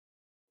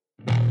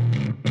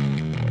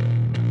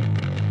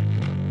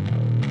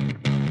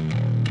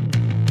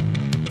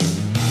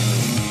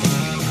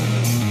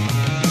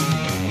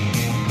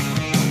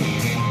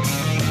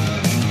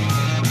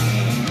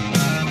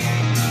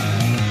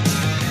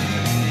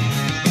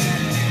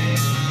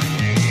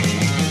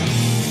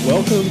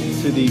Welcome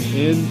to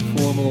the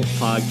Informal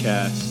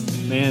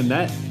Podcast. Man,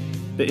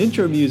 the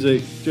intro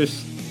music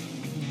just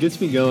gets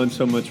me going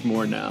so much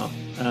more now.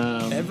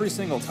 Every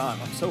single time.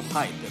 I'm so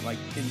hyped.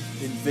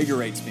 It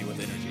invigorates me with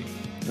energy.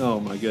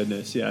 Oh my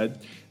goodness, yeah.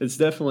 It's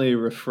definitely a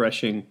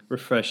refreshing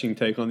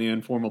take on the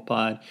Informal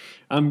Pod.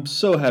 I'm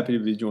so happy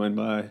to be joined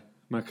by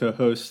my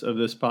co-host of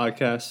this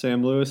podcast,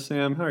 Sam Lewis.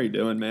 Sam, how are you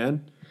doing,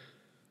 man?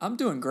 I'm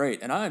doing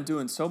great, and I am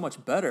doing so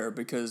much better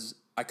because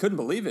I couldn't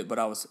believe it, but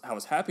I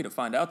was happy to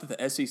find out that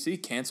the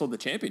SEC canceled the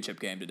championship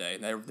game today.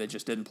 They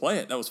just didn't play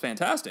it. That was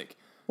fantastic.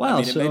 Wow,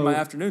 it made my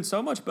afternoon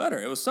so much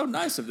better. It was so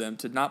nice of them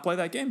to not play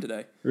that game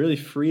today. Really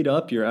freed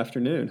up your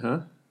afternoon,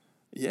 huh?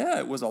 Yeah,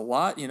 it was a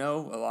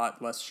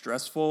lot less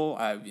stressful.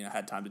 I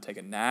had time to take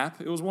a nap.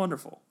 It was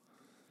wonderful.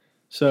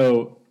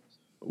 So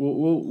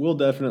we'll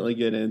definitely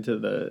get into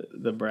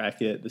the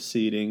bracket, the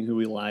seeding, who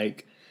we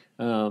like.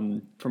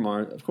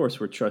 Of course,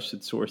 we're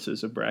trusted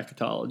sources of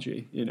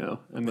bracketology.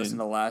 Listen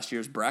to last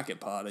year's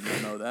bracket pod, and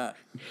you'll know that.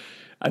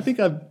 I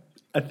think I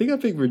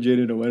picked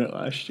Virginia to win it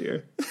last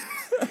year.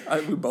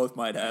 We both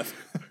might have.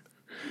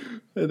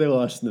 They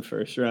lost in the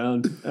first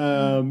round.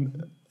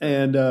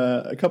 And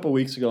a couple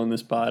weeks ago on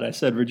this pod, I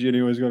said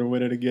Virginia was going to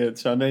win it again,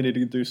 so I may need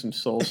to do some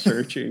soul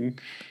searching.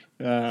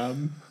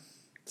 But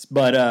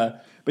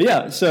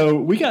yeah, so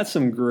we got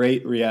some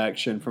great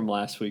reaction from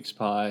last week's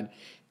pod.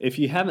 If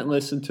you haven't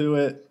listened to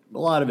it, a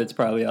lot of it's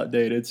probably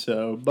outdated.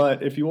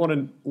 But if you want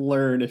to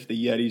learn if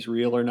the Yeti's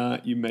real or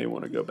not, you may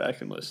want to go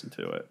back and listen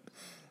to it.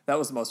 That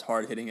was the most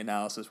hard-hitting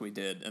analysis we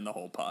did in the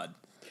whole pod.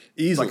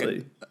 Easily.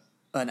 Like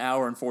an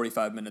hour and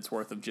 45 minutes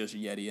worth of just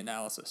Yeti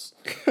analysis.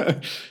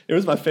 It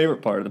was my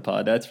favorite part of the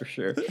pod, that's for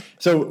sure.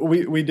 So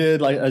we did,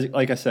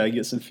 like I said,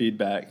 get some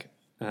feedback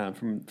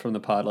from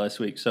the pod last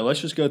week. So let's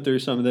just go through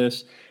some of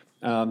this,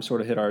 sort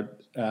of hit our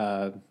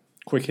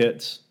quick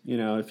hits,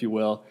 if you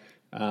will.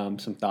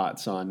 Some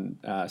thoughts on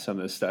some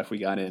of the stuff we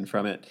got in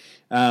from it.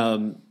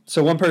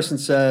 So one person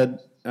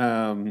said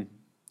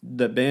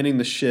that banning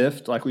the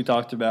shift, like we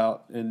talked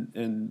about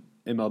in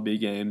MLB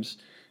games,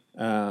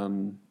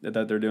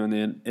 that they're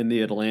doing in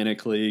the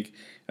Atlantic League.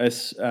 They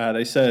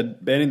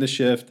said banning the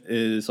shift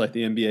is like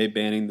the NBA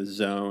banning the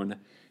zone,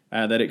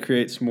 that it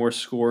creates more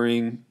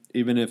scoring,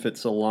 even if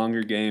it's a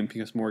longer game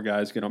because more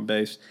guys get on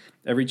base.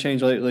 Every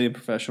change lately in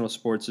professional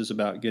sports is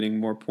about getting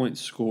more points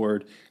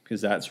scored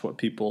because that's what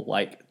people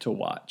like to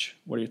watch.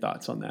 What are your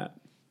thoughts on that?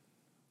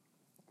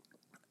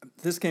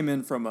 This came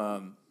in from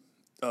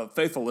a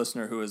faithful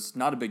listener who is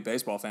not a big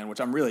baseball fan, which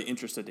I'm really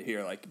interested to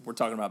hear. Like, we're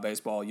talking about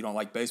baseball. You don't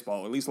like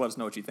baseball. At least let us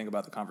know what you think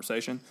about the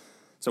conversation.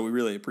 So we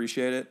really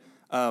appreciate it.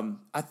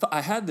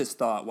 I had this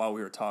thought while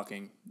we were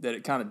talking that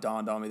it kind of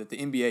dawned on me that the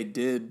NBA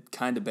did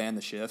kind of ban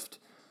the shift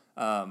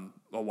a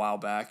while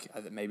back,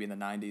 maybe in the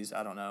 90s.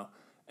 I don't know.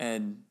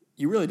 And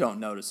you really don't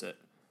notice it.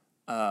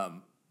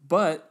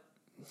 But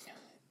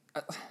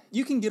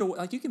you can get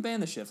away, you can ban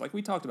the shift. Like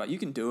we talked about, you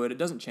can do it. It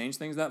doesn't change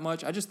things that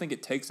much. I just think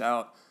it takes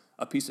out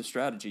a piece of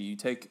strategy. You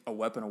take a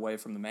weapon away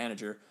from the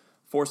manager,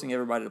 forcing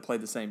everybody to play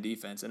the same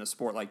defense in a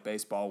sport like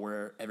baseball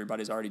where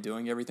everybody's already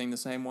doing everything the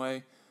same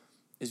way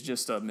is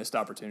just a missed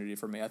opportunity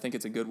for me. I think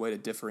it's a good way to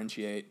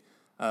differentiate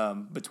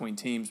between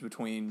teams,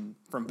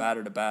 from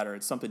batter to batter.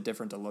 It's something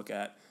different to look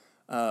at.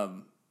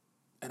 And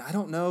I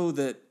don't know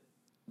that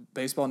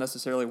baseball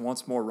necessarily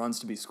wants more runs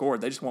to be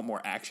scored. They just want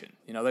more action.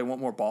 They want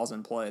more balls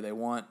in play. They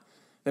want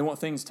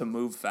things to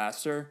move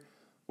faster,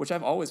 which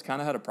I've always kind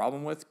of had a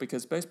problem with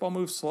because baseball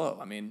moves slow.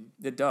 I mean,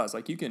 it does.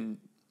 Like you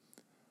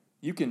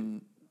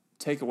can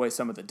take away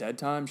some of the dead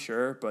time,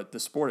 sure, but the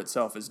sport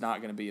itself is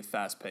not going to be a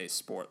fast-paced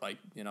sport like,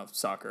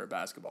 soccer or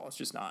basketball. It's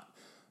just not.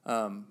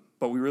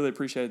 But we really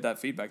appreciated that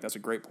feedback. That's a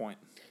great point.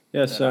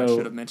 Yeah, I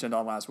should have mentioned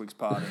on last week's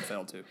pod and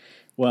failed to.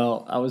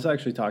 Well, I was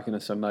actually talking to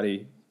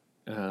somebody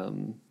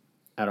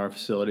at our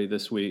facility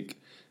this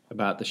week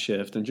about the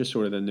shift and just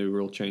sort of the new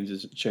rule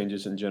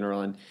changes in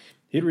general. And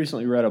he'd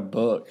recently read a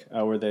book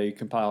where they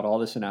compiled all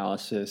this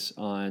analysis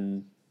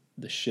on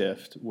the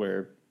shift,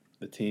 where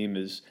the team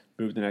has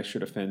moved an extra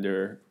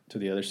defender to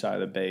the other side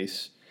of the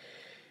base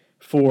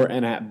for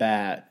an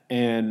at-bat.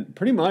 And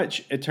pretty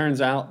much it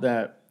turns out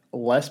that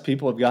less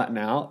people have gotten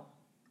out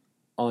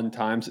on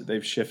times that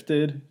they've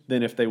shifted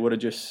than if they would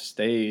have just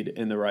stayed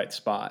in the right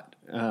spot.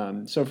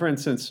 So, for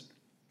instance,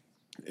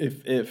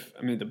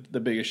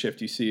 the biggest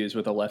shift you see is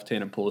with a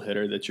left-handed pull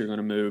hitter that you're going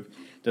to move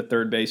the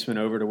third baseman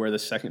over to where the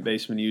second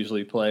baseman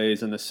usually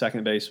plays and the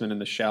second baseman in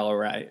the shallow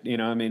right.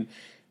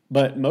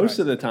 But most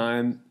of the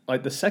time,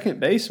 like the second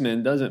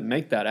baseman doesn't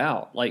make that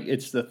out. Like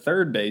it's the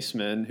third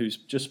baseman who's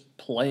just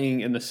playing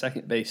in the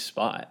second base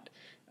spot.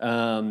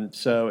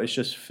 So it's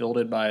just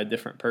fielded by a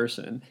different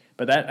person.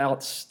 But that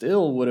out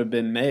still would have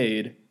been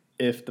made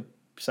if the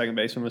second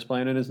baseman was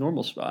playing in his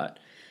normal spot.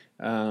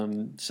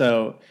 As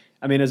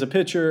a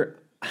pitcher,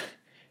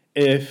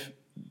 if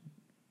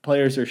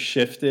players are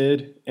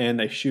shifted and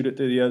they shoot it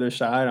to the other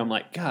side, I'm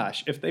like,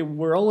 gosh, if they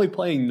were only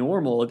playing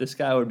normal, this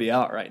guy would be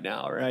out right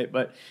now, right?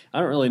 But I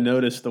don't really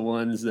notice the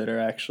ones that are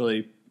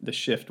actually the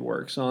shift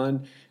works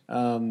on.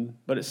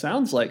 But it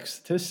sounds like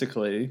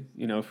statistically,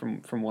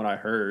 from what I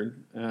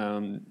heard,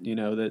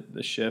 that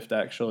the shift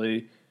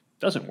actually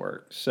doesn't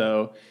work.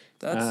 So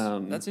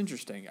that's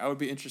interesting. I would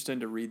be interested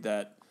to read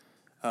that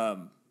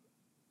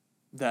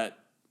that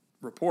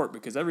report,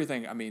 because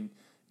everything, I mean,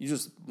 you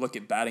just look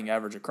at batting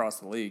average across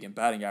the league, and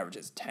batting average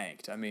is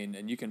tanked. I mean,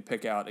 and you can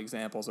pick out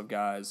examples of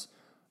guys.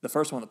 The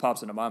first one that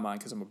pops into my mind,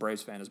 because I'm a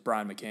Braves fan, is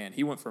Brian McCann.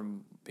 He went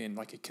from being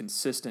like a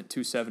consistent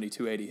 270,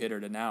 280 hitter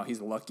to now he's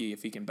lucky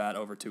if he can bat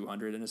over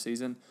 200 in a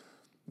season,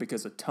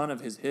 because a ton of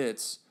his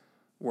hits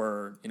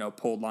were,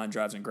 pulled line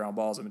drives and ground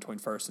balls in between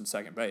first and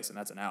second base, and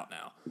that's an out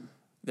now.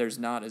 There's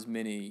not as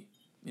many,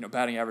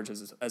 batting average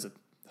as a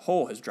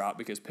whole has dropped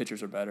because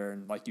pitchers are better,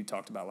 and like you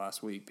talked about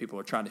last week, people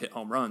are trying to hit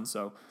home runs,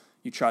 so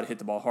you try to hit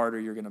the ball harder,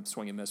 you're going to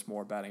swing and miss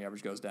more, batting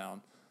average goes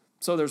down.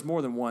 So there's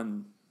more than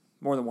one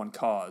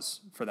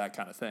cause for that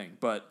kind of thing.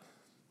 But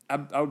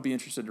I would be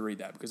interested to read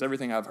that, because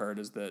everything I've heard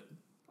is that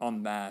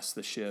en masse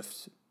the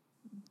shift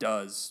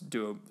does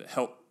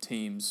help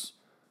teams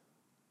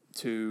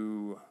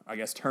to, I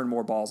guess, turn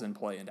more balls in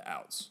play into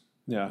outs.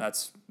 Yeah.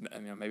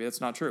 Maybe that's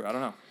not true. I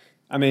don't know.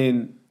 I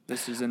mean,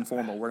 this is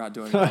informal. We're not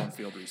doing our own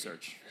field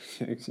research.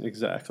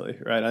 Exactly,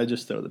 right? I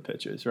just throw the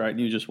pitches, right?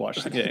 And you just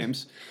watch the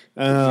games.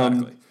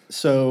 Exactly.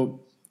 So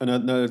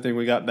another thing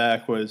we got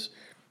back was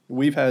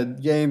we've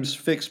had games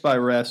fixed by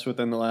refs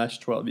within the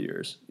last 12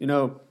 years.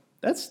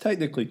 That's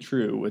technically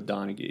true with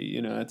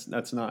Donaghy.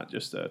 That's not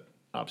just a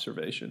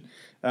observation.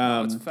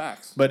 It's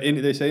facts. But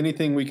they say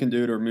anything we can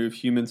do to remove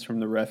humans from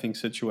the reffing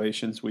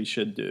situations, we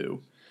should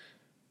do.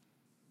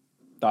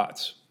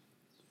 Thoughts?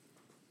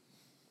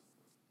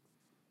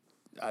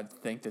 I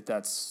think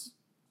that's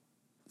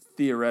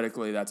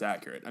theoretically that's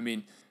accurate. I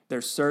mean,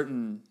 there's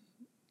certain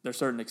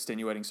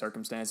extenuating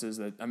circumstances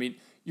that, I mean,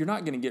 you're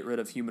not going to get rid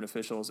of human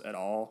officials at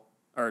all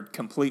or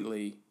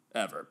completely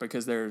ever,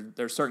 because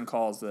there's certain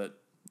calls that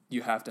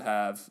you have to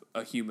have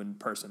a human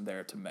person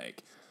there to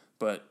make.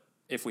 But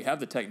if we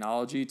have the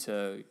technology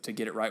to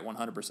get it right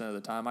 100% of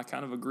the time, I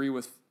kind of agree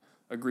with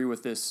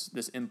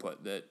this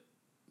input that,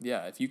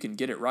 yeah, if you can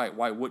get it right,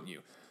 why wouldn't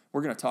you?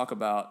 We're going to talk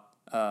about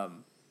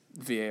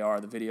VAR,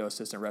 the video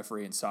assistant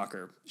referee in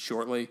soccer,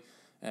 shortly,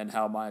 and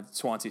how my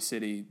Swansea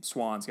City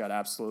Swans got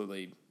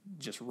absolutely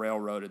just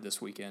railroaded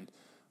this weekend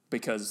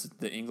because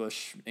the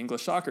English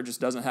soccer just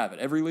doesn't have it.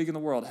 Every league in the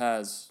world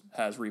has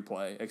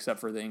replay except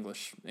for the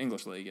English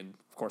league, and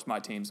of course my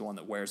team's the one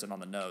that wears it on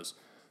the nose.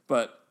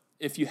 But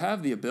if you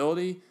have the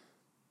ability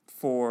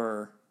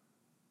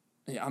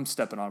I'm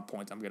stepping on a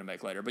point I'm going to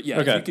make later. But yeah,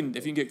 okay. if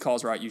you can get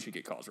calls right, you should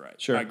get calls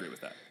right. Sure. I agree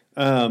with that.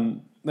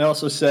 They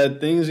also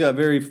said things got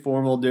very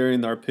formal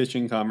during our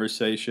pitching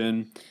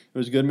conversation. It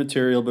was good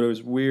material, but it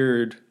was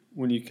weird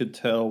when you could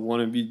tell one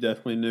of you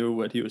definitely knew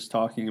what he was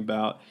talking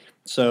about.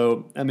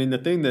 So, I mean, the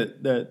thing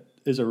that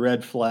is a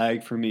red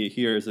flag for me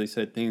here is they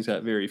said things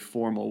got very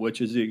formal, which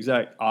is the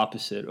exact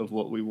opposite of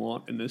what we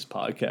want in this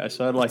podcast.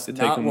 So I'd like to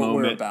take a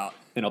moment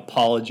and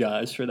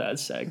apologize for that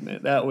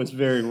segment. That was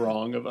very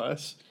wrong of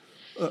us.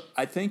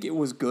 I think it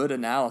was good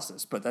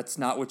analysis, but that's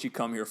not what you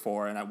come here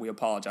for, and we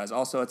apologize.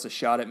 Also, it's a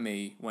shot at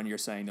me when you're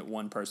saying that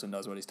one person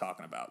knows what he's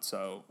talking about.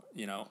 So,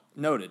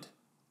 noted.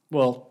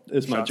 Well,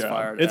 it's my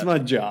job. It's my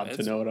job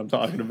to know what I'm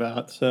talking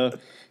about. So,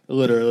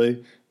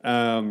 literally.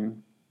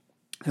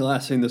 The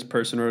last thing this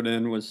person wrote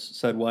in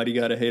said, why do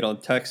you got to hate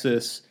on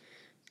Texas?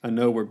 I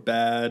know we're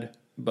bad,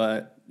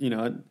 but,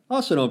 I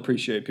also don't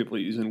appreciate people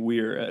using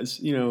we're as,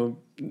 yeah.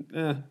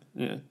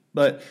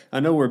 But I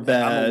know we're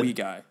bad. I'm a wee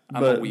guy.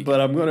 But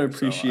I'm going to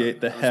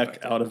appreciate the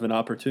heck out of an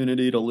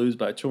opportunity to lose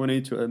by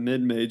 20 to a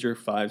mid-major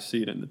 5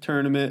 seed in the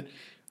tournament.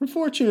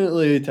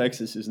 Unfortunately,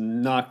 Texas is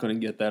not going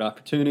to get that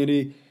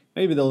opportunity.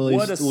 Maybe they'll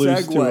at least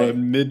lose to a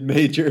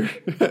mid-major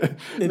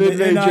in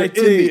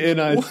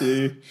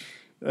the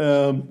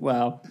NIT.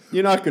 Wow.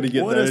 You're not going to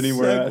get that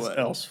anywhere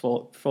else,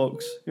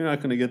 folks. You're not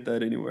going to get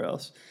that anywhere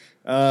else.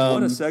 What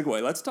a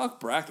segue. Let's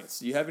talk brackets.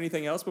 Do you have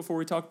anything else before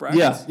we talk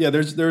brackets? Yeah.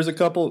 There's a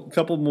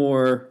couple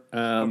more.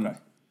 Okay.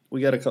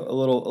 We got a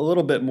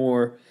little bit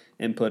more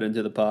input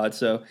into the pod.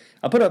 So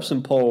I put up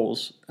some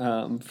polls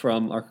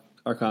from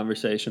our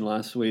conversation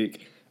last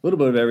week. A little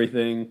bit of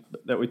everything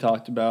that we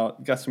talked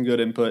about. Got some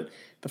good input.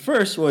 The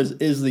first was,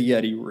 is the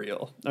Yeti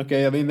real?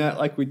 Okay, I mean, that,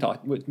 like we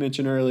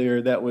mentioned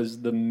earlier, that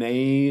was the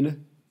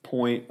main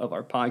point of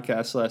our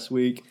podcast last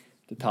week,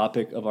 the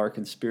topic of our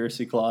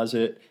conspiracy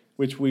closet,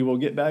 which we will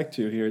get back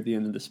to here at the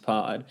end of this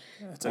pod.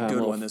 That's a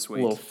good one this week.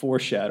 A little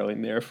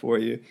foreshadowing there for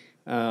you.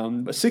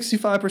 But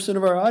 65%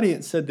 of our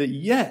audience said that,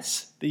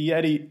 yes, the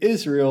Yeti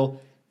is real,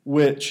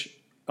 which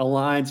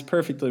aligns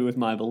perfectly with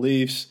my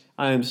beliefs.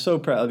 I am so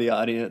proud of the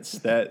audience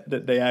that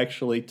they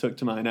actually took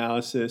to my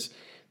analysis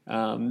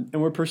and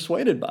were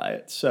persuaded by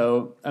it.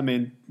 So, I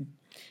mean,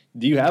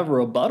 do you have a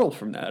rebuttal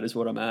from that is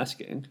what I'm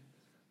asking.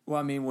 Well,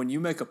 I mean, when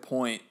you make a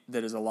point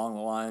that is along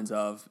the lines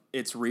of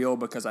it's real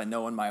because I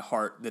know in my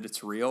heart that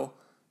it's real,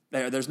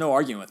 there's no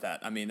arguing with that.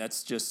 I mean,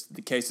 that's just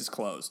the case is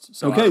closed.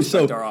 So okay, I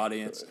respect our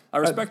audience. I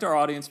respect our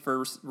audience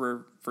for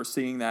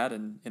seeing that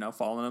and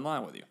following in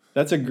line with you.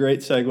 That's a great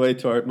segue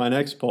to my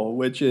next poll,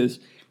 which is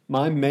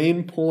my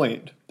main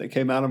point that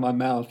came out of my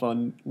mouth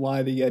on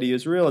why the Yeti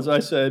is real is I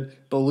said,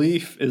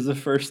 belief is the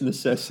first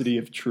necessity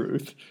of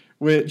truth,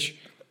 which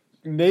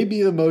may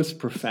be the most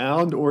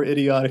profound or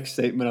idiotic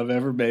statement I've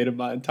ever made in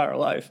my entire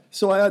life.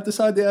 So I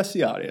decided to ask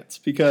the audience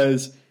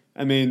because,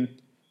 I mean,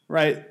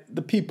 right,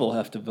 the people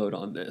have to vote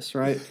on this,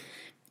 right?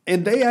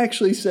 And they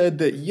actually said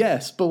that,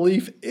 yes,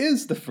 belief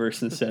is the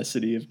first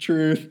necessity of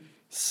truth,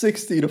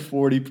 60 to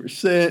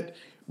 40%,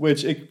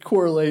 which it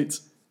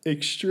correlates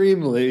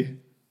extremely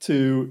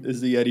to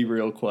is the Yeti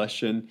real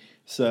question.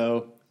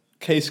 So,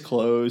 case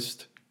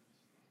closed.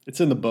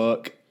 It's in the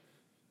book.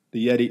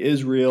 The Yeti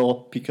is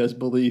real because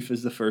belief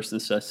is the first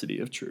necessity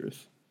of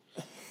truth.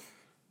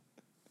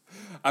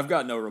 I've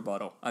got no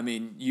rebuttal. I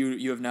mean,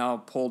 you have now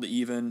pulled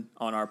even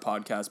on our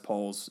podcast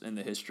polls in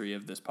the history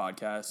of this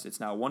podcast.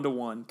 It's now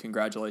 1-1.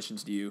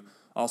 Congratulations to you.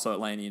 Also,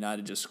 Atlanta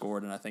United just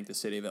scored, and I think the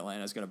city of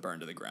Atlanta is going to burn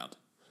to the ground.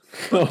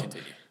 But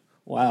continue.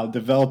 Wow,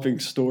 developing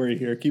story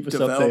here. Keep us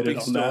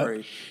updated on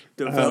that.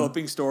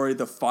 Developing story.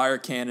 The fire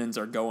cannons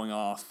are going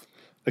off.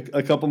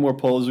 A couple more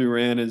polls we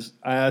ran is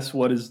I asked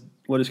what is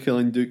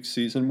killing Duke's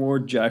season more,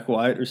 Jack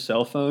White or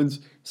cell phones?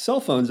 Cell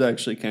phones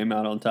actually came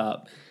out on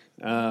top,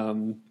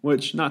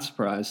 which not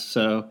surprised.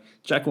 So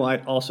Jack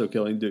White also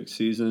killing Duke's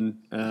season,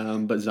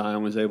 but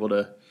Zion was able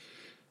to,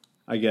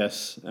 I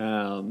guess,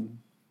 come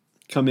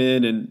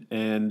in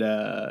and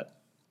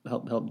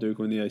help Duke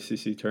win the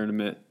ACC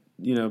tournament.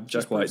 You know,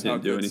 Jack White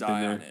didn't do anything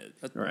Zion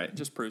there. Right.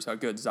 Just proves how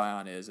good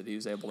Zion is that he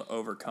was able to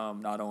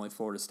overcome not only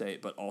Florida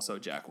State, but also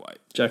Jack White.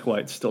 Jack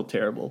White's still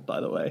terrible, by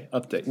the way.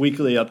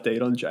 Weekly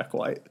update on Jack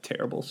White.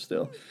 Terrible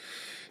still.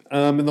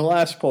 And the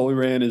last poll we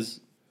ran is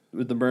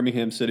with the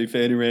Birmingham City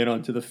fan who ran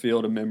onto the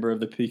field, a member of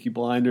the Peaky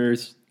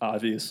Blinders.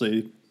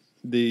 Obviously,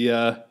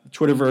 the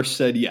Twitterverse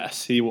said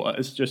yes, he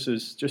was, just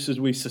as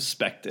we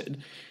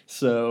suspected.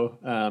 So,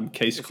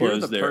 case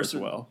closed there as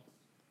well.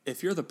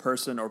 If you're the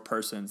person or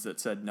persons that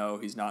said no,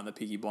 he's not in the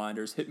Peaky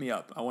Blinders, hit me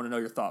up. I want to know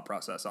your thought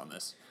process on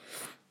this.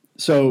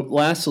 So,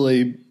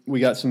 lastly, we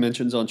got some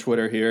mentions on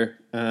Twitter here.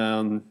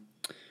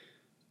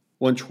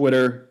 One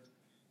Twitter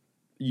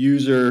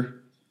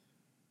user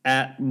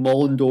at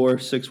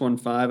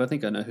Mullendor615, I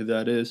think I know who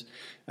that is,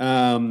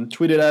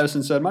 tweeted at us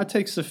and said, My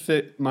take to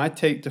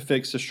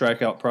fix the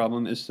strikeout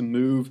problem is to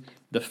move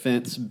the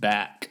fence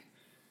back.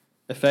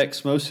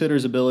 Affects most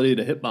hitters' ability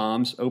to hit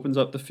bombs, opens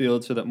up the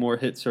field so that more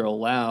hits are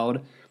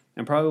allowed,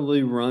 and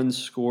probably runs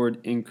scored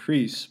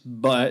increase,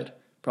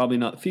 but probably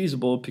not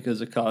feasible because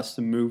the cost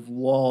to move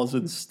walls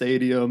in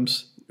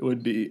stadiums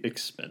would be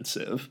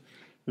expensive.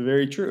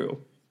 Very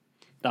true.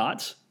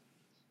 Thoughts?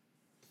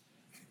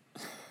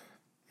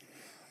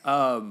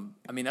 I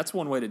mean, that's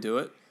one way to do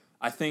it.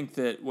 I think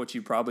that what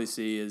you probably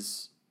see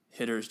is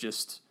hitters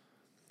just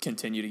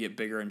continue to get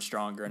bigger and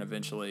stronger, and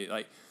eventually,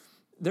 like,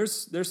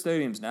 there's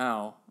stadiums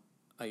now.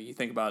 Like, you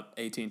think about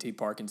AT&T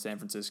Park in San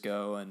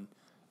Francisco, and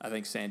I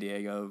think San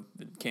Diego,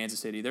 Kansas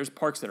City. There's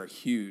parks that are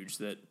huge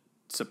that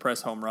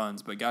suppress home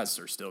runs, but guys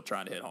are still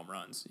trying to hit home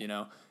runs. You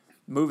know,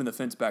 moving the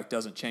fence back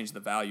doesn't change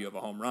the value of a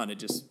home run. It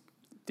just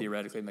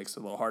theoretically makes it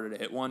a little harder to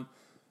hit one.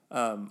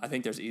 I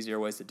think there's easier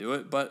ways to do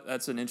it, but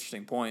that's an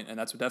interesting point, and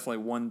that's definitely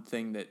one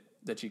thing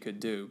that you could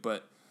do.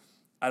 But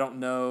I don't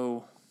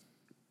know.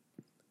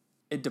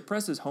 It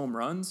depresses home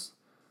runs,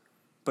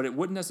 but it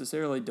wouldn't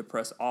necessarily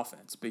depress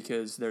offense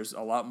because there's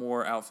a lot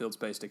more outfield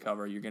space to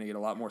cover. You're going to get a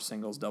lot more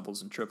singles,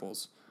 doubles, and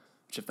triples.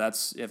 Which if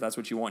that's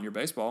what you want in your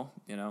baseball,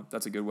 you know,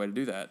 that's a good way to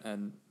do that,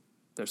 and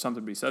there's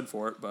something to be said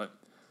for it. But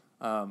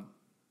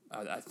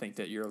I think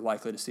that you're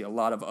likely to see a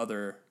lot of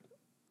other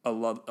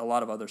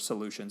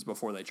solutions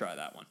before they try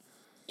that one.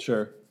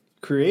 Sure,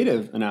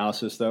 creative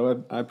analysis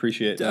though. I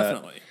appreciate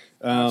definitely.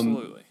 That.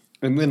 Absolutely.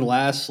 And then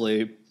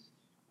lastly,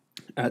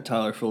 at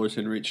Tyler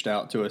Fullerton reached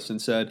out to us and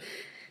said,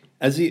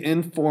 as the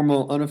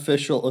informal,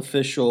 unofficial,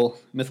 official,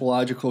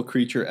 mythological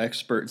creature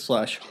expert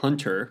 /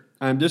 hunter,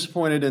 I'm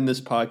disappointed in this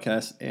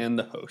podcast and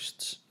the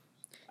hosts.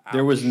 Ouch.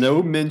 There was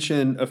no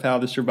mention of how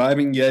the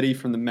surviving Yeti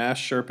from the mass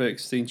Sherpa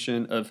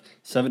extinction of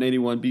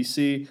 781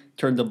 BC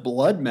turned to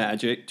blood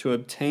magic to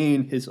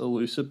obtain his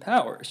elusive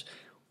powers,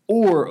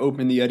 or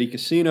open the Yeti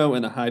Casino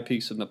in the high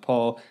peaks of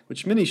Nepal,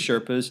 which many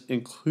Sherpas,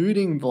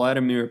 including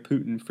Vladimir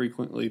Putin,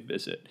 frequently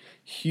visit.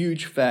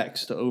 Huge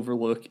facts to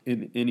overlook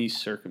in any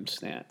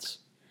circumstance.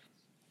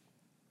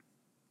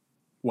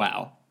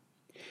 Wow.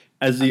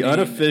 As the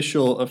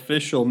unofficial,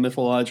 official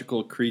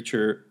mythological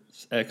creature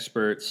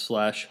expert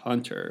 /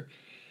 hunter,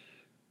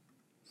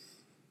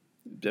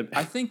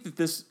 I think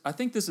this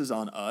is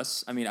on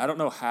us. I mean, I don't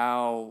know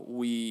how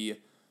we,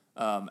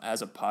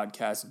 as a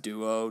podcast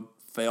duo,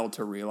 failed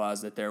to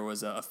realize that there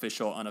was an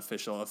official,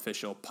 unofficial,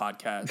 official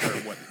podcast,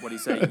 or what do you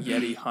say,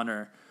 Yeti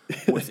hunter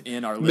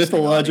within our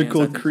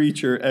mythological audience.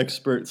 Creature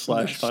expert /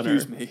 hunter.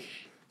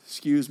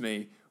 Excuse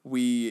me.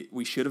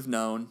 We should have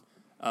known.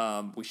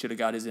 We should have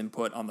got his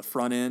input on the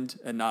front end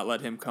and not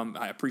let him come.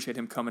 I appreciate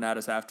him coming at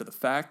us after the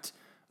fact.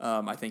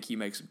 I think he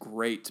makes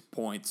great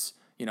points.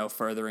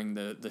 furthering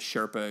the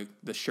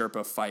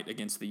Sherpa fight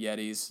against the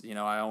Yetis.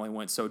 I only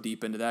went so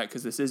deep into that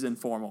because this is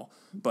informal,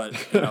 but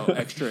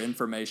extra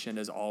information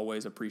is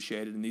always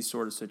appreciated in these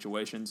sort of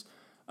situations.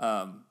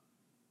 And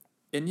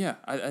yeah,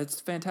 it's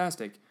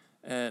fantastic.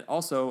 And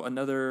also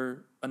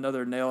another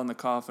nail in the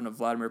coffin of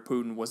Vladimir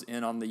Putin was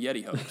in on the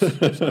Yeti hoax.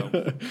 So,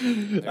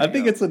 I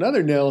think it's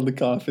another nail in the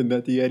coffin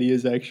that the Yeti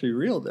is actually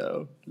real,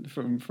 though,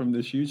 from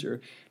this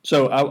user.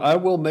 So I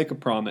will make a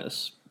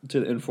promise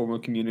to the informal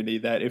community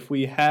that if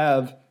we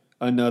have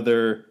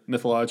another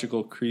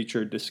mythological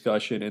creature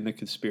discussion in the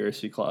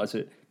conspiracy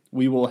closet,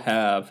 we will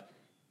have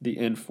the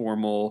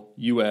informal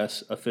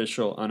U.S.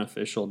 official,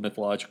 unofficial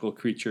mythological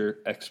creature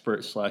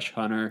expert /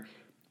 hunter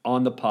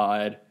on the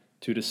pod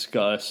to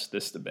discuss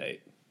this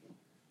debate.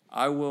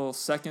 I will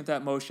second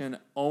that motion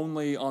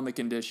only on the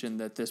condition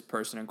that this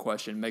person in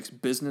question makes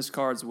business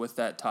cards with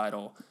that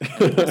title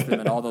and puts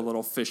them in all the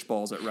little fish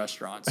bowls at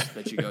restaurants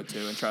that you go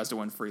to and tries to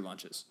win free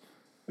lunches.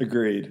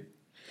 Agreed.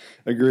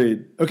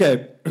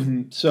 Okay,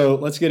 so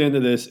let's get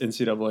into this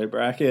NCAA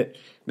bracket.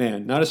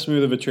 Man, not as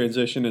smooth of a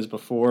transition as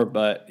before,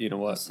 but you know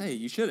what? Say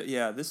you should.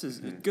 Yeah, this is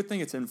a good thing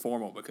it's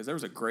informal because there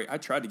was I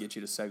tried to get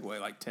you to segue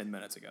like 10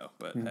 minutes ago,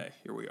 but hey,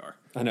 here we are.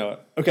 I know it.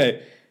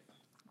 Okay.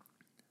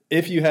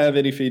 If you have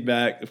any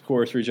feedback, of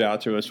course, reach out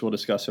to us. We'll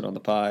discuss it on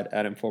the pod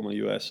at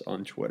InformalUS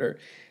on Twitter.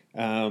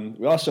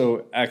 We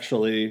also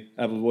actually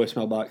have a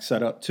voicemail box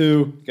set up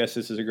too. Guess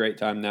this is a great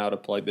time now to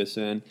plug this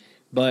in.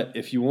 But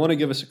if you want to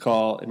give us a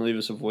call and leave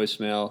us a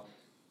voicemail,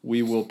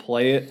 we will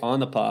play it on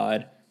the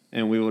pod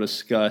and we will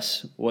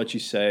discuss what you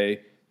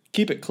say.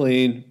 Keep it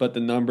clean, but the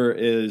number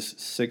is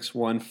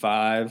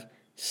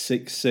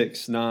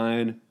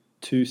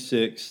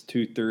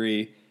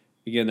 615-669-2623.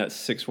 Again, that's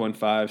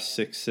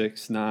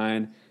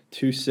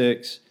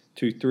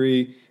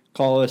 615-669-2623.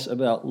 Call us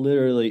about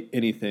literally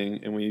anything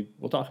and we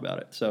will talk about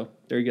it. So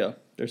there you go.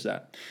 There's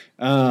that.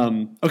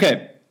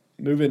 Okay,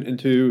 moving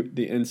into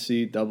the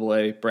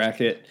NCAA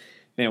bracket.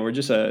 Man, we're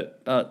just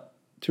about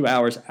 2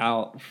 hours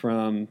out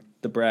from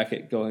the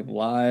bracket going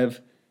live.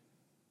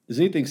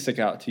 Does anything stick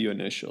out to you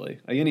initially?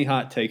 Like any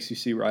hot takes you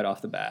see right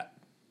off the bat?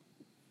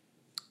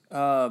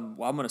 Well,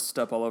 I'm going to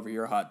step all over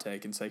your hot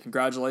take and say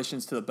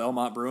congratulations to the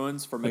Belmont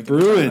Bruins for making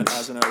the tournament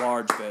as an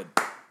at-large bid.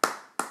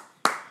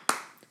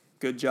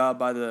 Good job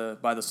by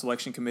the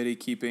selection committee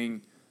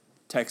keeping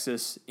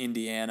Texas,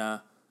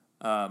 Indiana,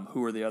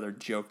 who are the other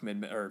joke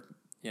major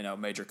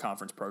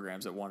conference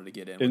programs that wanted to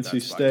get in.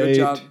 NC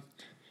State.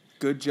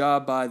 Good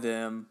job by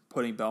them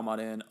putting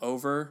Belmont in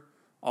over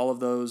all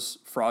of those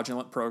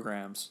fraudulent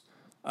programs.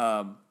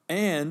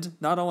 And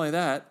not only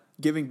that,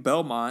 giving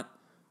Belmont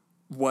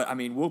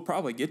we'll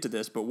probably get to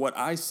this, but what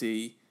I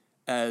see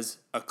as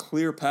a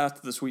clear path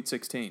to the Sweet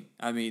 16.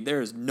 I mean,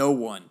 there is no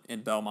one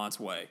in Belmont's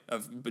way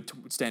of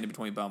standing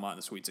between Belmont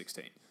and the Sweet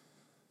 16.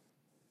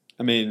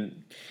 I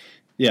mean,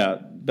 yeah,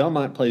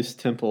 Belmont plays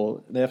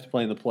Temple. They have to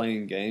play in the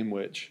playing game,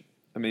 which,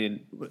 I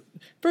mean,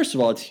 first of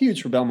all, it's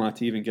huge for Belmont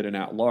to even get an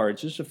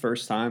at-large. This is the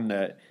first time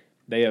that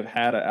they have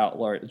had an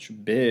at-large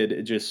bid.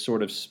 It just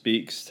sort of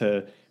speaks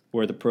to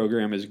where the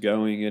program is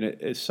going. And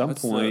at some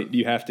point,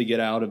 you have to get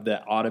out of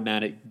that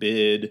automatic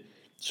bid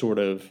sort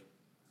of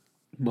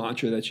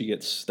mantra that you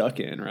get stuck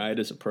in, right,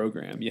 as a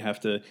program. You have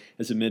to,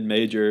 as a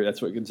mid-major,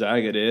 that's what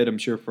Gonzaga did. I'm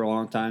sure for a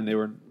long time they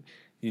were,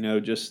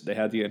 they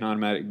had to get an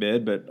automatic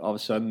bid, but all of a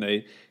sudden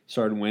they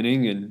started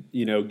winning and,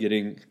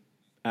 getting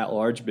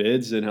at-large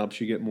bids and helps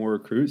you get more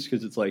recruits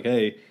because it's like,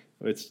 hey,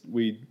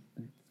 we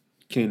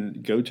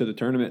can go to the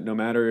tournament no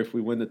matter if we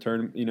win the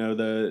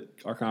tournament,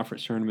 our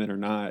conference tournament or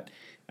not.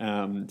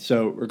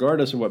 So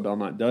regardless of what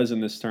Belmont does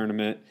in this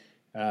tournament,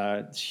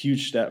 it's a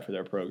huge step for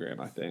their program,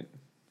 I think.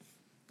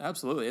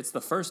 Absolutely. It's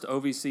the first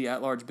OVC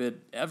at-large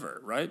bid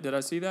ever, right? Did I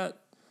see that?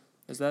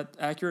 Is that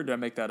accurate? Did I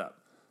make that up?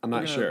 I'm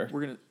not sure.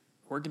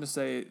 We're gonna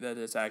say that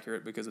it's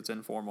accurate because it's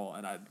informal,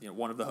 and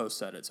one of the hosts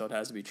said it, so it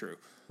has to be true.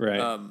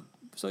 Right.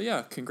 So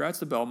yeah, congrats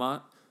to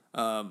Belmont.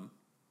 I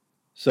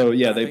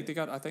think they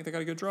got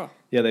a good draw.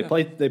 Yeah, they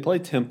play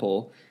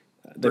Temple.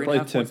 They play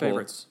Temple.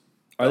 Favorites.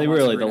 Are they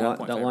really?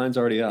 That line's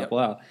already up. Yep.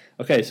 Wow.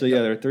 Okay, so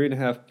yeah, they're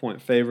 3.5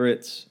 point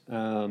favorites.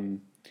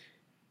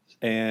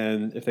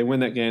 And if they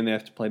win that game, they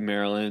have to play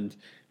Maryland.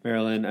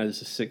 Maryland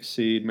as a 6th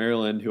seed.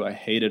 Maryland, who I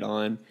hated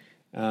on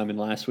in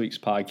last week's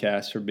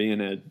podcast for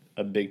being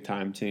a big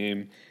time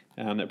team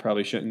that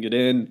probably shouldn't get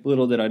in.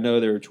 Little did I know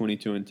they were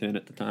 22-10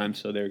 at the time,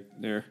 so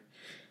they're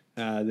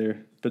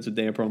puts a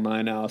damper on my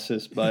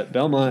analysis. But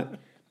Belmont,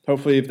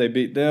 hopefully, if they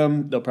beat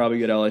them, they'll probably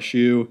get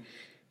LSU,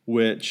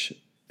 which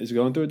is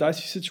going through a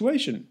dicey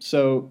situation.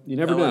 So you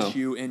never know.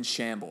 LSU in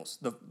shambles.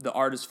 The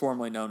artist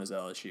formerly known as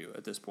LSU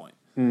at this point.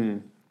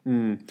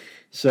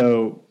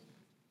 So,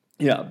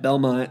 yeah,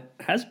 Belmont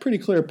has a pretty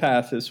clear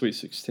path to the Sweet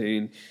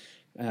 16.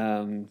 I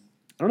don't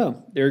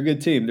know. They're a good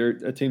team. They're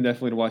a team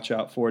definitely to watch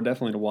out for,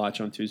 definitely to watch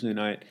on Tuesday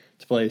night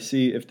to play,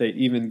 see if they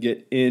even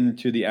get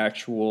into the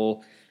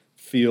actual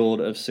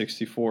field of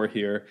 64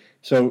 here.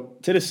 So,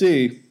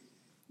 Tennessee,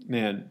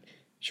 man,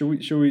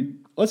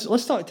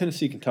 let's talk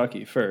Tennessee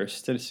Kentucky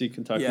first. Tennessee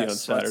Kentucky on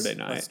Saturday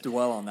night. Let's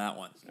dwell on that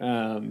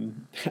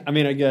one. I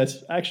mean, I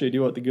guess actually, do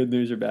you want the good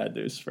news or bad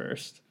news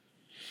first?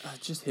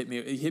 Just hit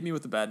me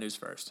with the bad news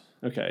first.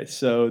 Okay,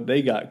 so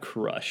they got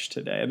crushed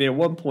today. I mean, at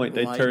one point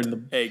they turned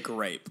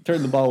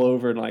the ball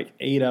over in like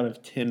 8 out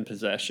of 10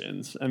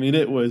 possessions. I mean,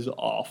 it was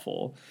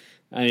awful.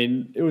 I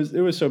mean, it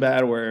was so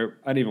bad where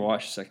I didn't even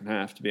watch the second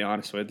half, to be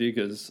honest with you,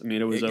 because I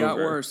mean it was over. It got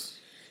worse.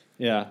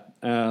 Yeah,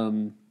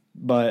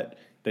 but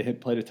they had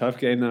played a tough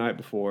game the night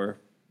before.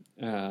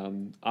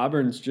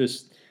 Auburn's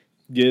just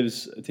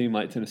gives a team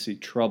like Tennessee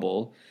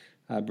trouble.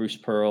 Bruce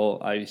Pearl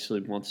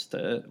obviously wants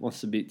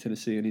to beat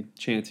Tennessee any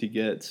chance he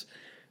gets.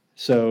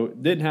 So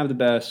didn't have the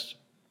best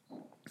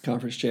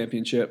conference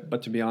championship,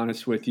 but to be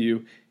honest with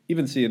you,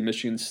 even seeing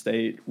Michigan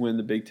State win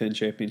the Big Ten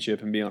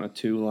championship and be on a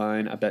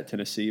 2-line, I bet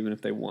Tennessee, even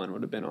if they won,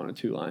 would have been on a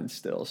 2-line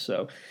still.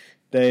 So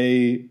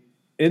they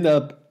end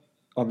up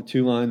on the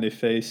 2-line. They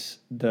face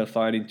the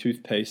Fighting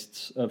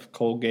Toothpastes of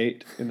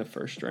Colgate in the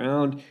first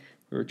round.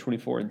 We were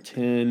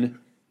 24-10.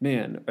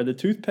 Man, are the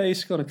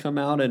Toothpastes going to come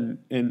out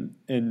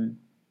and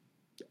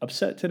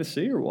upset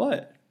Tennessee or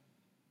what?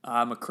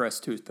 I'm a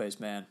Crest toothpaste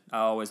man. I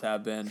always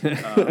have been.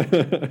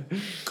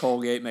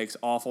 Colgate makes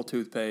awful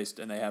toothpaste,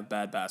 and they have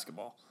bad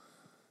basketball.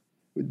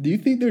 Do you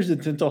think there's a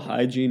dental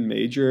hygiene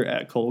major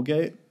at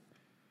Colgate?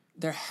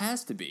 There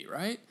has to be,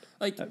 right?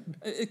 Like,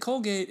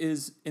 Colgate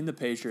is in the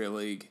Patriot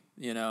League.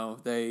 You know,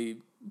 they,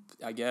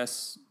 I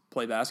guess,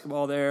 play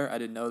basketball there. I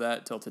didn't know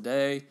that till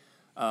today.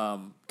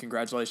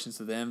 Congratulations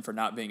to them for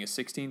not being a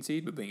 16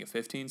 seed, but being a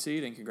 15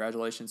 seed. And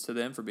congratulations to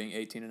them for being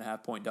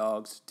 18.5-point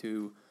dogs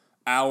to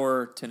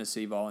our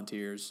Tennessee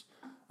Volunteers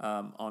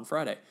on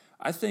Friday.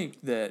 I think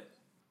that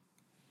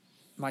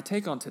my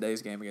take on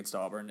today's game against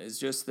Auburn is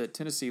just that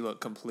Tennessee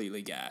looked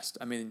completely gassed.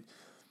 I mean,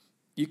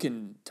 you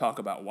can talk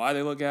about why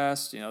they look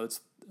gassed. You know, it's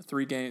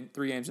three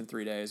games in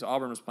 3 days.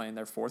 Auburn was playing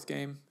their 4th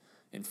game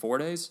in 4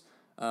 days.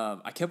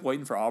 I kept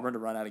waiting for Auburn to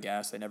run out of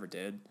gas. They never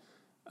did.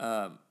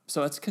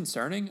 So it's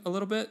concerning a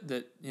little bit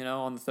that, you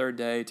know, on the 3rd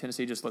day,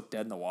 Tennessee just looked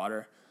dead in the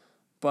water.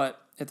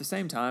 But at the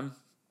same time,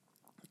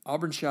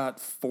 Auburn shot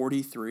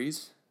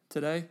 43s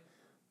today,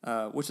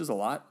 which is a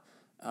lot.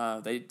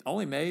 They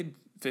only made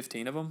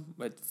 15 of them.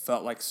 It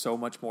felt like so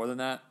much more than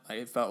that. Like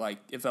it felt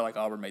like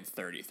Auburn made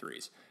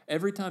 33s.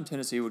 Every time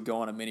Tennessee would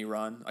go on a mini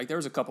run, like there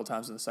was a couple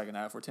times in the second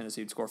half where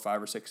Tennessee would score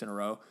 5 or 6 in a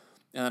row,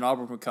 and then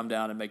Auburn would come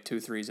down and make 2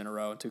 threes in a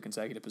row, 2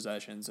 consecutive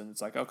possessions, and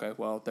it's like, okay,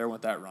 well, there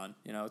went that run.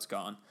 You know, it's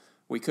gone.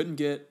 We couldn't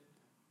get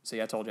 – see,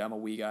 I told you I'm a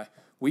wee guy.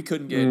 We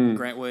couldn't get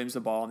Grant Williams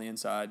the ball on the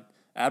inside.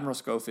 Admiral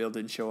Schofield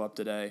didn't show up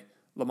today.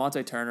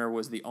 Lamonte Turner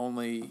was the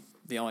only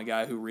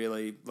guy who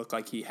really looked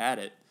like he had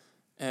it.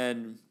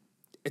 And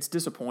it's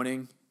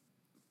disappointing,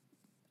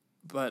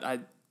 but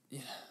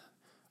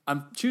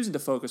I'm choosing to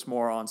focus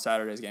more on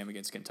Saturday's game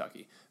against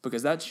Kentucky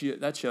because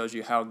that shows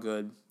you how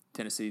good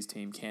Tennessee's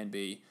team can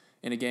be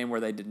in a game where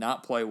they did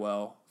not play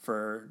well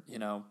for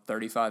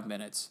 35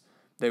 minutes.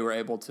 They were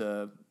able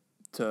to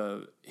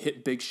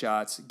hit big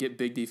shots, get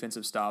big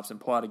defensive stops, and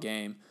pull out a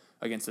game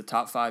against the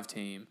top 5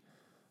 team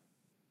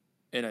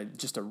in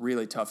just a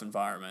really tough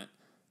environment.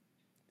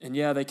 And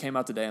yeah, they came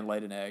out today and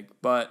laid an egg,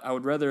 but I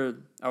would rather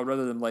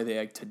them lay the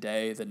egg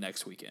today than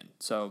next weekend.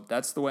 So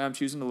that's the way I'm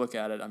choosing to look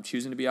at it. I'm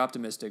choosing to be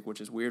optimistic, which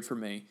is weird for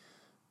me.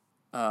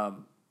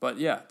 But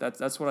yeah,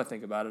 that's what I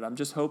think about it. I'm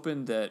just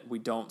hoping that we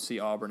don't see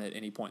Auburn at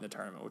any point in the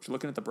tournament, which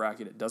looking at the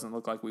bracket, it doesn't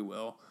look like we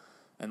will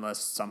unless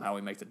somehow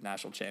we make the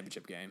national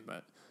championship game.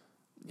 But,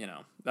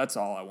 that's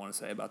all I want to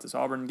say about this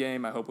Auburn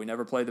game. I hope we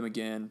never play them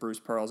again. Bruce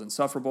Pearl's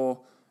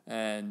insufferable.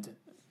 And,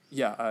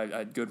 yeah, I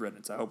had good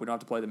riddance. I hope we don't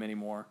have to play them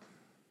anymore.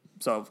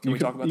 So can we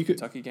talk about the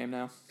Kentucky game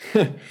now?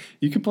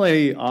 You could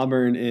play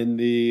Auburn in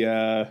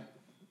the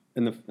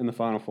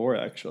Final Four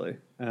actually.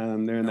 They're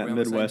in that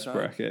Midwest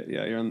bracket.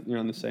 Yeah, you're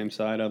on the same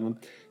side of them,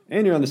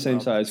 and you're on the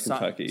same side as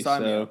Kentucky.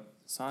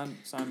 Sign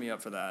me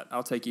up for that.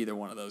 I'll take either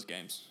one of those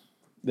games.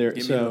 Give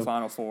me the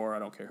Final Four. I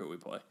don't care who we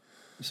play.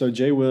 So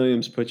Jay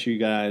Williams put you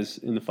guys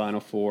in the Final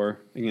Four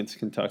against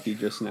Kentucky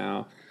just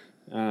now.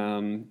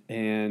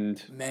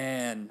 And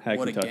man, had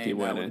what Kentucky a game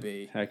winning. that would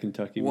be. Had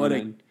Kentucky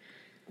winning.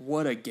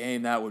 What a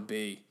game that would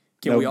be.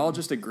 Can we all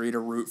just agree to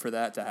root for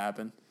that to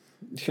happen?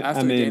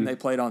 After the game they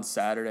played on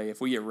Saturday, if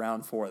we get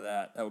round 4 of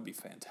that would be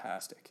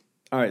fantastic.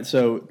 All right,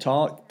 so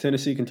talk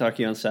Tennessee,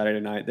 Kentucky on Saturday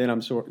night. Then I'm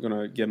going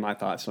to give my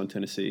thoughts on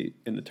Tennessee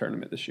in the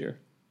tournament this year.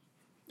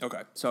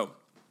 Okay, so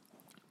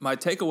my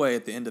takeaway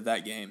at the end of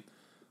that game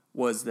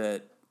was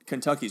that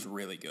Kentucky's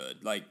really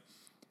good. Like,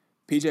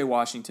 P.J.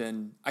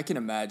 Washington, I can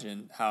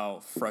imagine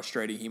how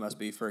frustrating he must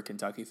be for a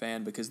Kentucky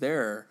fan because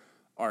there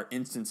are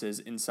instances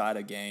inside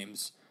of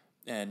games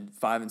and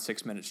 5 and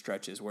 6 minute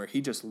stretches where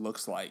he just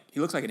looks like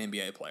an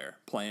NBA player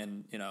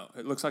playing,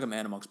 it looks like a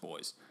man amongst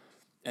boys.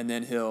 And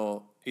then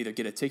he'll either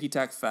get a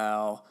ticky-tack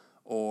foul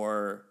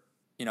or,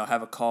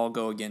 have a call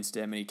go against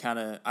him and he kind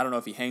of, I don't know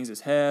if he hangs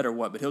his head or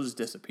what, but he'll just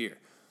disappear.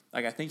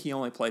 Like, I think he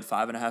only played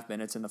 5.5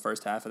 minutes in the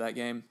first half of that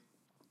game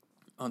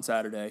on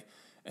Saturday.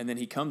 And then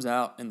he comes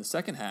out in the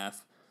second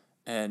half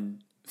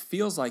and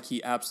feels like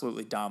he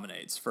absolutely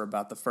dominates for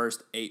about the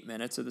first 8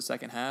 minutes of the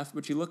second half,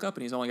 but you look up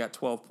and he's only got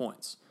 12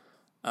 points.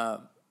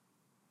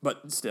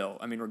 But still,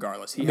 I mean,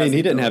 regardless, he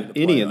didn't have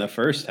any in the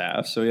first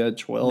half, so he had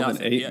 12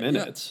 in 8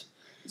 minutes. Yeah.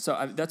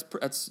 So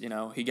that's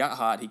he got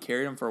hot. He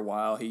carried him for a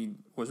while. He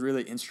was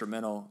really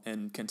instrumental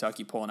in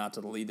Kentucky pulling out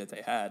to the lead that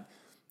they had.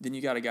 Then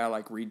you got a guy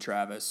like Reed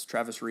Travis,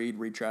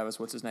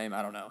 what's his name?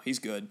 I don't know. He's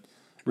good.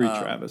 Reed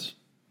Travis.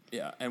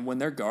 Yeah, and when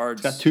their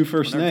guards... He's got 2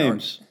 first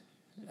names.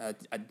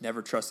 I'd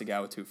never trust a guy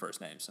with 2 first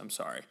names. I'm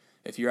sorry.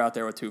 If you're out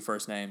there with 2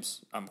 first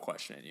names, I'm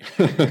questioning you.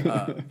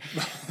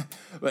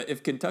 But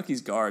if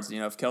Kentucky's guards,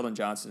 if Keldon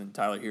Johnson and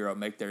Tyler Hero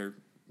make their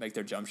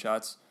jump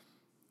shots,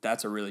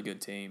 that's a really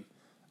good team.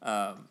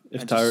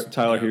 If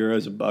Tyler Hero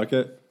is a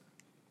bucket?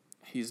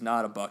 He's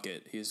not a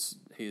bucket. He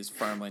is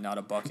firmly not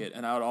a bucket.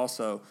 And I would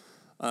also...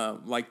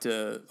 like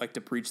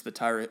to preach the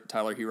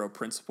Tyler Hero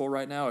principle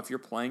right now. If you're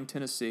playing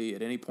Tennessee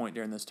at any point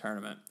during this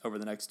tournament over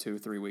the next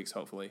 2-3 weeks,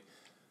 hopefully,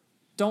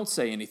 don't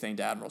say anything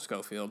to Admiral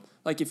Schofield.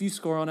 Like, if you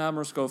score on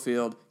Admiral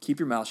Schofield, keep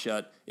your mouth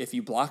shut. If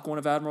you block one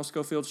of Admiral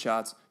Schofield's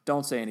shots,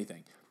 don't say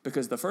anything.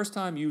 Because the first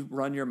time you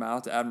run your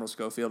mouth to Admiral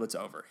Schofield, it's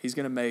over. He's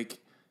going to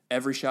make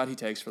every shot he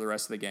takes for the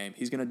rest of the game.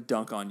 He's going to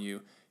dunk on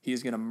you.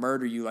 He's going to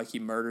murder you like he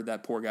murdered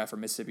that poor guy from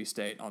Mississippi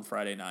State on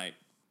Friday night.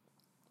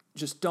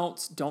 Just don't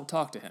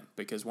talk to him,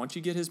 because once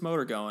you get his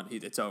motor going,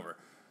 it's over.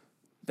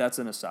 That's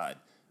an aside.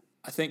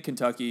 I think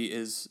Kentucky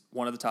is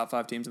one of the top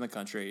 5 teams in the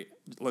country.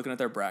 Looking at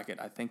their bracket,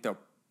 I think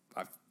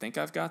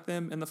I've got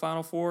them in the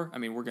Final Four. I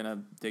mean, we're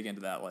gonna dig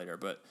into that later,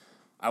 but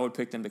I would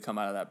pick them to come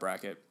out of that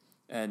bracket.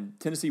 And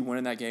Tennessee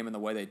winning that game in the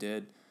way they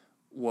did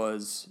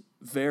was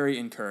very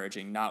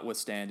encouraging,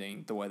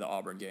 notwithstanding the way the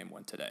Auburn game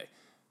went today.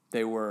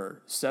 They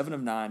were 7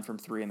 of 9 from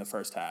 3 in the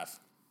first half,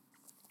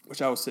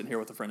 which I was sitting here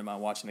with a friend of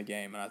mine watching the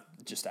game, and I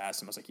just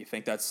asked him, I was like, you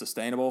think that's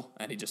sustainable?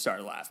 And he just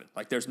started laughing.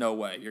 Like, there's no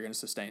way you're going to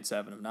sustain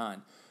 7 of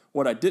 9.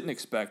 What I didn't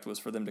expect was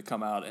for them to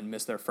come out and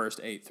miss their first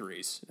 8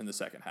 threes in the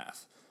second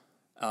half.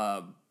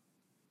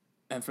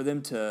 And for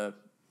them to,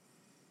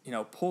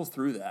 pull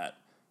through that,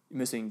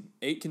 missing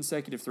 8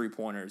 consecutive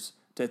three-pointers,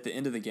 to at the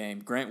end of the game,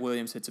 Grant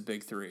Williams hits a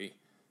big 3,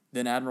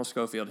 then Admiral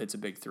Schofield hits a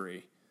big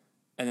 3,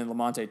 and then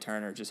Lamonte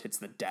Turner just hits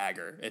the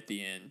dagger at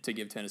the end to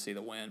give Tennessee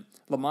the win.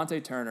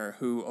 Lamonte Turner,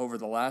 who over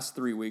the last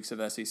 3 weeks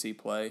of SEC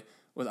play,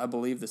 I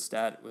believe the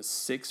stat was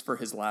 6 for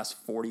his last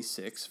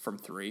 46 from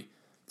 3.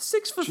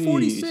 6 for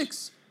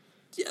 46.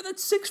 Yeah,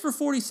 that's 6 for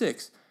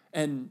 46.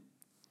 And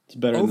it's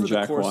better than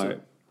Jack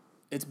White.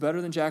 It's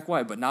better than Jack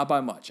White, but not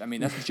by much. I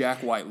mean, that's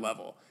Jack White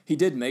level. He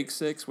did make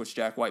 6, which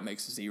Jack White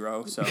makes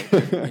 0. So,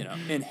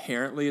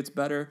 inherently it's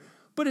better,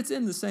 but it's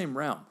in the same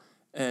realm.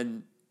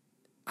 And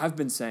I've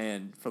been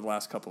saying for the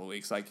last couple of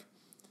weeks, I've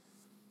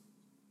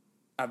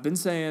been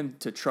saying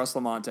to trust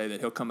Lamonte that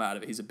he'll come out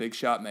of it. He's a big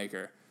shot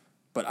maker,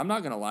 but I'm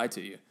not going to lie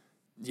to you.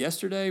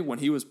 Yesterday, when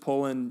he was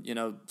pulling,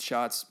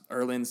 shots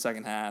early in the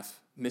second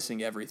half,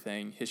 missing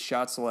everything, his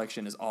shot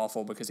selection is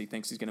awful because he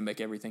thinks he's going to make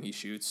everything he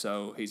shoots,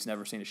 so he's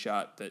never seen a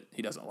shot that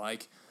he doesn't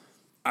like.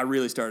 I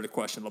really started to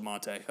question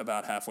Lamonte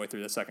about halfway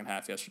through the second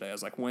half yesterday. I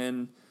was like,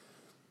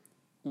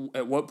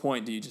 at what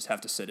point do you just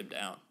have to sit him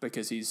down?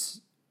 Because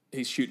he's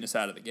shooting us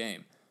out of the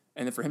game.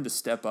 And then for him to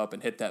step up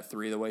and hit that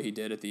 3 the way he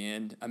did at the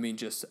end, I mean,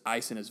 just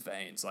ice in his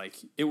veins. Like,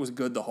 it was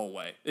good the whole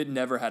way. It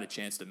never had a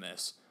chance to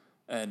miss.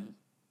 And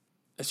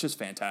it's just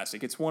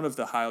fantastic. It's one of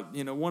the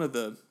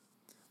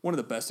one of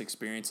the best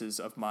experiences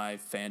of my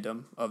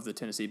fandom of the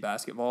Tennessee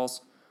basketballs.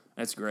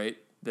 And it's great.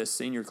 This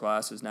senior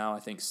class is now, I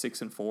think,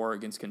 6-4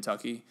 against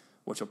Kentucky,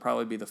 which will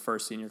probably be the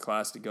first senior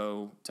class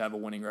to have a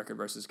winning record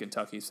versus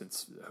Kentucky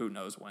since who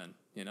knows when,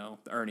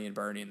 Ernie and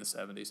Bernie in the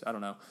 70s. I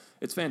don't know.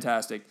 It's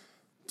fantastic.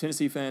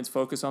 Tennessee fans,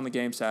 focus on the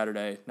game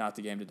Saturday, not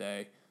the game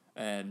today,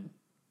 and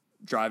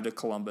drive to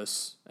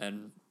Columbus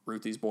and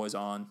root these boys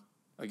on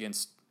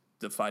against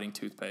the Fighting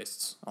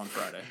Toothpastes on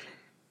Friday.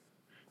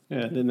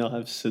 Yeah, then they'll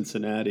have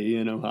Cincinnati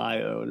and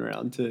Ohio in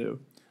round 2.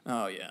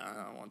 Oh, yeah,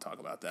 I don't want to talk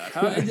about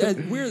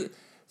that.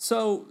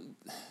 So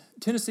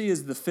Tennessee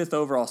is the 5th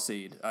overall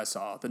seed, I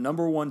saw, the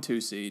number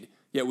 1-2 seed,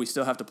 yet we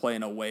still have to play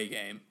an away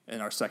game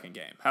in our second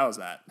game. How does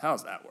that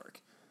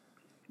work?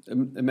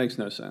 It makes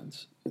no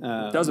sense.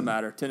 Doesn't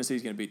matter.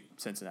 Tennessee's going to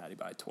beat Cincinnati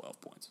by 12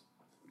 points.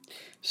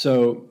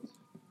 So,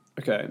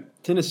 okay,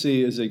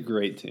 Tennessee is a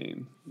great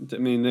team. I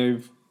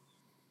mean,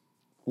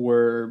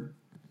 were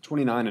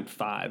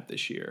 29-5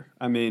 this year.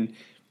 I mean,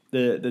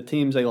 the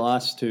teams they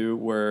lost to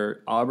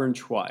were Auburn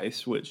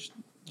twice, which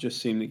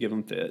just seemed to give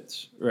them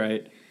fits,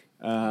 right?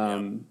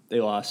 They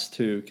lost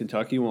to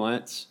Kentucky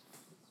once.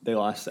 They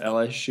lost to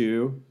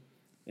LSU.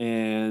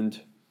 And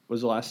what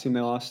was the last team they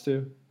lost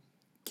to?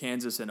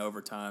 Kansas in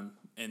overtime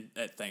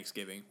at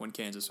Thanksgiving when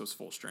Kansas was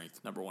full strength,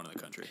 number 1 in the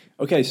country.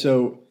 Okay,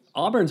 so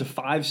Auburn's a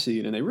 5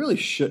 seed, and they really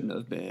shouldn't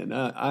have been.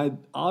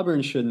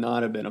 Auburn should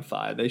not have been a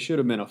 5. They should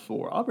have been a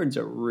 4. Auburn's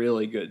a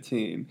really good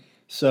team.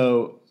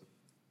 So,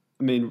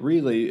 I mean,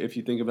 really, if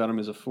you think about them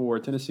as a 4,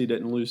 Tennessee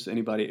didn't lose to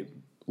anybody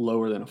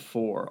lower than a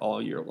 4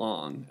 all year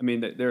long. I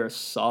mean, they're a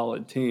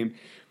solid team.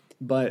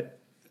 But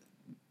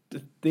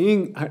the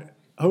thing,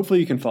 hopefully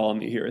you can follow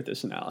me here at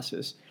this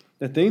analysis.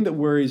 The thing that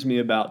worries me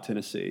about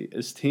Tennessee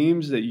is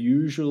teams that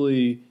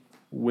usually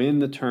win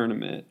the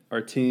tournament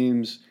are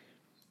teams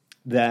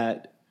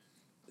that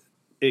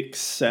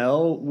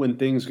excel when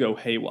things go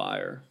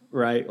haywire,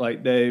 right?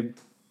 Like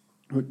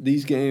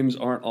these games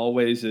aren't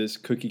always as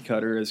cookie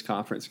cutter as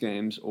conference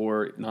games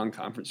or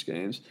non-conference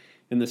games,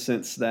 in the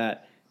sense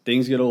that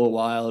things get a little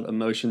wild,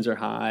 emotions are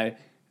high.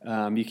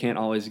 You can't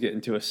always get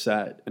into a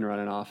set and run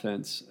an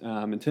offense.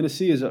 And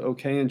Tennessee is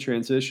okay in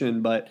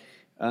transition, but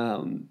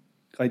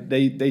like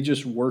they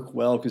just work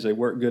well because they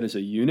work good as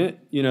a unit.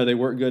 You know, they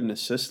work good in a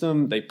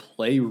system. They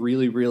play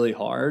really, really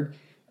hard.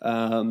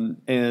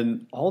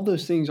 And all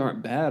those things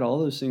aren't bad. All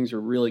those things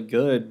are really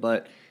good.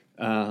 But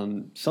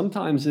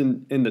sometimes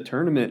in the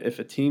tournament, if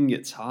a team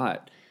gets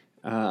hot,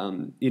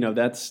 you know,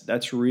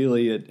 that's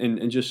really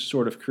and just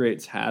sort of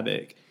creates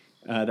havoc.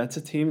 That's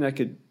a team that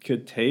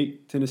could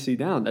take Tennessee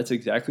down. That's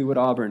exactly what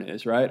Auburn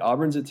is, right?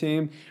 Auburn's a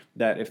team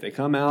that if they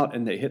come out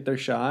and they hit their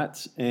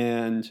shots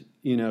and,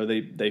 you know,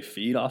 they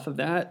feed off of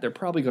that, they're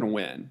probably going to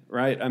win,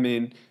 right? I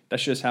mean,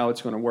 that's just how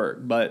it's going to work.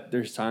 But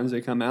there's times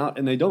they come out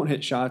and they don't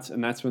hit shots,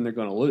 and that's when they're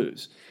going to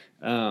lose.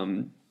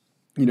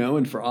 You know,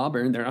 and for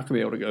Auburn, they're not going to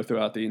be able to go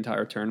throughout the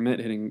entire tournament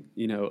hitting,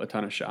 you know, a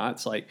ton of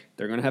shots. Like,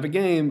 they're going to have a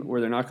game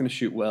where they're not going to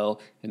shoot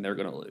well and they're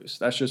going to lose.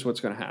 That's just what's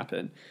going to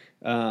happen.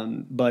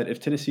 But if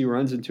Tennessee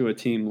runs into a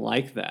team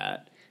like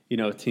that, you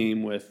know, a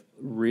team with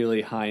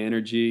really high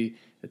energy,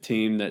 a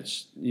team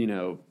that's, you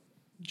know,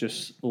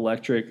 just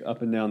electric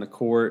up and down the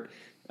court,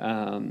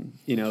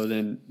 you know,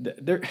 then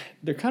they're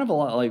kind of a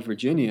lot like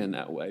Virginia in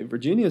that way.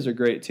 Virginia's a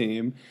great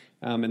team.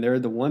 And they're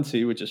the 1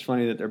 seed, which is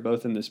funny that they're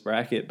both in this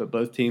bracket, but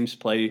both teams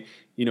play,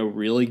 you know,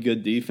 really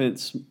good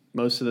defense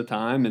most of the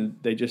time, and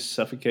they just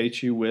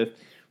suffocate you with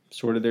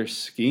sort of their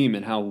scheme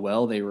and how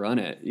well they run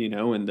it, you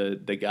know, and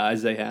the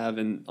guys they have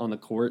on the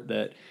court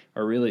that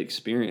are really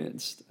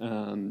experienced,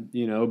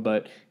 you know.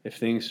 But if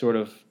things sort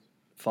of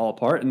fall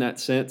apart in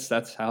that sense,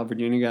 that's how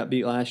Virginia got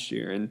beat last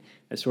year, and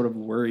it sort of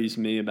worries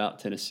me about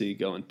Tennessee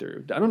going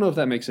through. I don't know if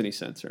that makes any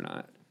sense or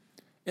not.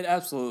 It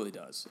absolutely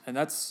does, and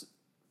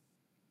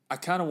I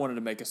kind of wanted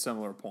to make a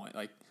similar point.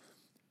 Like,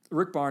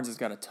 Rick Barnes has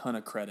got a ton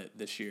of credit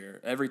this year.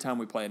 Every time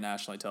we play a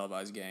nationally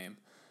televised game,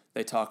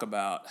 they talk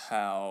about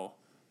how,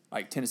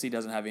 like, Tennessee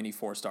doesn't have any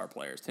 4-star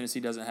players.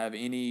 Tennessee doesn't have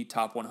any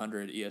top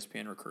 100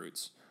 ESPN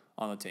recruits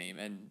on the team,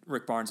 and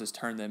Rick Barnes has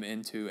turned them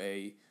into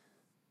a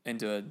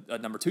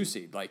number 2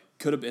 seed. Like,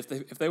 could have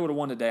if they would have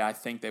won today, I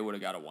think they would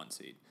have got a 1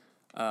 seed.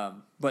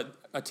 But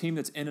a team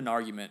that's in an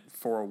argument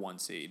for a 1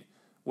 seed,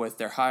 with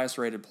their highest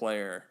rated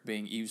player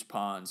being Yves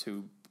Pons,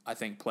 who I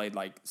think played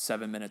like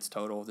 7 minutes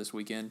total this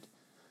weekend.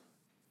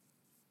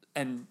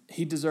 And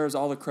he deserves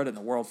all the credit in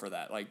the world for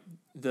that. Like,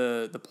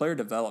 the player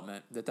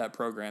development that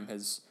program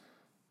has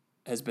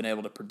been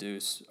able to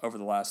produce over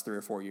the last 3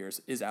 or 4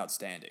 years is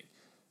outstanding.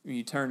 I mean,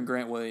 you turn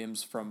Grant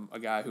Williams from a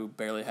guy who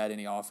barely had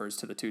any offers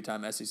to the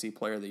 2-time SEC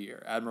Player of the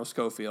Year. Admiral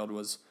Schofield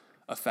was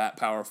a fat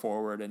power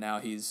forward, and now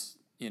he's,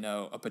 you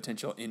know, a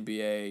potential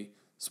NBA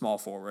small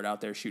forward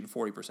out there shooting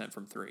 40%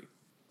 from 3.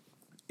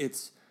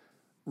 It's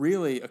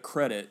really a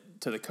credit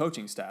to the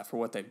coaching staff for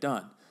what they've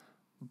done.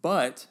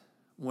 But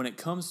when it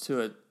comes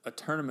to a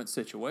tournament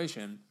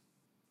situation,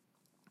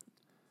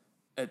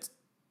 at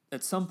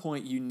some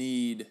point you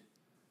need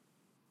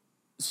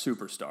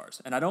superstars.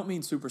 And I don't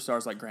mean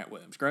superstars like Grant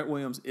Williams. Grant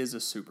Williams is a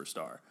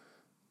superstar.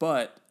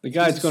 But the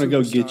guy's going to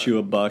go get you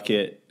a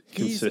bucket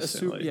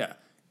consistently.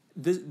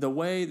 The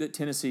way that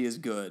Tennessee is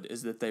good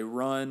is that they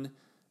run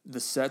the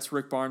sets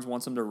Rick Barnes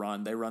wants them to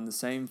run. They run the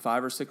same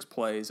 5 or 6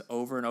 plays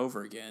over and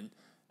over again.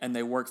 And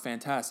they work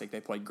fantastic.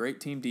 They play great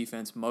team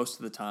defense most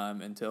of the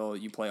time until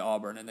you play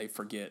Auburn and they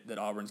forget that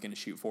Auburn's going to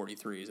shoot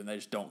 43s and they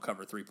just don't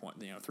cover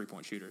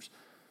 3-point shooters.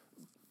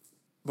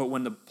 But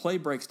when the play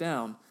breaks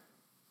down,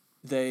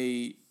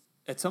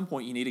 at some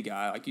point you need a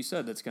guy, like you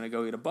said, that's going to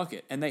go get a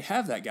bucket. And they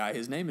have that guy.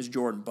 His name is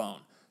Jordan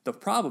Bone. The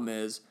problem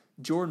is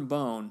Jordan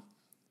Bone,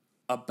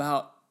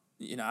 about,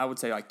 I would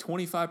say like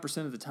 25%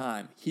 of the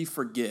time, he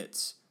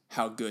forgets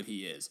how good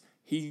he is.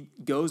 He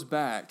goes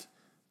back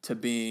to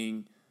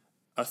being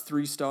a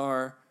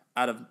 3-star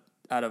out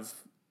of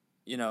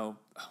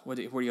where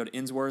do you go to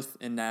Innsworth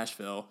in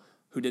Nashville,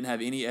 who didn't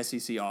have any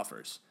SEC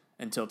offers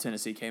until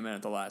Tennessee came in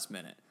at the last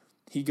minute.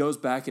 He goes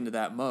back into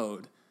that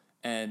mode,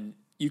 and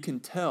you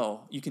can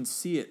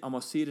see it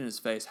in his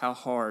face how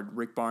hard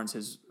Rick Barnes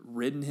has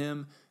ridden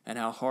him and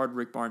how hard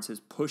Rick Barnes has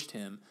pushed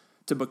him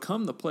to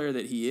become the player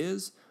that he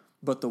is.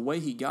 But the way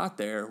he got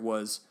there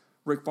was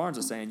Rick Barnes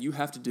was saying, you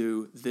have to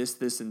do this,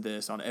 this, and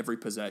this on every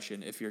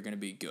possession if you're going to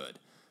be good.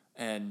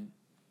 And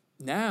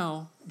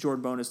now,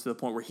 Jordan Bone is to the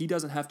point where he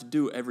doesn't have to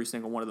do every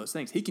single one of those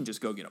things. He can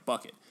just go get a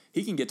bucket.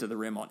 He can get to the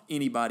rim on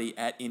anybody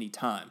at any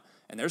time.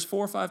 And there's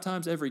 4 or 5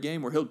 times every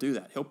game where he'll do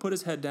that. He'll put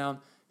his head down,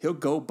 he'll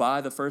go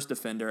by the first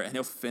defender, and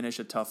he'll finish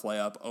a tough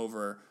layup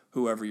over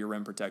whoever your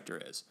rim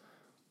protector is.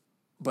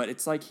 But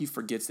it's like he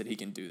forgets that he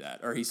can do that.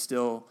 Or he's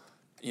still,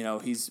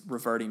 he's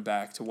reverting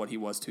back to what he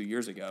was 2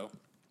 years ago.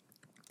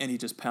 And he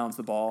just pounds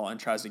the ball and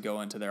tries to go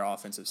into their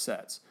offensive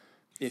sets.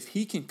 If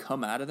he can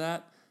come out of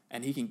that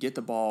and he can get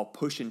the ball,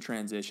 push in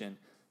transition,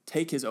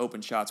 take his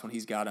open shots when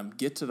he's got them,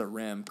 get to the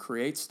rim,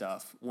 create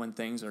stuff when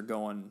things are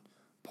going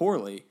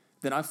poorly,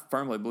 then I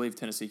firmly believe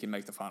Tennessee can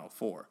make the Final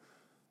Four.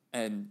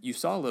 And you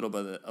saw a little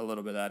bit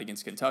of that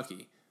against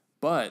Kentucky.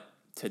 But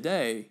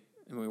today,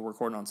 and we were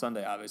recording on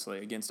Sunday, obviously,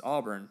 against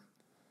Auburn,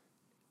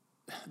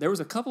 there was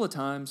a couple of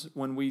times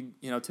when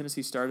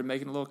Tennessee started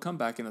making a little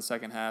comeback in the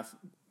second half.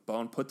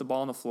 Bone put the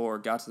ball on the floor,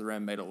 got to the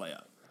rim, made a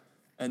layup.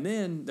 And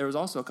then there was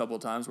also a couple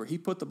of times where he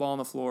put the ball on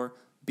the floor,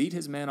 beat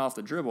his man off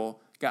the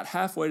dribble, got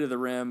halfway to the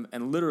rim,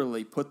 and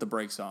literally put the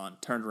brakes on,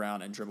 turned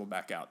around, and dribbled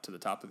back out to the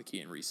top of the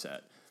key and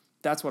reset.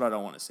 That's what I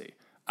don't want to see.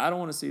 I don't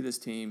want to see this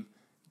team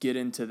get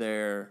into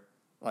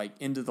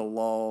into the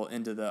lull,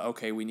 into the,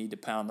 okay, we need to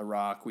pound the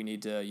rock, we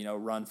need to,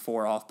 run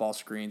 4 off-ball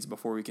screens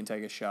before we can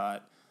take a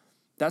shot.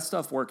 That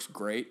stuff works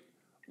great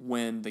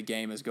when the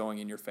game is going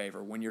in your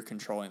favor, when you're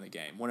controlling the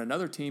game. When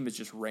another team is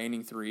just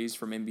raining threes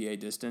from NBA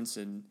distance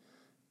and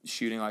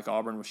shooting like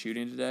Auburn was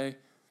shooting today,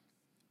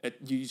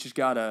 you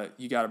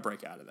gotta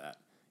break out of that.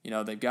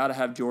 They've got to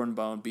have Jordan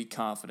Bone be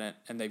confident,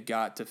 and they've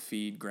got to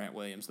feed Grant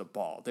Williams the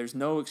ball. There's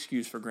no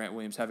excuse for Grant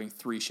Williams having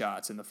 3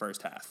 shots in the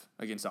first half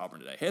against Auburn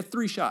today. He had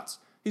 3 shots.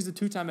 He's the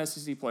 2-time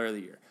SEC Player of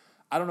the Year.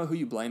 I don't know who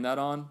you blame that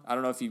on. I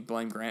don't know if you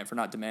blame Grant for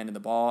not demanding the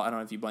ball. I don't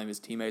know if you blame his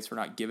teammates for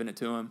not giving it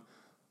to him.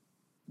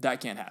 That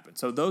can't happen.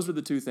 So those are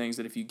the 2 things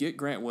that if you get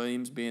Grant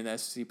Williams being the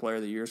SEC Player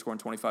of the Year, scoring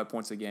 25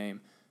 points a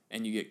game,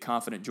 and you get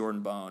confident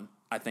Jordan Bone,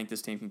 I think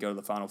this team can go to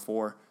the Final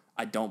Four.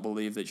 I don't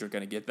believe that you're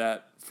going to get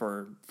that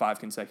for 5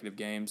 consecutive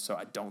games, so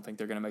I don't think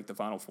they're going to make the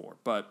Final Four.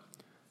 But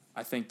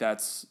I think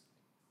that's,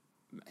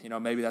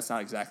 maybe that's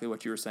not exactly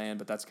what you were saying,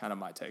 but that's kind of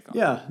my take on it.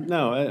 Yeah,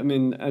 no, I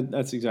mean,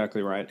 that's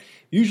exactly right.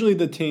 Usually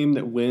the team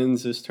that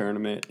wins this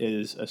tournament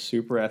is a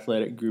super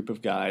athletic group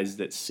of guys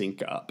that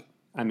sync up.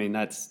 I mean,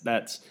 that's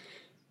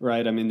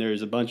right. I mean,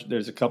 there's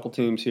a couple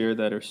teams here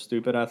that are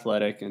stupid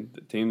athletic, and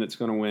the team that's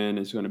going to win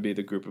is going to be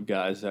the group of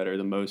guys that are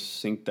the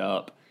most synced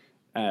up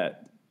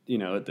at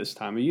this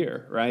time of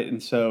year, right?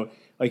 And so,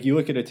 you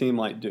look at a team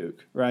like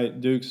Duke, right?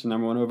 Duke's the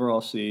number 1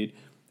 overall seed.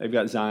 They've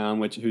got Zion,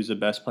 who's the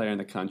best player in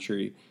the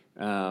country,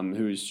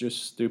 who's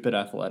just stupid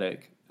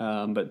athletic.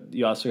 But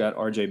you also got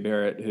R.J.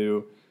 Barrett,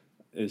 who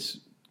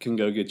can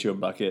go get you a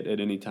bucket at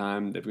any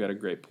time. They've got a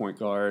great point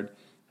guard,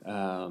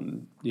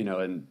 and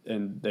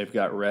they've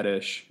got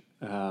Reddish,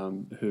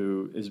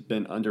 who has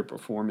been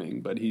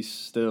underperforming, but he's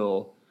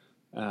still,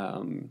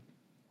 can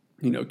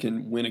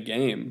win a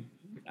game.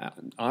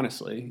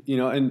 Honestly,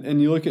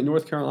 and you look at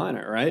North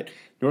Carolina, right?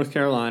 North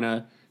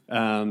Carolina,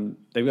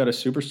 they've got a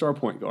superstar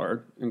point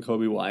guard in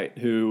Kobe White,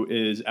 who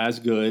is as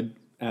good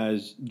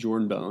as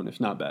Jordan Bone,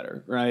 if not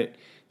better, right?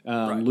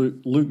 Right.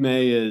 Luke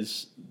May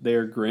is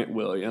their Grant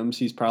Williams.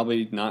 He's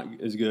probably not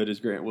as good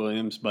as Grant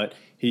Williams, but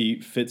he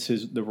fits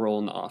the role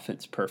in the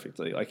offense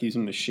perfectly. He's a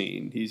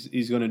machine.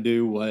 He's going to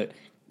do what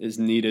is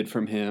needed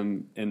from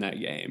him in that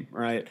game,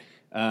 right?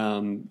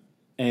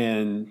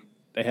 And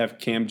they have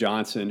Cam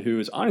Johnson, who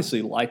is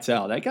honestly lights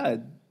out. That guy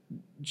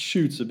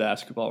shoots the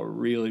basketball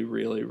really,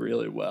 really,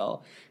 really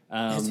well.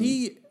 Has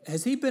he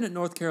been at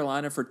North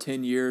Carolina for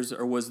 10 years,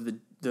 or was the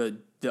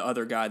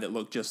other guy that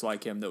looked just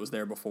like him that was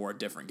there before a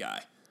different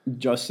guy?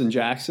 Justin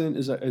Jackson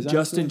is that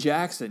Justin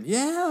Jackson?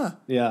 Yeah.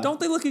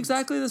 Don't they look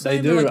exactly the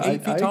same? They do. They're like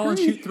 8 feet tall and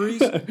shoot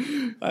threes.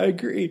 I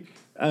agree.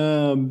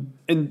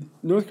 And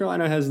North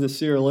Carolina has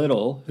Nasir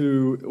Little,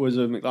 who was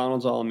a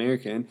McDonald's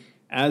All-American,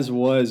 as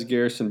was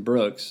Garrison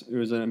Brooks, who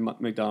was a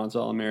McDonald's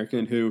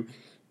All-American, who,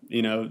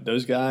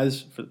 those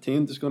guys, for the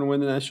team that's going to win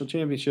the national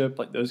championship,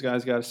 those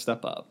guys got to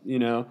step up,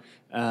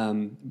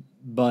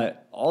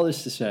 But all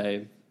this to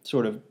say,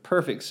 sort of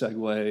perfect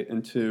segue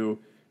into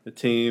the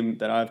team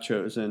that I've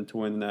chosen to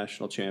win the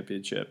national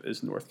championship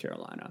is North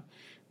Carolina.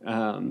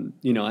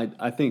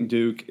 I think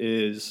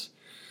Duke's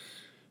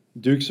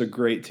a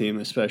great team,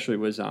 especially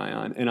with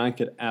Zion, and I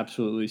could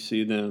absolutely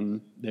see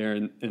them there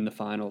in the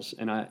finals.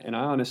 And I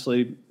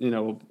honestly,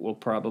 we'll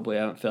probably,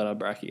 I haven't filled out a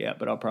bracket yet,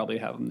 but I'll probably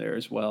have them there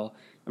as well.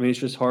 I mean, it's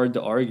just hard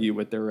to argue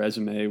with their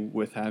resume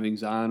with having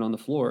Zion on the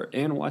floor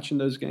and watching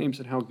those games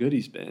and how good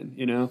he's been,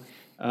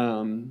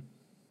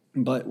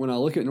 But when I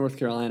look at North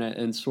Carolina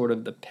and sort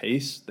of the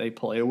pace they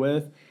play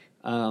with,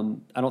 I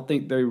don't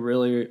think they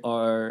really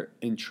are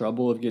in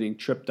trouble of getting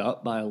tripped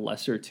up by a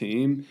lesser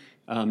team.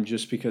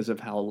 Just because of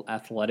how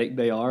athletic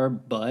they are,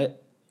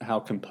 but how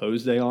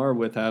composed they are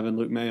with having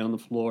Luke May on the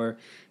floor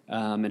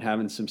and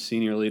having some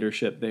senior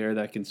leadership there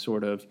that can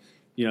sort of,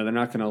 they're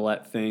not going to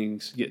let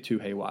things get too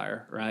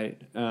haywire,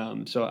 right?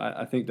 So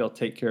I think they'll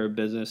take care of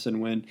business, and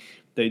when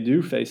they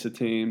do face a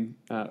team,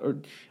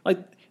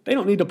 they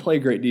don't need to play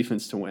great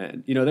defense to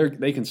win.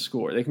 They can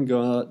score. They can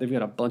go out. They've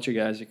got a bunch of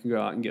guys that can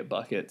go out and get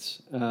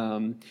buckets,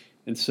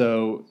 and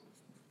so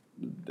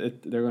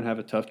they're going to have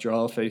a tough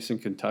draw facing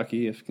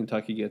Kentucky if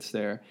Kentucky gets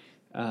there.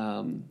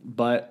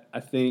 But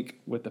I think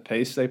with the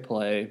pace they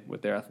play,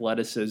 with their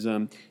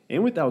athleticism,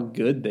 and with how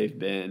good they've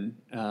been,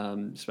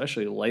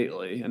 especially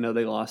lately. I know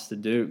they lost to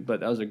Duke,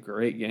 but that was a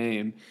great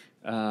game.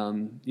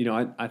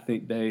 I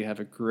think they have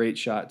a great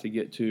shot to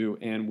get to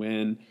and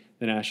win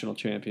the national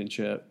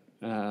championship.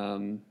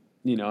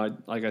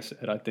 like I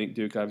said, I think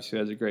Duke obviously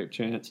has a great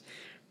chance.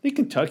 I think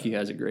Kentucky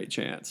has a great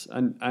chance.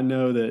 I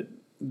know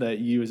that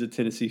you as a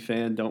Tennessee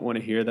fan don't want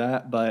to hear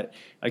that, but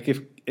like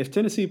if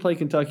Tennessee play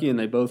Kentucky and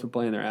they both are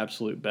playing their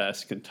absolute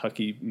best,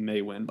 Kentucky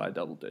may win by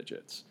double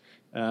digits.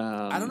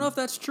 I don't know if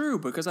that's true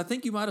because I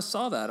think you might have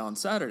saw that on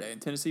Saturday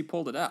and Tennessee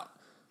pulled it out.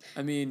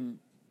 I mean,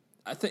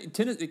 I think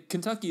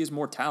Kentucky is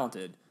more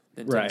talented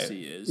than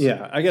Tennessee is.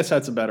 Yeah, I guess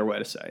that's a better way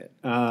to say it.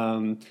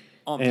 On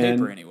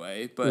paper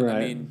anyway, but right. I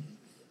mean,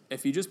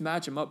 if you just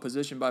match them up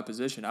position by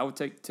position, I would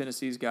take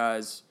Tennessee's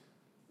guys,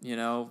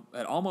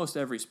 at almost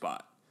every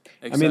spot.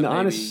 Except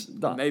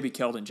maybe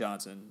Keldon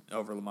Johnson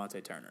over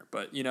Lamonte Turner,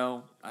 but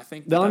I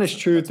think the honest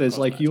truth is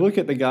like you look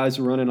at the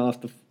guys running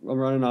off the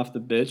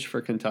bitch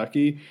for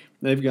Kentucky.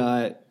 They've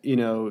got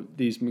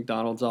these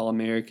McDonald's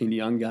All-American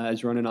young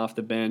guys running off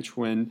the bench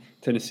when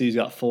Tennessee's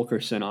got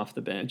Fulkerson off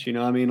the bench.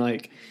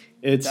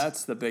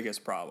 That's the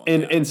biggest problem.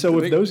 And so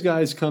if those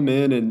guys come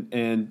in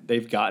and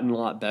they've gotten a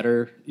lot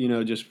better,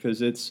 just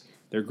because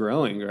they're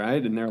growing,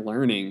 right, and they're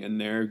learning and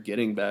they're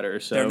getting better.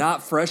 So they're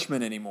not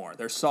freshmen anymore;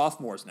 they're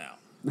sophomores now.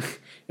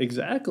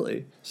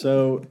 Exactly.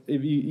 So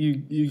if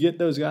you get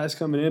those guys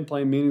coming in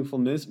playing meaningful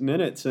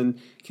minutes and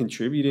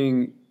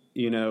contributing,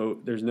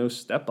 there's no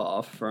step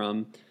off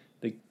from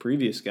the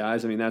previous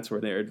guys. I mean, that's where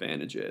their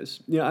advantage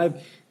is.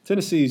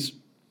 Tennessee's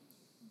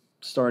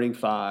starting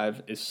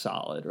five is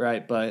solid,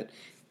 right? But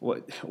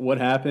what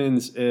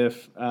happens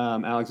if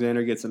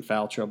Alexander gets in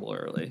foul trouble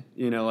early?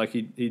 Like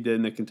he did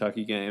in the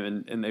Kentucky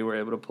game, and they were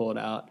able to pull it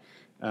out.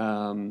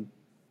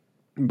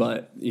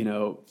 But,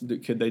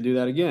 could they do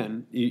that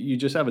again? You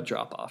just have a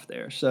drop-off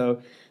there.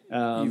 So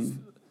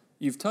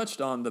you've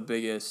touched on the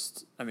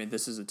biggest – I mean,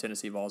 this is a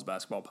Tennessee Vols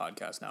basketball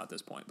podcast now at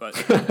this point. But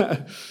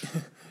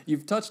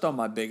you've touched on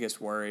my biggest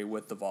worry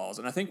with the Vols.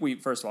 And I think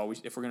first of all,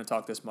 if we're going to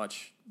talk this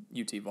much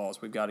UT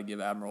Vols, we've got to give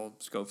Admiral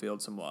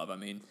Schofield some love. I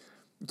mean,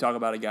 you talk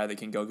about a guy that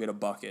can go get a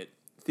bucket.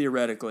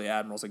 Theoretically,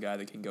 Admiral's a guy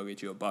that can go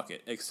get you a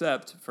bucket,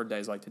 except for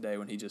days like today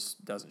when he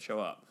just doesn't show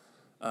up.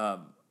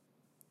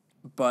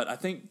 But I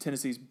think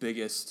Tennessee's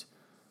biggest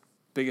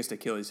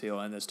Achilles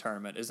heel in this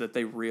tournament is that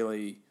they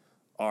really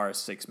are a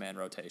six-man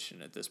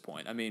rotation at this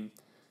point. I mean,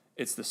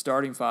 it's the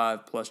starting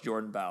five plus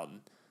Jordan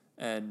Bowden.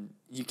 And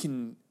you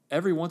can,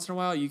 every once in a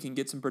while, you can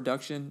get some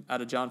production out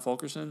of John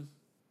Fulkerson.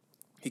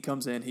 He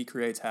comes in, he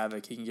creates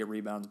havoc, he can get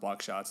rebounds,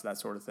 block shots, that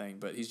sort of thing.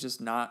 But he's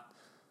just not,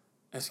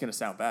 it's going to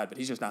sound bad, but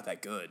he's just not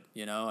that good.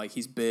 Like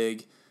he's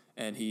big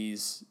and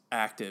he's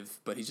active,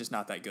 but he's just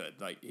not that good.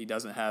 Like he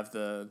doesn't have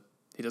the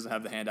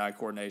hand-eye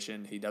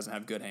coordination. He doesn't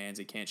have good hands.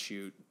 He can't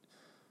shoot.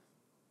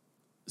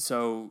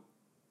 So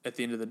at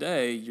the end of the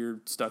day, you're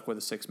stuck with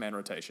a six-man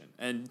rotation.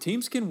 And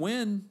teams can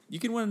win. You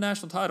can win a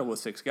national title with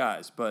six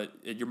guys, but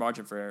your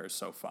margin for error is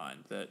so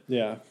fine that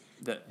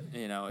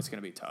it's going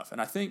to be tough. And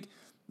I think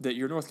that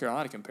your North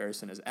Carolina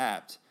comparison is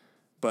apt,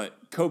 but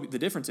the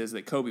difference is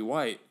that Kobe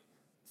White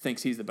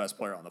thinks he's the best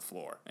player on the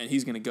floor. And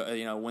he's going to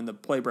go, when the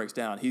play breaks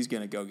down, he's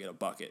going to go get a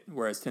bucket,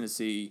 whereas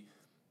Tennessee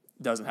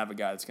doesn't have a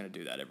guy that's going to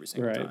do that every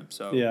single time.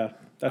 So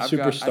that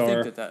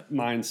superstar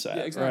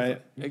mindset, right?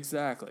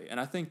 Exactly. And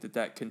I think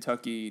that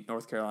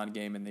Kentucky-North Carolina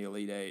game in the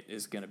Elite Eight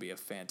is going to be a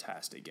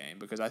fantastic game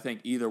because I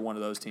think either one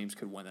of those teams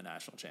could win the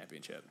national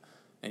championship.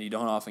 And you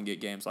don't often get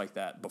games like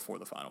that before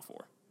the Final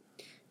Four.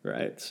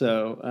 Right.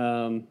 So,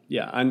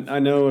 I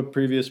know a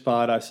previous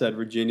pod I said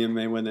Virginia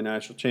may win the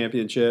national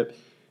championship.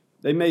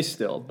 They may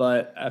still,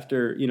 but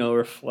after,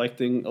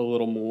 reflecting a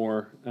little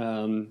more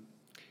and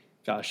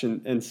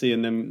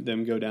seeing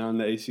them go down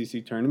the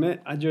ACC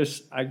tournament, I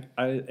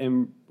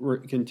am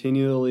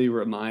continually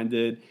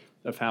reminded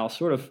of how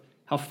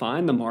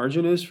fine the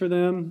margin is for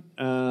them.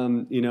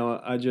 I'm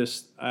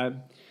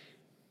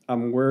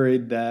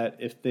worried that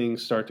if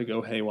things start to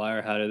go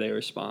haywire, how do they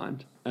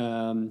respond?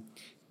 So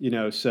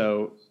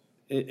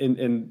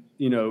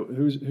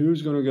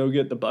who's going to go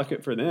get the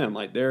bucket for them?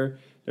 Like their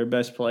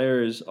best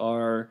players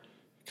are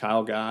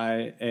Kyle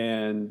Guy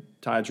and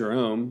Ty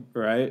Jerome,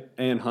 right,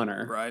 and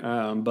Hunter, right.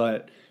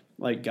 But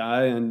like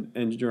Guy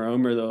and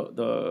Jerome are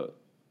the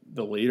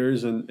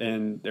leaders,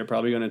 and they're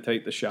probably going to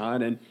take the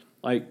shot, and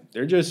like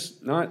they're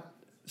just not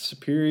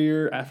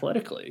superior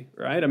athletically,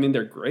 right? I mean,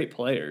 they're great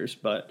players,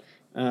 but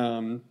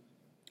I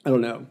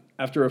don't know.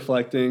 After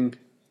reflecting,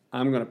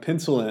 I'm going to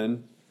pencil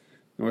in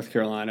North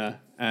Carolina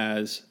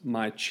as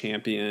my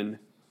champion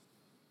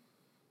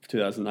of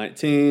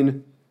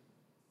 2019.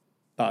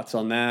 Thoughts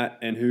on that,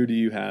 and who do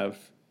you have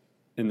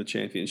in the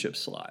championship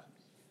slot?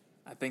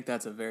 I think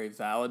that's a very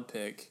valid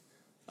pick,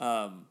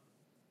 and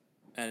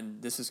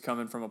this is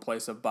coming from a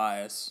place of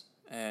bias.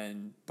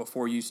 And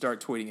before you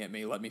start tweeting at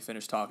me, let me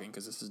finish talking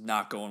because this is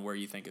not going where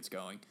you think it's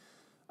going.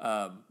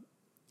 I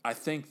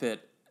think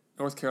that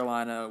North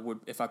Carolina would,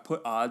 if I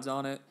put odds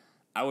on it,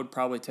 I would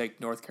probably take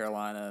North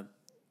Carolina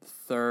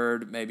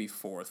third, maybe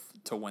fourth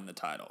to win the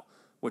title,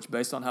 which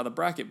based on how the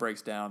bracket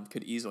breaks down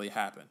could easily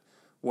happen.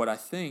 What I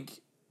think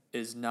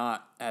is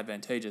not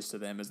advantageous to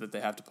them is that they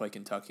have to play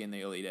Kentucky in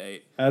the Elite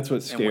Eight. That's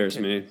what scares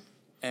me.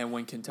 And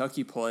when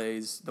Kentucky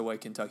plays the way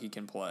Kentucky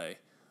can play,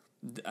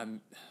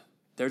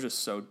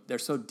 they're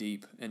so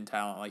deep in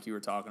talent, like you were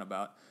talking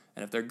about.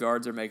 And if their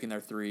guards are making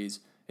their threes,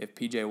 if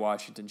PJ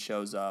Washington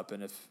shows up,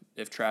 and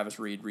if Travis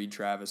Reed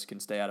Travis can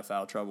stay out of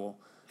foul trouble,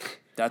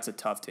 that's a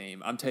tough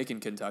team. I'm taking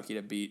Kentucky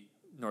to beat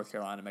North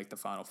Carolina to make the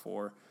Final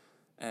Four.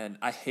 And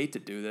I hate to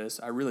do this.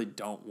 I really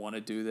don't want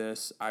to do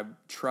this. I've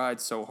tried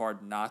so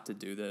hard not to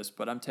do this,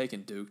 but I'm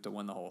taking Duke to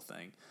win the whole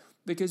thing.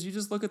 Because you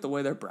just look at the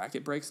way their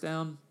bracket breaks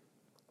down,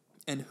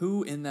 and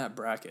who in that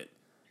bracket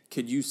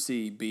could you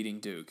see beating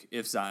Duke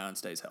if Zion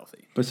stays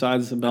healthy?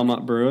 Besides the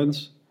Belmont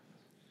Bruins?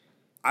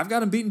 I've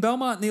got him beating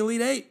Belmont in the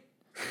Elite Eight.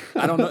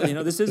 I don't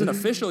know. This isn't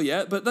official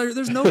yet, but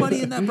there's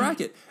nobody in that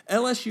bracket.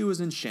 LSU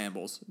is in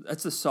shambles.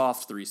 That's the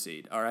soft 3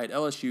 seed. All right,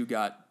 LSU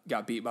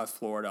got beat by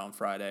Florida on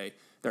Friday.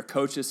 Their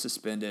coach is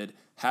suspended.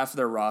 Half of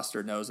their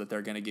roster knows that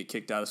they're going to get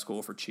kicked out of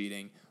school for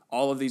cheating.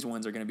 All of these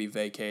wins are going to be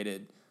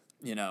vacated,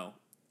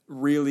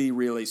 really,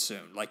 really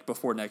soon, like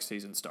before next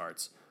season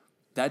starts.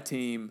 That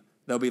team,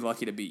 they'll be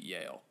lucky to beat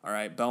Yale. All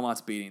right,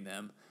 Belmont's beating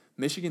them.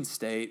 Michigan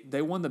State,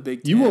 they won the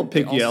Big Ten. You won't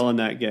pick Yale in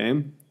that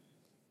game.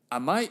 I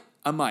might.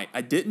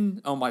 I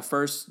didn't on my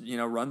first,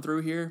 run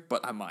through here,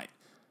 but I might.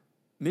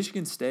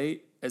 Michigan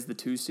State as the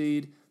 2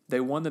 seed, they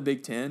won the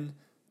Big Ten.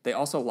 They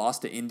also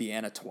lost to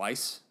Indiana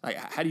twice. Like,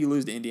 how do you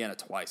lose to Indiana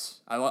twice?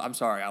 I'm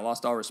sorry, I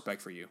lost all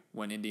respect for you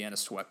when Indiana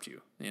swept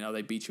you.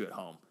 They beat you at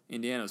home.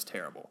 Indiana was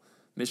terrible.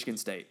 Michigan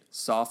State,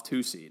 soft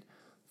 2 seed.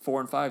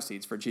 4 and 5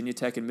 seeds, Virginia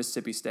Tech and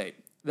Mississippi State.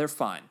 They're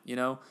fine,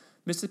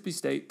 Mississippi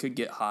State could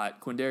get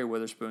hot. Quindary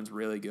Witherspoon's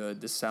really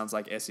good. This sounds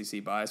like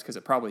SEC bias because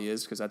it probably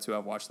is because that's who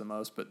I've watched the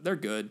most. But they're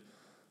good.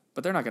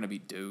 But they're not going to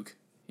beat Duke,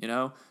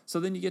 So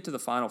then you get to the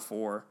Final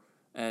Four,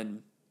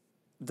 and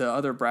the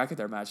other bracket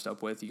they're matched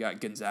up with, you got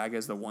Gonzaga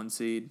as the 1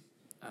 seed.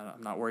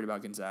 I'm not worried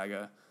about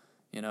Gonzaga.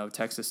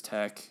 Texas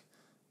Tech,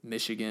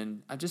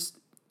 Michigan.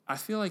 I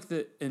feel like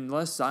that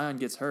unless Zion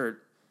gets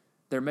hurt,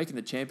 they're making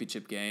the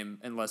championship game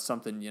unless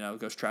something,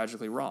 goes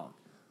tragically wrong.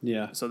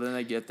 Yeah. So then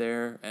they get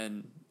there,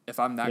 and if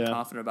I'm that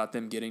confident about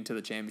them getting to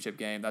the championship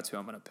game, that's who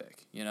I'm going to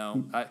pick.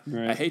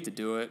 I hate to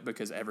do it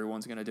because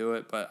everyone's going to do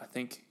it, but I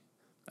think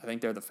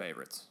they're the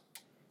favorites.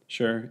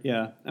 Sure,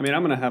 yeah. I mean,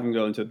 I'm going to have them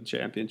go into the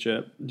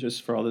championship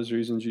just for all those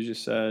reasons you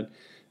just said.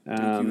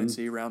 UNC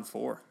round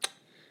 4.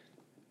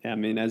 Yeah, I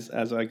mean, as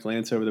I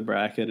glance over the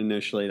bracket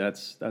initially,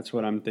 that's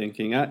what I'm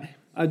thinking.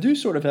 I do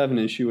sort of have an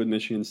issue with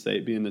Michigan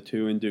State being the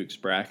 2 in Duke's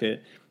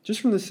bracket,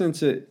 just from the sense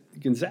that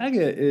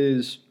Gonzaga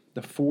is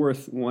the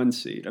 4th 1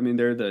 seed. I mean,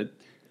 they're the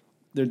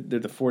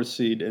 4th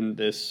seed in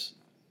this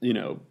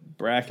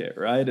bracket,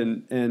 right?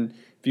 And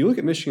if you look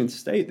at Michigan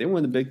State, they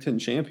won the Big Ten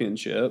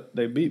championship.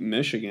 They beat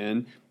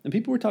Michigan. And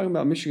people were talking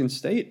about Michigan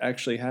State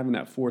actually having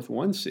that 4th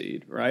 1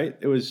 seed, right?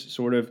 It was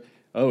sort of,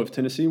 if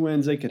Tennessee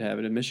wins, they could have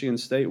it. If Michigan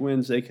State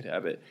wins, they could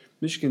have it.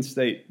 Michigan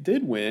State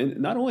did win.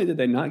 Not only did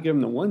they not give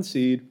them the 1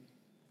 seed,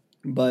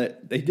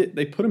 but they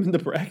put them in the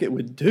bracket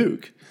with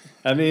Duke.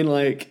 I mean,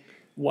 like,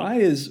 why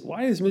is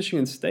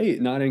Michigan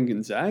State not in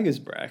Gonzaga's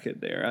bracket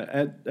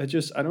there? I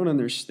don't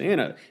understand.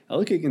 I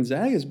look at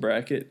Gonzaga's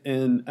bracket,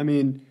 and I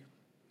mean,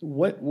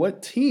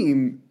 what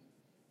team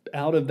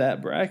out of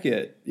that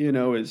bracket,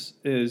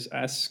 is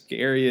as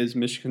scary as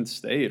Michigan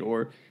State?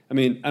 Or, I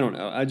mean, I don't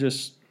know.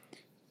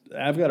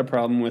 I've got a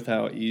problem with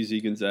how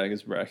easy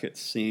Gonzaga's bracket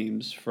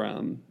seems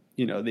from,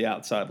 the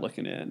outside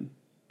looking in.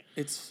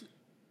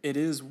 It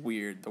is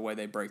weird the way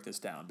they break this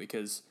down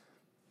because,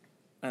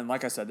 and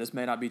like I said, this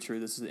may not be true.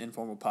 This is an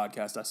informal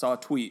podcast. I saw a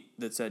tweet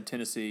that said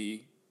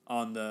Tennessee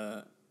in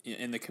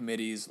the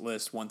committee's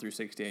list 1 through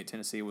 68,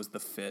 Tennessee was the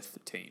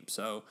 5th team.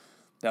 So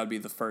that would be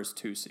the first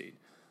 2 seed.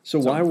 So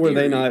why were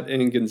they not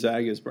in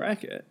Gonzaga's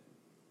bracket?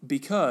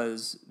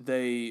 Because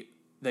they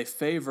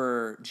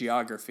favor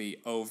geography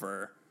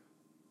over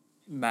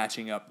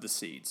matching up the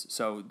seeds.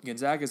 So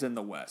Gonzaga's in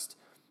the West.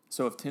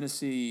 So if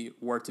Tennessee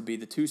were to be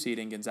the 2 seed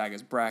in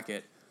Gonzaga's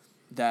bracket,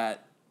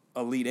 that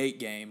Elite 8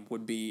 game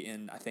would be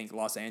in, I think,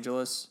 Los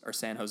Angeles or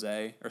San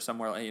Jose or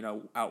somewhere,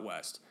 out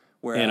west.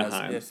 Whereas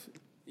Anaheim.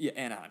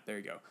 Anaheim, there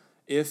you go.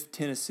 If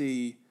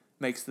Tennessee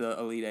makes the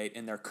Elite 8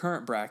 in their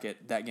current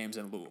bracket, that game's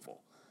in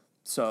Louisville.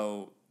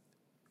 So,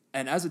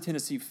 and as a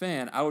Tennessee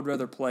fan, I would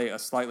rather play a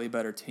slightly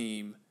better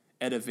team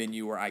at a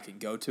venue where I can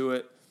go to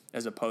it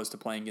as opposed to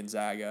playing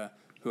Gonzaga,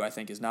 who I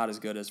think is not as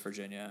good as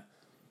Virginia,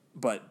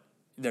 but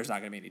there's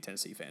not going to be any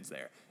Tennessee fans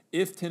there.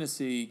 If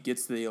Tennessee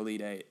gets the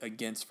Elite 8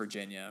 against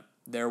Virginia,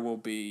 there will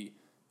be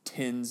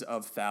tens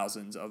of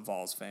thousands of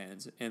Vols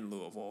fans in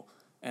Louisville,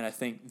 and I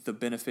think the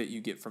benefit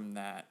you get from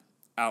that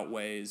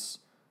outweighs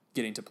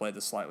getting to play the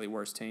slightly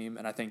worse team,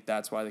 and I think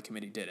that's why the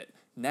committee did it.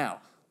 Now,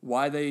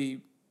 why they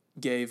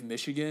gave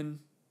Michigan,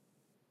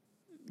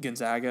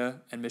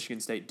 Gonzaga, and Michigan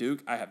State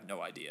Duke, I have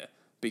no idea,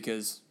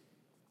 because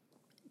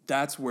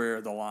that's where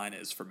the line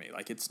is for me.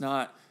 Like, it's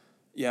not,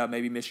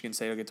 maybe Michigan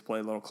State will get to play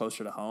a little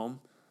closer to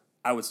home.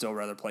 I would still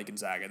rather play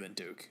Gonzaga than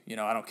Duke.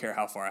 I don't care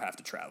how far I have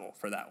to travel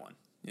for that one.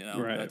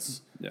 Right.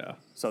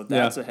 So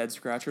that's a head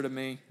scratcher to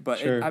me. But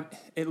sure.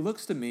 It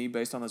looks to me,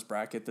 based on this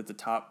bracket, that the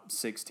top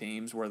 6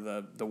 teams were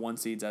the 1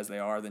 seeds as they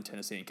are, then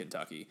Tennessee and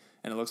Kentucky.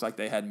 And it looks like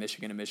they had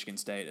Michigan and Michigan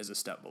State as a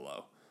step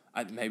below.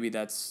 Maybe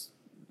that's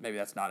maybe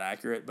that's not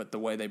accurate, but the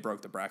way they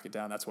broke the bracket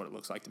down, that's what it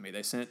looks like to me.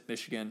 They sent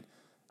Michigan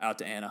out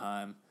to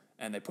Anaheim,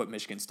 and they put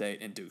Michigan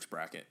State in Duke's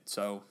bracket.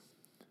 So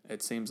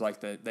it seems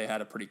like they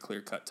had a pretty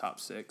clear-cut top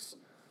 6.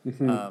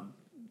 And,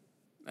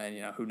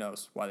 who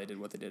knows why they did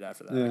what they did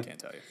after that. Yeah. I can't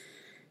tell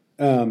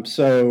you.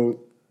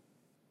 So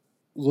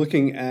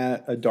looking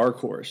at a dark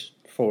horse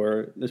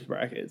for this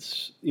bracket,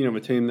 it's, a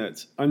team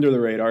that's under the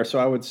radar. So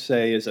I would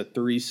say is a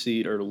 3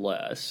 seed or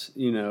less,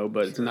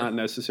 but it's not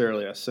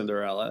necessarily a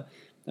Cinderella,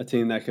 a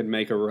team that could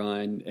make a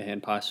run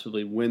and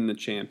possibly win the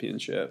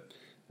championship.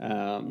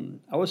 I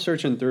was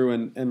searching through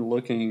and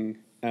looking,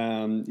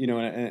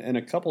 and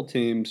a couple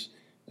teams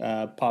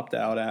popped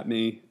out at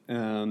me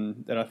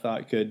that I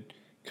thought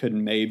could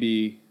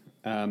maybe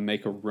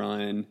make a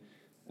run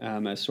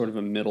as sort of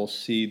a middle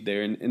seed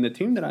there. And the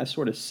team that I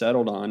sort of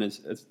settled on is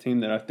a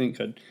team that I think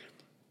could,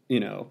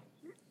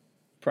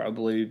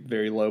 probably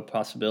very low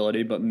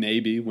possibility, but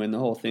maybe win the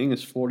whole thing,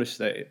 is Florida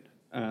State.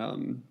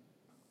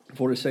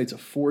 Florida State's a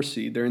 4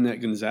 seed. They're in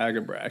that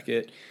Gonzaga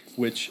bracket,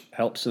 which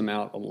helps them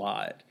out a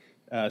lot.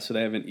 So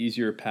they have an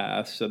easier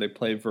path. So they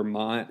play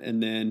Vermont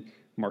and then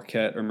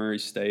Marquette or Murray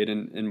State,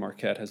 and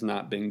Marquette has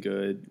not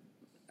been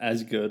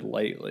as good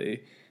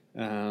lately.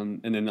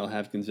 And then they'll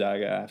have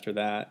Gonzaga after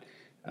that.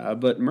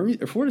 But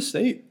Florida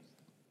State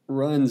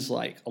runs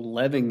like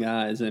 11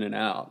 guys in and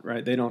out,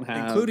 right? They don't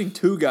have... Including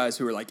 2 guys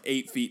who are like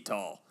 8 feet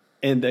tall.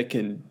 And that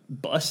can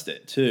bust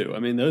it, too. I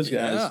mean, those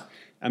guys...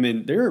 I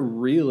mean, they're a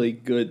really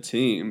good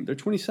team. They're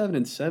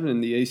 27-7 in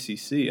the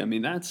ACC. I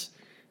mean,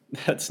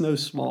 that's no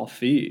small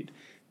feat.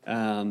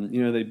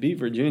 They beat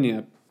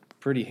Virginia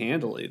pretty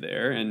handily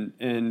there, and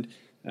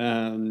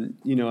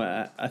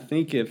I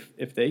think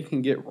if they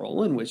can get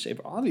rolling, which they're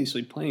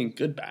obviously playing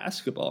good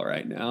basketball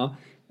right now,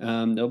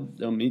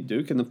 they'll meet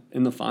Duke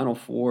in the Final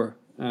Four.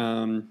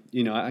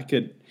 I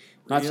could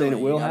not saying it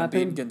will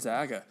happen. Beat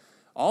Gonzaga.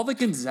 All the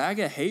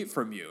Gonzaga hate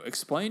from you.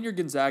 Explain your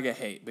Gonzaga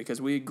hate, because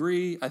we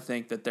agree, I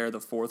think, that they're the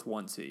 4th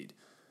 1 seed.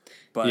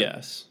 But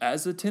yes,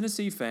 as a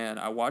Tennessee fan,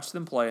 I watched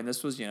them play, and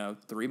this was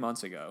 3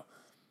 months ago.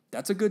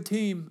 That's a good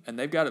team, and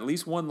they've got at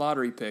least 1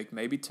 lottery pick,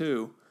 maybe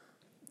 2.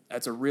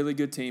 That's a really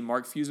good team.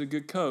 Mark Few's a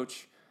good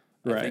coach.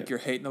 I think you're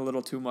hating a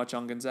little too much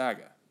on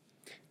Gonzaga.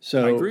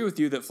 So I agree with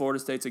you that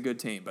Florida State's a good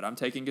team, but I'm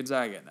taking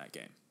Gonzaga in that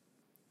game.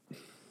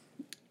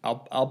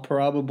 I'll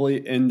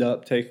probably end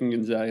up taking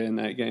Gonzaga in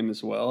that game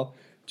as well,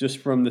 just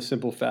from the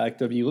simple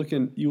fact of you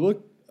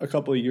look a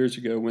couple of years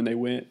ago when they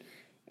went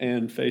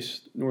and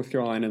faced North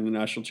Carolina in the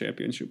national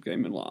championship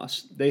game and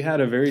lost. They had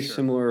a very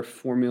similar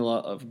formula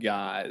of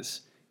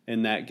guys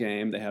in that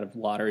game. They had a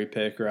lottery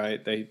pick,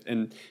 right?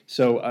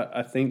 So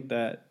I think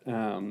that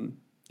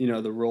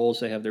the roles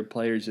they have their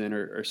players in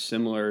are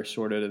similar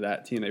sort of to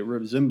that team. They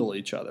resemble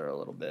each other a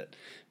little bit.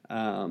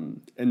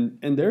 And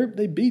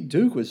they beat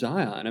Duke with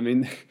Zion. I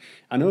mean,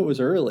 I know it was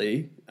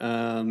early,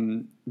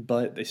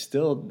 but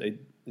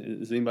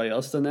has anybody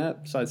else done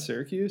that besides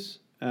Syracuse?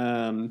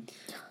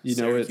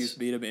 Syracuse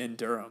beat them in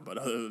Durham, but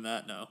other than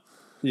that, no.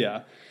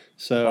 Yeah.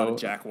 So a lot of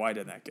Jack White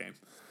in that game.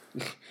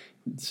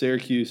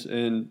 Syracuse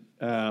and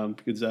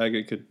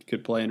Gonzaga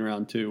could play in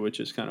round 2, which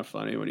is kind of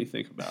funny when you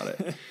think about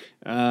it.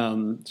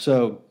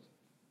 So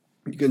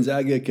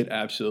Gonzaga could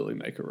absolutely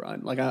make a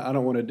run. Like, I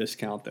don't want to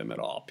discount them at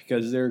all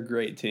because they're a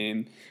great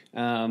team.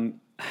 I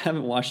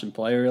haven't watched them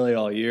play really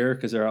all year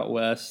because they're out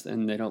west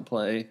and they don't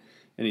play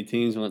any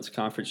teams once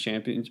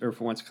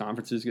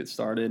conferences get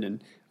started,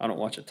 and I don't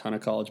watch a ton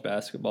of college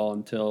basketball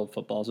until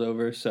football's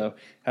over, so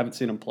haven't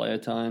seen them play a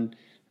ton.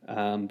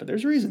 But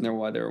there's a reason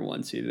why they're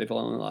 1 seed. They've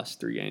only lost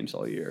 3 games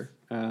all year.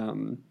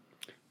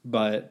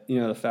 But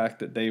the fact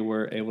that they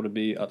were able to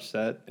be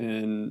upset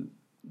in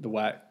the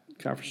WAC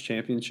conference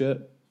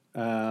championship,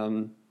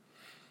 allowing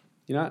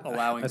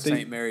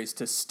St. Mary's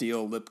to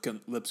steal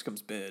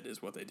Lipscomb's bid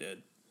is what they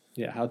did.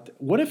 Yeah.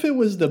 What if it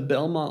was the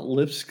Belmont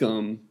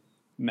Lipscomb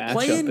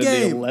matchup in the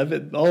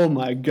 11th? Oh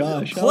my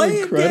gosh, how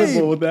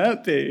incredible would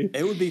that be?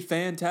 It would be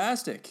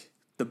fantastic.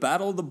 The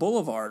Battle of the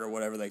Boulevard, or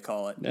whatever they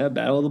call it. Yeah,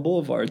 Battle of the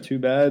Boulevard. Too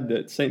bad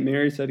that St.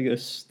 Mary's had to go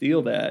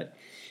steal that.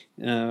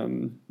 But a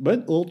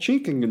little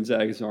chink in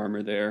Gonzaga's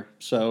armor there.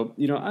 So,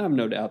 I have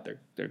no doubt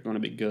they're going to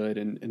be good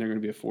and they're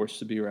going to be a force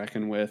to be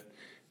reckoned with.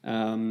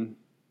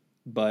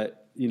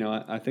 But,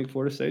 I think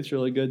Florida State's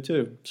really good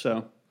too.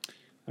 So,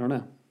 I don't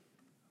know.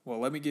 Well,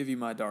 let me give you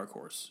my dark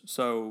horse.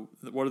 So,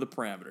 what are the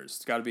parameters?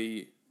 It's got to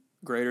be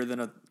greater than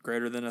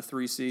a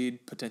 3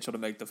 seed, potential to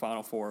make the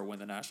Final Four, win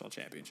the national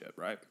championship,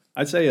 right?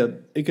 I'd say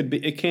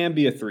it can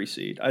be a 3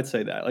 seed. I'd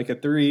say that. Like a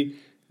 3,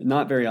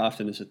 not very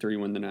often does a 3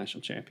 win the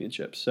national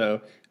championship.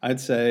 So I'd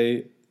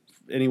say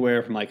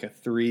anywhere from like a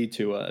 3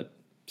 to a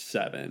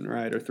 7,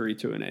 right? Or 3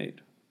 to an 8.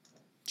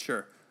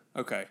 Sure.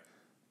 Okay.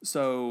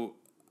 So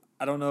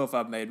I don't know if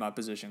I've made my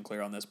position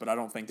clear on this, but I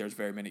don't think there's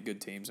very many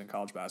good teams in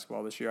college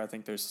basketball this year. I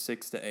think there's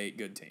 6 to 8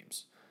 good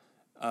teams.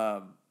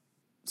 I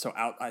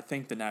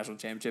think the national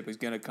championship is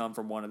going to come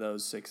from one of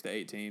those 6 to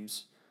 8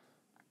 teams.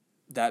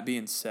 That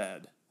being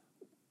said,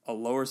 a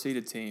lower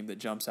seeded team that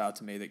jumps out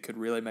to me that could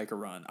really make a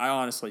run. I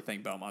honestly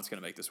think Belmont's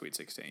going to make the Sweet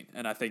 16,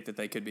 and I think that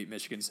they could beat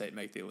Michigan State and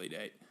make the Elite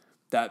 8.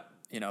 That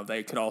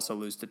they could also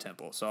lose to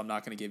Temple. So I'm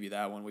not going to give you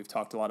that one. We've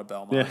talked a lot of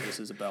Belmont. Yeah. This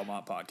is a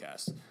Belmont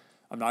podcast.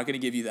 I'm not going to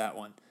give you that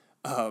one.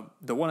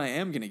 The one I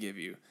am going to give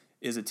you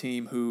is a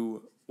team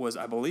who was,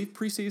 I believe,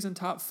 preseason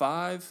top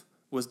 5,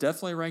 was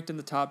definitely ranked in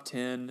the top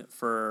 10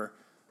 for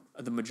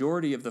the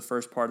majority of the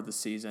first part of the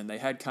season. They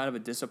had kind of a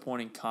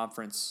disappointing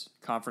conference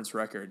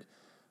record,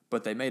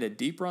 but they made a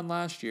deep run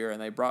last year,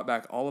 and they brought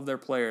back all of their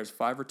players,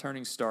 5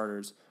 returning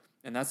starters,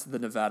 and that's the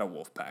Nevada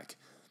Wolfpack.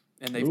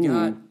 And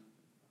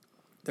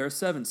they're a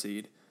 7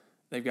 seed.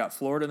 They've got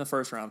Florida in the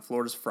first round.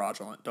 Florida's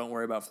fraudulent. Don't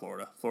worry about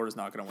Florida. Florida's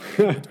not going to win a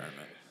game in the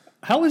tournament.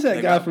 How was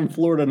that guy from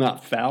Florida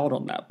not fouled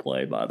on that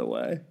play, by the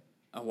way?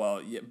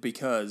 Well, yeah,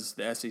 because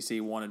the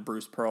SEC wanted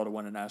Bruce Pearl to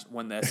win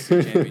the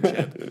SEC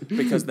championship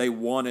because they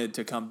wanted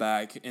to come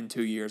back in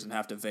 2 years and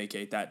have to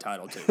vacate that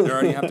title too. They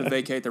already have to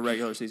vacate the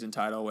regular season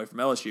title away from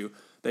LSU.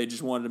 They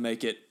just wanted to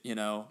make it,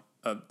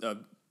 a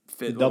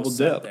fit double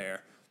dip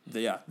there.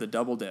 The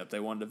double dip. They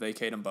wanted to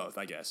vacate them both,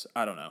 I guess.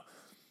 I don't know.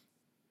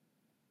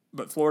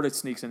 But Florida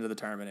sneaks into the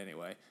tournament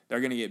anyway. They're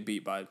going to get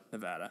beat by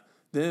Nevada.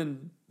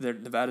 Then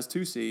Nevada's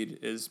 2 seed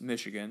is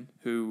Michigan,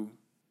 who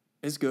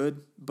is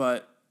good,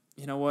 but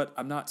you know what?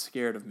 I'm not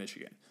scared of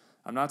Michigan.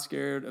 I'm not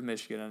scared of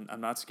Michigan.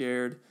 I'm not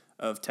scared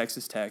of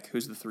Texas Tech,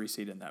 who's the 3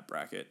 seed in that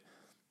bracket.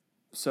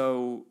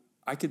 So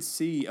I could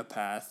see a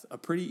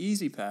pretty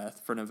easy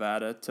path for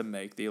Nevada to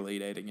make the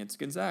Elite Eight against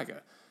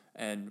Gonzaga.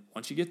 And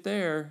once you get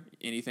there,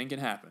 anything can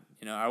happen.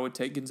 I would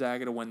take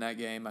Gonzaga to win that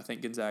game. I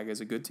think Gonzaga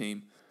is a good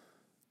team.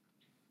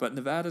 But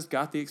Nevada's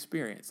got the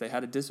experience. They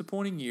had a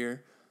disappointing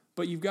year,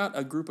 but you've got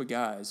a group of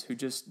guys who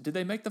did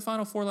they make the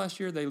Final Four last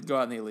year? They go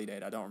out in the Elite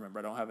Eight. I don't remember.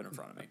 I don't have it in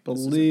front of me. I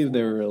believe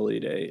they were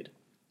Elite Eight,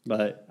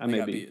 but I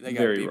may be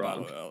very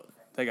wrong.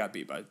 They got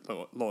beat by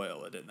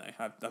Loyola, didn't they?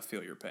 I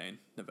feel your pain,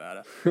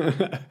 Nevada.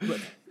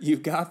 But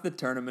you've got the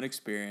tournament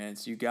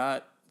experience. You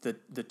got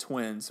the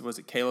twins. Was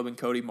it Caleb and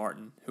Cody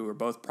Martin, who are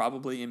both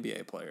probably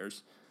NBA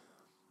players?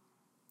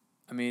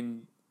 I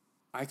mean,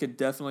 I could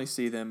definitely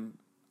see them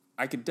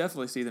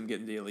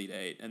getting the Elite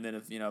Eight. And then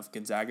if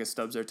Gonzaga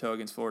stubs their toe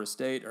against Florida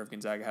State, or if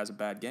Gonzaga has a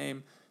bad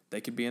game,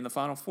 they could be in the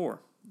Final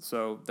Four.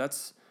 So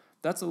that's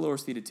a lower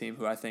seeded team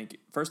who I think,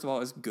 first of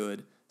all, is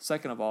good.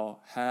 Second of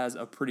all, has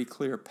a pretty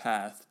clear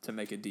path to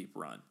make a deep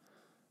run.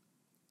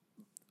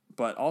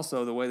 But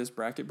also, the way this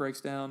bracket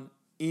breaks down,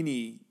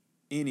 any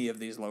of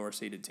these lower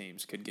seeded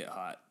teams could get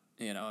hot,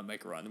 and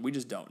make a run. We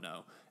just don't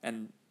know.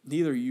 And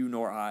neither you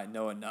nor I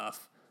know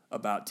enough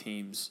about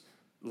teams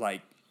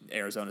like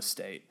Arizona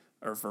State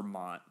or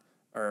Vermont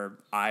or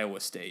Iowa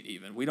State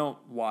even. We don't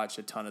watch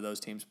a ton of those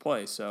teams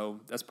play, so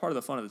that's part of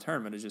the fun of the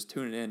tournament is just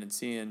tuning in and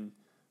seeing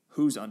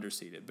who's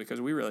underseeded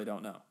because we really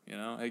don't know.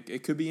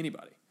 It could be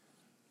anybody.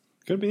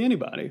 Could be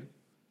anybody.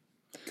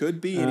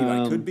 Could be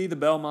anybody. Could be the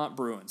Belmont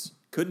Bruins.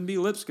 Couldn't be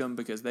Lipscomb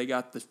because they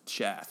got the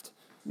shaft.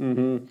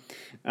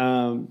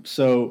 Mm-hmm.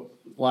 So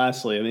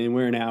lastly, I mean,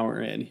 we're an hour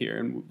in here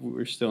and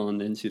we're still in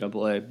the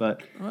NCAA,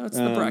 but that's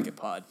the bracket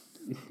pod.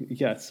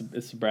 Yeah, it's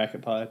the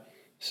bracket pod.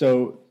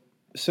 So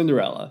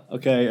Cinderella,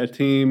 okay, a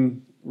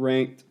team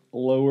ranked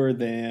lower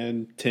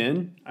than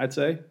 10, I'd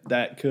say,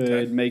 that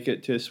could make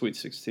it to a Sweet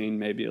 16,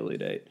 maybe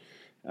Elite Eight.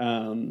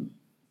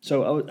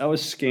 So I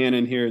was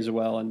scanning here as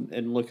well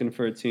and looking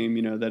for a team,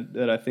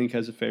 that I think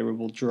has a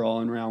favorable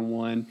draw in round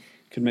 1,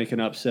 could make an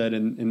upset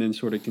and then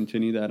sort of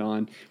continue that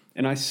on.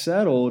 And I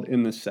settled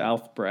in the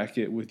South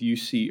bracket with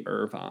UC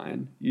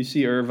Irvine.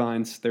 UC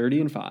Irvine's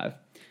 30-5. I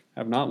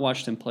have not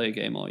watched them play a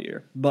game all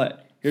year,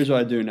 but here's what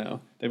I do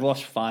know. They've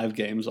lost 5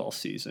 games all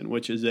season,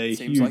 which is a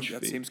huge feat.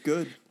 That seems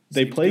good.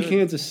 They play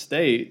Kansas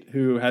State,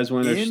 who has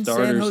one of their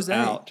starters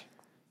out.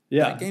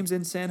 Yeah. That game's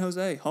in San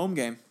Jose. Home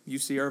game,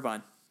 UC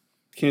Irvine.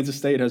 Kansas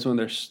State has one of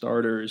their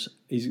starters.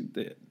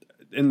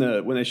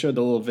 When they showed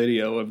the little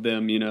video of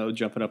them,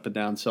 jumping up and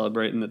down,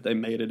 celebrating that they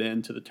made it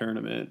into the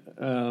tournament,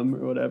 or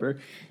whatever,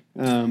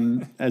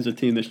 as a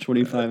team that's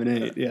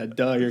 25-8.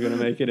 Yeah, you're going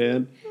to make it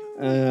in.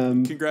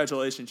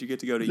 Congratulations, you get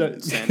to go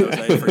to San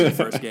Jose for your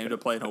first game to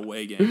play an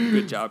away game.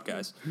 Good job,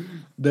 guys.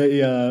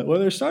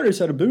 Their starters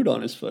had a boot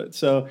on his foot,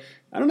 so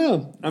I don't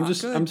know.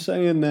 I'm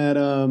saying that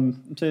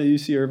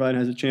UC Irvine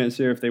has a chance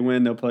here. If they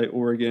win, they'll play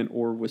Oregon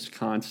or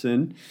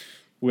Wisconsin,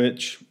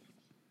 which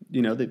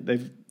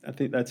I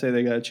think I'd say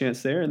they got a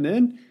chance there, and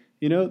then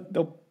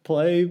they'll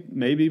play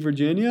maybe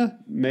Virginia,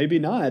 maybe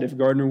not if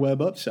Gardner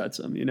Webb upsets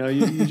them.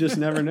 You just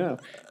never know.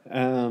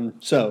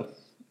 So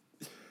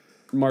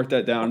mark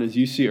that down as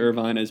UC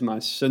Irvine as my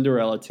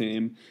Cinderella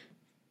team,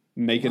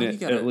 making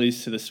it at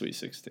least to the Sweet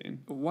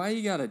 16. Why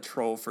you got to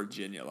troll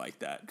Virginia like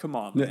that? Come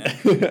on,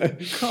 man.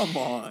 Come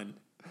on.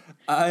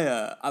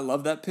 I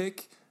love that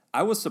pick.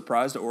 I was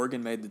surprised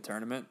Oregon made the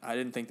tournament. I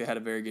didn't think they had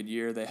a very good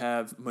year. They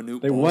have Manute.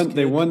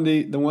 They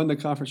won the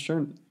conference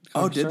tournament.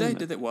 Did they?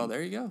 Did they? Well,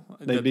 there you go.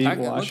 They beat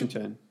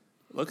Washington.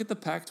 Look at the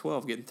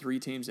Pac-12 getting 3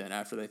 teams in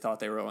after they thought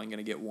they were only going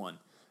to get 1.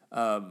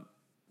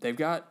 They've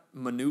got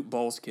Manute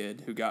Bol's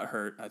kid who got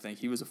hurt. I think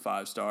he was a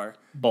 5-star.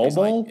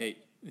 Bol?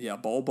 Yeah,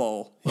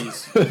 Bol.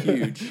 He's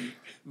huge,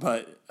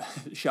 but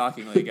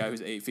shockingly, a guy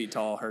who's 8 feet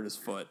tall hurt his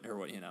foot or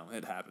what?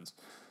 It happens.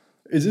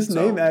 Is his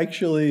name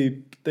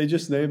actually? They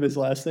just name his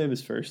last name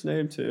his first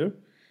name too.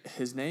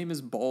 His name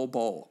is Bol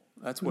Bol.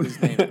 That's what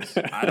his name is.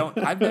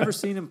 I've never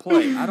seen him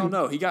play. I don't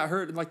know. He got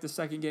hurt in like the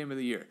second game of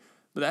the year.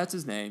 But that's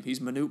his name. He's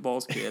Manute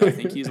Bol's kid. I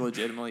think he's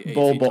legitimately 8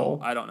 Bol feet Bol. tall.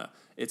 I don't know.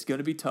 It's going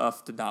to be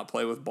tough to not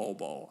play with Bol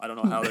Bol. I don't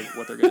know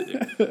what they're going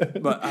to do.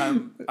 But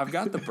I've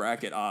got the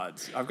bracket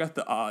odds. I've got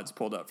the odds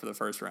pulled up for the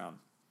first round.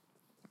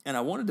 And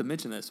I wanted to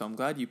mention this, so I'm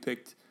glad you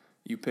picked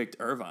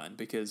Irvine,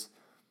 because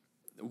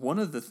one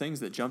of the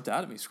things that jumped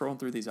out at me scrolling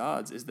through these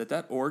odds is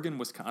that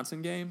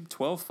Oregon-Wisconsin game,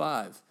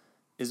 12-5,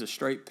 is a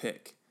straight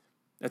pick.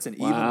 That's an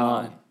even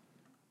line.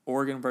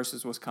 Oregon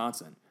versus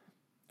Wisconsin.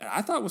 And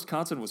I thought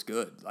Wisconsin was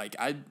good. Like,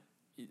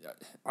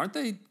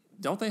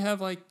 don't they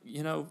have like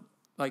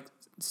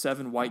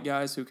 7 white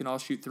guys who can all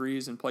shoot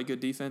threes and play good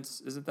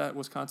defense? Isn't that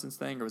Wisconsin's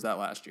thing, or was that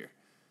last year?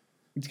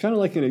 It's kind of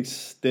like an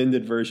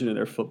extended version of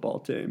their football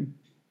team.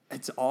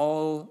 It's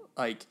all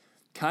like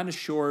kind of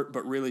short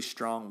but really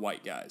strong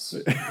white guys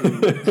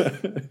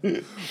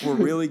who were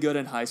really good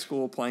in high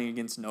school playing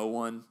against no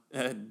one.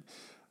 And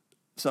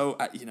so,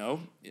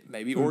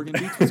 maybe Oregon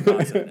beats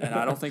Wisconsin, and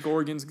I don't think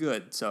Oregon's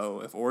good.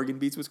 So if Oregon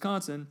beats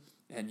Wisconsin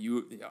and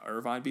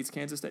Irvine beats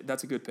Kansas State,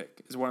 that's a good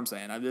pick, is what I'm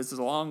saying. This is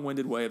a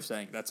long-winded way of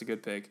saying that's a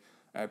good pick.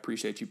 I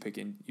appreciate you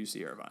picking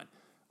UC Irvine.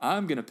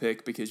 I'm going to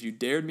pick, because you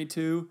dared me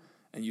to,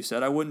 and you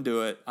said I wouldn't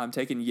do it, I'm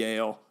taking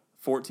Yale,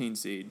 14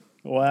 seed.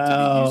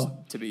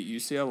 Wow. To beat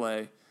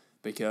UCLA,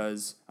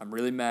 because I'm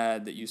really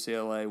mad that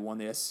UCLA won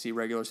the SEC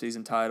regular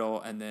season title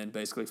and then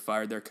basically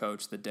fired their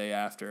coach the day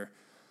after.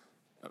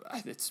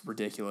 It's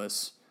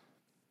ridiculous.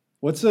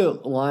 What's the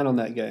line on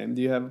that game?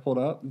 Do you have it pulled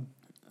up?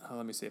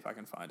 Let me see if I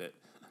can find it.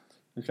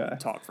 Okay.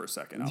 Talk for a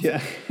second.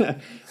 Yeah.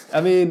 I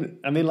mean,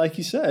 like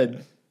you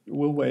said,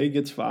 Will Wade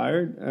gets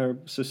fired or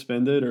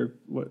suspended or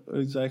what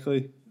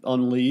exactly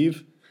on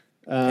leave?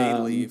 Paid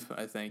leave,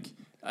 I think.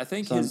 I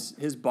think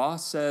his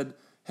boss said,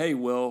 "Hey,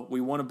 Will,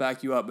 we want to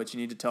back you up, but you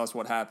need to tell us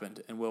what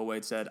happened." And Will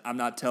Wade said, "I'm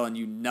not telling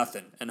you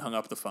nothing," and hung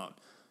up the phone,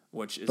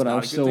 which is but not I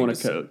a good still thing want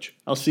to to coach.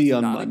 I'll see you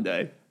on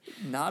Monday.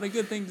 Not a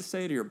good thing to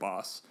say to your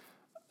boss.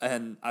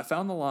 And I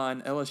found the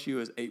line, LSU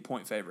is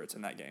 8-point favorites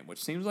in that game,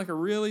 which seems like a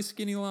really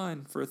skinny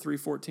line for a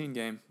 3-14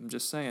 game. I'm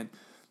just saying.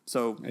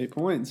 So 8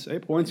 points.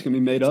 8 points can be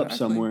made up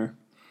somewhere.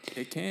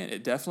 It can.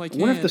 It definitely can.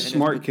 I wonder if the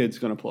smart kid's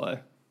going to play.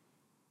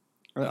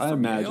 I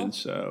imagine Yale?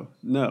 So.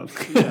 No.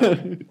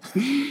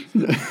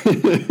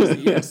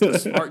 Yes, the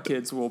smart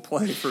kids will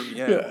play from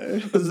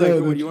Yale.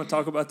 When you want to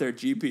talk about their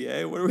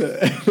GPA? What are we?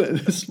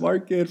 The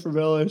smart kid from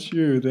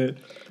LSU that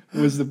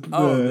was the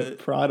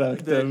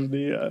product of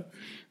the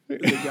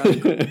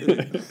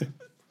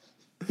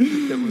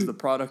that was the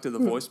product of the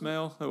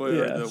voicemail, the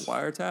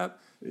wiretap.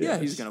 Yes. Yeah,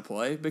 he's going to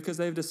play because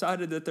they've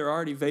decided that they're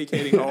already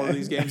vacating all of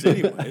these games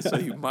anyway, so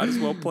you might as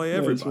well play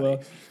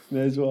everybody.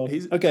 May as well.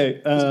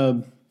 Okay.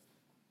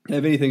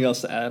 Have anything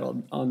else to add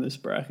on this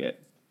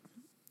bracket?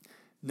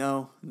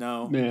 No.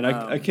 Man,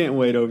 I can't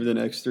wait over the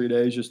next 3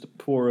 days just to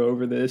pour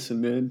over this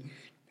and then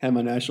have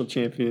my national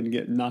champion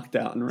get knocked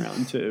out in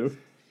round 2.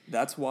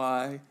 That's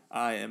why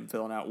I am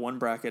filling out one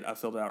bracket. I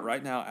filled it out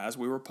right now as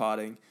we were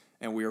potting,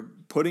 and we are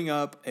putting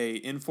up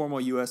a informal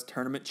U.S.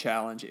 tournament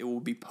challenge. It will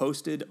be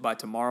posted by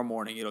tomorrow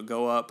morning. It'll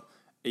go up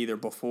either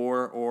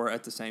before or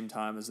at the same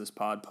time as this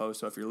pod post.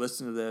 So if you're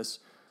listening to this,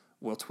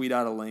 we'll tweet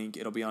out a link.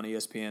 It'll be on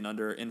ESPN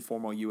under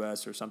informal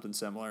U.S. or something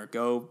similar.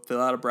 Go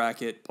fill out a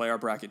bracket, play our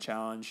bracket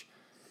challenge.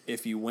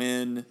 If you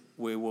win,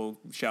 we will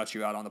shout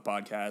you out on the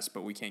podcast,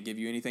 but we can't give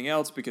you anything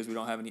else because we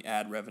don't have any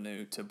ad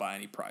revenue to buy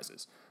any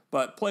prizes.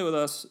 But play with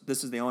us.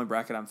 This is the only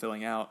bracket I'm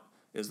filling out,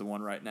 is the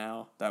one right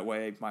now. That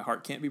way my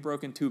heart can't be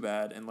broken too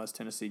bad unless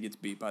Tennessee gets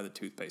beat by the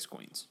Toothpaste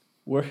Queens.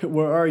 Where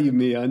are you,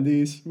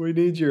 MeUndies? We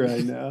need you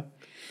right now.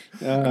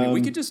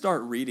 We could just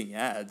start reading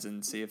ads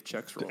and see if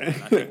Chuck's rolling.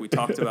 I think we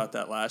talked about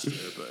that last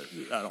year,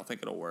 but I don't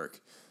think it'll work.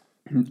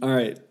 All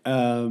right.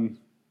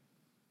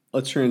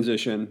 Let's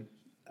transition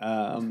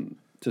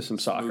to some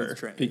soccer.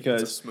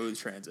 It's a smooth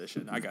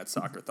transition. I got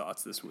soccer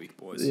thoughts this week,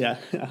 boys. Yeah,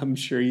 I'm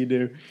sure you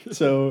do.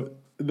 So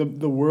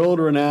the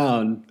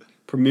world-renowned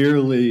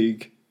Premier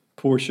League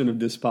portion of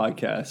this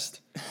podcast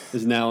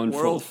is now in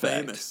full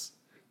effect. Famous.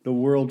 The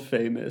world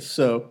famous.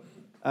 So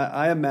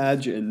I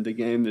imagine the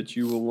game that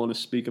you will want to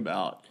speak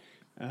about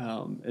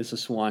is a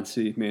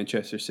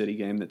Swansea-Manchester City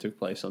game that took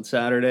place on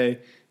Saturday.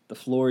 The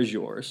floor is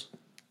yours.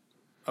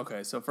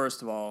 Okay, so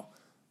first of all,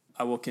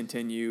 I will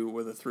continue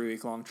with a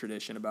 3-week-long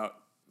tradition about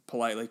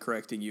politely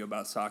correcting you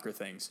about soccer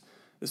things.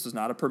 This was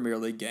not a Premier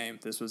League game.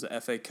 This was a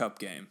FA Cup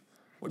game.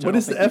 What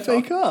is the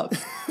FA Cup?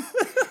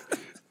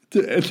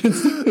 So,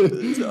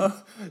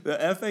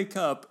 the FA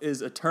Cup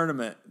is a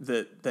tournament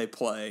that they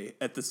play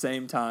at the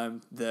same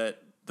time that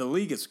the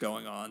league is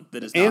going on.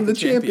 That is not and the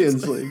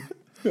Champions League.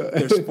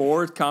 There's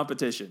 4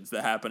 competitions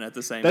that happen at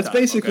the same time. That's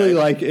basically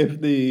like it's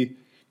the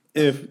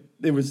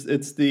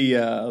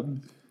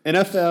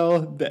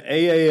NFL, the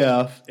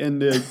AAF, and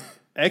the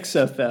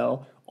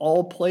XFL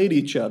all played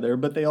each other,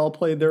 but they all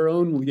played their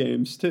own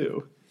games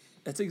too.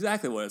 That's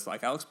exactly what it's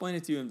like. I'll explain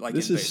it to you in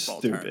this is baseball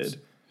stupid. terms.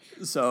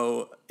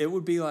 So it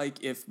would be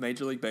like if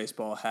Major League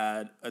Baseball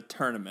had a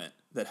tournament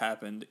that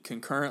happened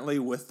concurrently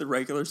with the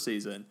regular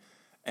season,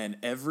 and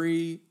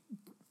every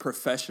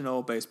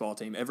professional baseball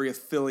team, every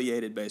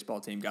affiliated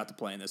baseball team got to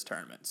play in this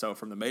tournament. So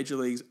from the major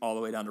leagues all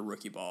the way down to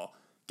rookie ball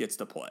gets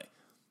to play.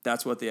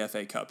 That's what the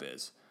FA Cup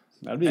is.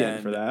 I'd be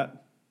in for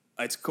that.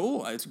 It's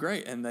cool. It's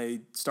great. And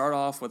they start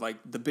off with, like,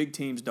 the big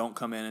teams don't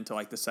come in until,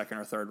 like, the second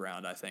or third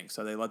round, I think.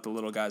 So they let the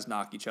little guys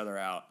knock each other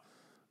out.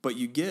 But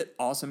you get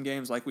awesome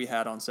games like we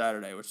had on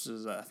Saturday, which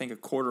is, I think, a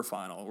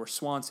quarterfinal where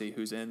Swansea,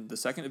 who's in the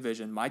second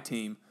division, my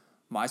team,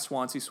 my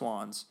Swansea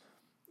Swans,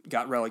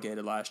 got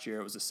relegated last year.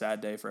 It was a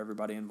sad day for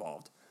everybody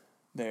involved.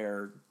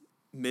 They're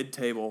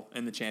mid-table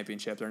in the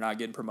championship. They're not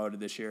getting promoted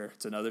this year.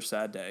 It's another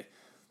sad day.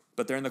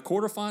 But they're in the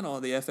quarterfinal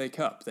of the FA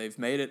Cup. They've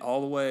made it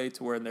all the way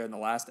to where they're in the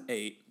last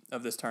 8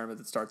 of this tournament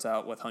that starts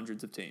out with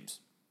hundreds of teams.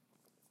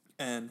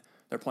 And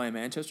they're playing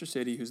Manchester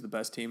City, who's the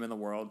best team in the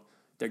world.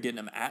 They're getting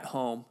them at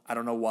home. I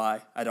don't know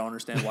why. I don't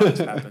understand why this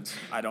happens.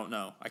 I don't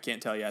know. I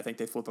can't tell you. I think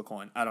they flip a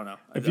coin. I don't know.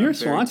 If you're a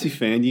Swansea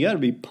fan, you got to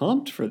be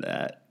pumped for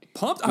that.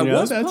 Pumped? I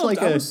was that's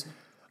pumped. Like it's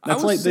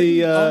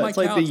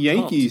like the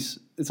Yankees.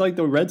 Pumped. It's like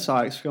the Red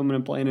Sox coming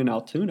and playing in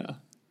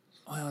Altoona.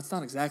 Well, it's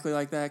not exactly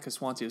like that because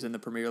Swansea was in the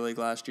Premier League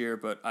last year,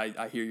 but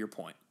I hear your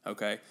point,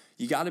 okay?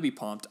 You got to be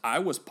pumped. I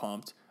was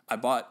pumped. I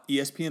bought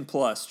ESPN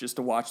Plus just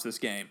to watch this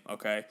game,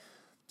 okay?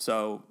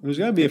 So there's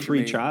got to be a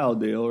free trial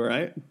deal,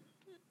 right?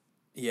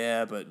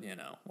 Yeah, but,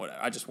 whatever.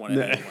 I just wanted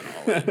everyone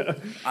all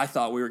in. I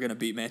thought we were going to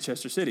beat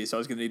Manchester City, so I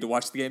was going to need to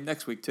watch the game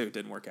next week, too. It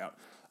didn't work out.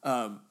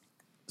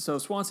 So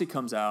Swansea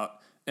comes out,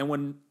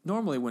 and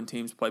normally when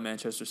teams play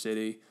Manchester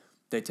City,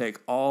 they take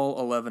all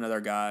 11 of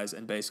their guys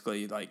and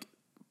basically, like,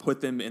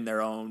 put them in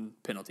their own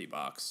penalty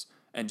box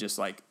and just,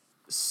 like,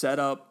 set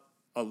up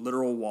a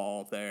literal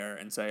wall there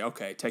and say,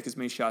 okay, take as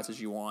many shots as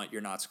you want.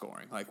 You're not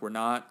scoring. Like, we're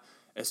not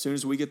 – as soon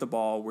as we get the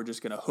ball, we're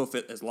just going to hoof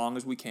it as long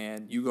as we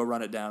can. You go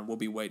run it down. We'll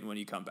be waiting when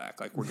you come back.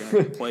 Like, we're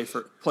going to play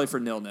for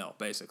 0-0,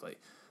 basically,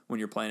 when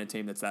you're playing a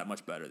team that's that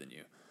much better than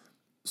you.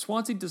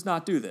 Swansea does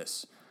not do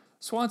this.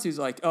 Swansea's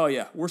like, oh,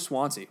 yeah, we're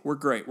Swansea. We're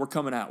great. We're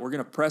coming out. We're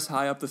going to press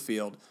high up the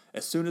field.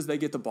 As soon as they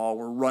get the ball,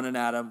 we're running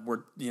at them.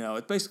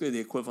 It's basically the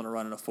equivalent of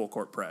running a full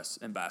court press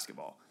in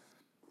basketball.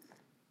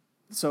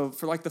 So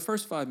for like the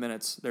first 5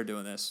 minutes, they're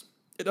doing this.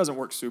 It doesn't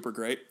work super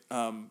great.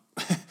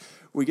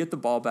 We get the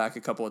ball back a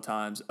couple of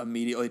times,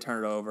 immediately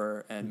turn it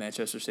over, and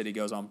Manchester City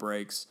goes on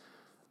breaks.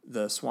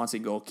 The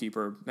Swansea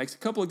goalkeeper makes a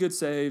couple of good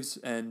saves,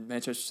 and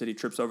Manchester City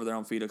trips over their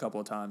own feet a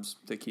couple of times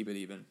to keep it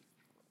even.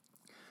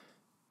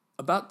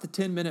 About the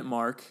 10-minute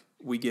mark,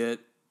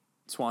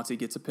 Swansea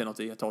gets a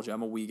penalty. I told you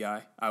I'm a wee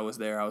guy. I was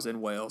there. I was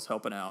in Wales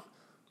helping out.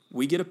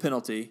 We get a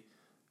penalty.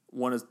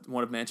 One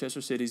of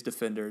Manchester City's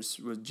defenders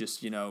was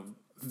just,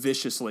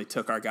 viciously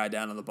took our guy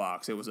down in the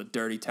box. It was a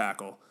dirty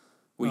tackle.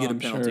 We get a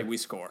penalty. Sure. We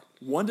score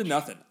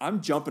 1-0.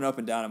 I'm jumping up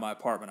and down in my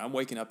apartment. I'm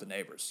waking up the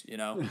neighbors.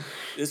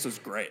 This was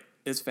great.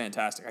 It's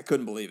fantastic. I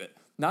couldn't believe it.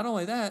 Not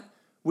only that,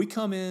 we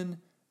come in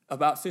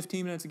about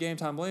 15 minutes of game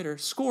time later,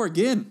 score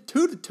again,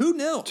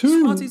 2-0.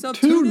 Swansea's up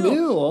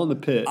 2-0 on the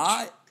pitch.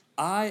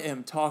 I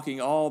am talking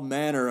all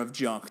manner of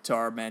junk to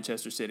our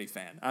Manchester City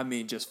fan. I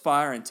mean, just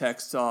firing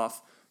texts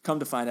off. Come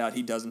to find out,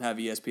 he doesn't have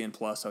ESPN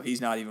Plus, so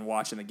he's not even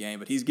watching the game.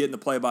 But he's getting the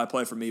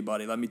play-by-play from me,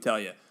 buddy. Let me tell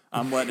you,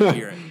 I'm letting him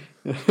hear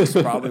it. This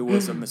probably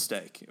was a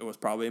mistake. It was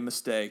probably a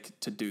mistake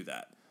to do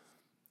that.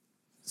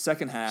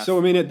 Second half. So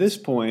I mean, at this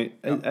point,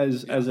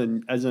 as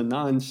a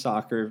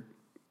non-soccer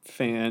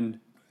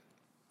fan,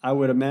 I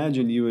would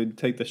imagine you would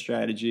take the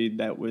strategy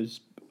that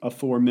was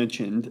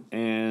aforementioned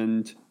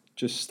and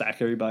just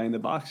stack everybody in the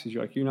boxes.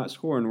 You're like, you're not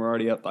scoring. We're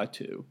already up by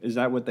 2. Is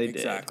that what they did?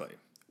 Exactly.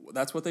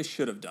 That's what they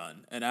should have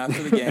done. And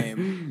after the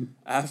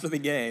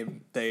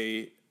game,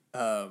 they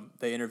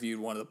interviewed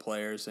one of the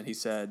players, and he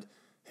said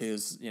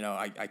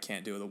I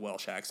can't do the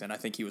Welsh accent. I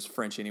think he was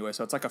French anyway.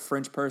 So it's like a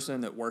French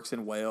person that works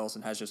in Wales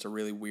and has just a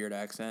really weird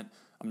accent.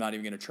 I'm not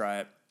even going to try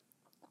it.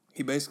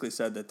 He basically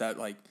said that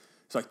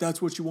it's like,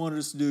 that's what you wanted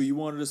us to do. You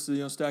wanted us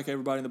to stack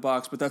everybody in the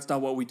box, but that's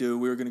not what we do.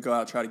 We were going to go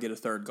out and try to get a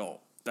third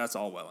goal. That's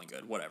all well and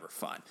good. Whatever,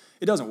 fine.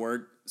 It doesn't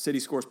work. City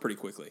scores pretty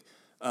quickly.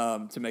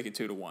 To make it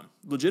 2-1.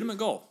 Legitimate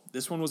goal.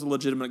 This one was a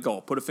legitimate goal.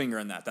 Put a finger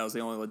in that. That was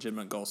the only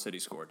legitimate goal City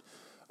scored.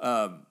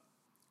 So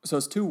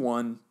it's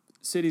 2-1.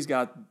 City's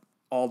got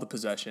all the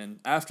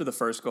possession. After the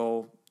first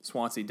goal,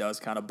 Swansea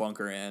does kind of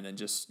bunker in and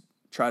just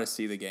try to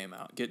see the game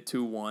out. Get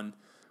 2-1.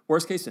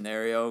 Worst case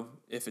scenario,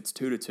 if it's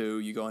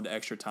 2-2, you go into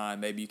extra time.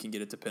 Maybe you can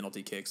get it to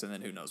penalty kicks, and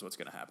then who knows what's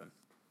going to happen.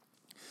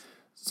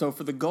 So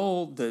for the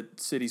goal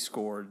that City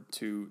scored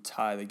to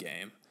tie the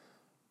game,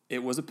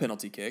 it was a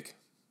penalty kick.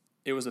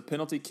 It was a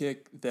penalty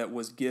kick that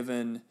was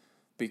given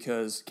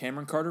because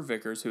Cameron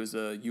Carter-Vickers, who is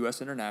a U.S.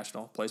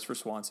 international, plays for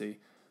Swansea,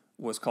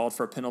 was called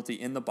for a penalty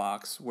in the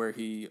box where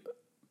he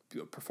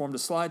performed a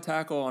slide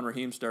tackle on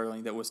Raheem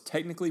Sterling that was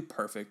technically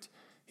perfect.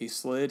 He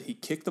slid, he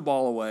kicked the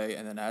ball away,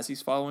 and then as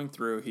he's following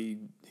through,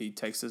 he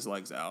takes his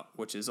legs out,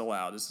 which is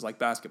allowed. This is like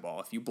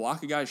basketball. If you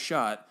block a guy's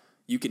shot,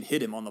 you can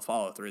hit him on the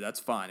follow-through. That's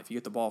fine. If you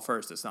get the ball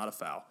first, it's not a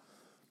foul.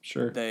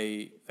 Sure.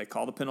 They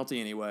call the penalty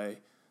anyway.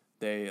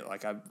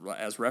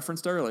 as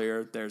referenced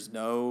earlier, there's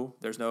no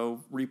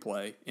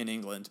replay in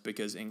England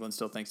because England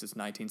still thinks it's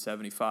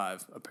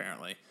 1975.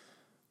 Apparently,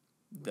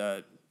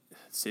 the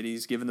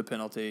City's given the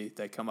penalty.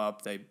 They come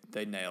up,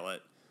 they nail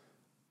it.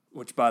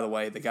 Which, by the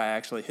way, the guy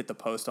actually hit the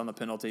post on the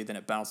penalty. Then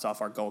it bounced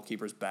off our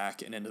goalkeeper's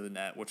back and into the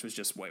net, which was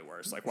just way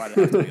worse. Like, why did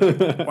it have to be like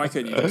that? Why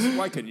couldn't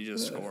you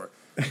just score?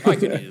 Why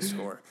couldn't you just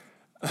score?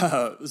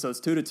 So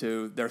it's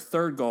 2-2. Their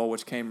third goal,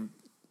 which came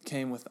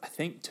with, I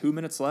think, 2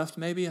 minutes left.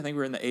 Maybe I think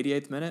we're in the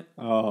 88th minute.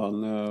 Oh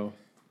no.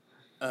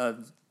 I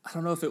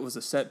don't know if it was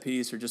a set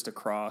piece or just a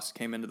cross,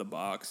 came into the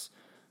box.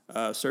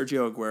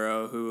 Sergio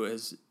Aguero, who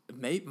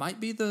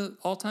might be the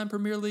all-time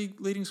Premier League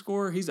leading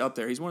scorer. He's up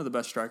there. He's one of the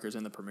best strikers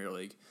in the Premier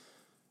League.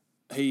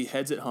 He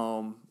heads it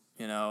home.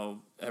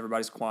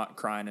 Everybody's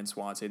crying in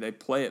Swansea. They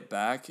play it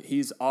back.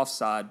 He's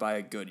offside by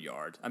a good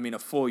yard. I mean, a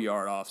full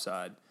yard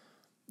offside.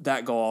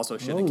 That goal also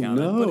should have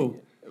counted. No.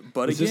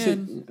 But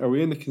again, are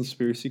we in the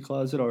conspiracy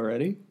closet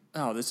already?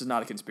 Oh, this is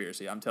not a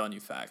conspiracy. I'm telling you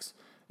facts.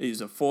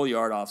 He's a full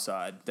yard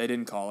offside. They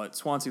didn't call it.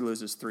 Swansea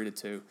loses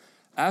 3-2.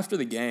 After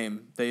the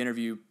game, they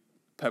interview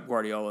Pep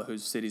Guardiola,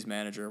 who's City's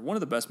manager, one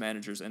of the best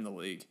managers in the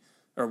league,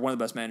 or one of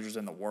the best managers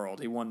in the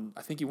world.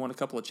 I think he won a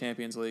couple of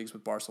Champions Leagues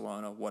with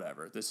Barcelona,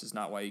 whatever. This is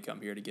not why you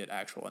come here to get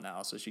actual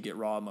analysis. You get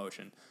raw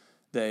emotion.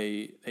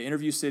 They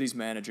interview City's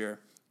manager.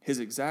 His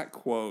exact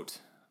quote,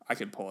 I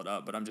could pull it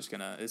up, but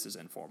this is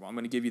informal. I'm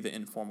going to give you the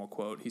informal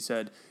quote. He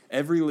said,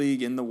 "Every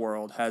league in the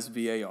world has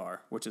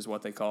VAR," which is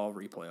what they call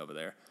replay over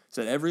there. He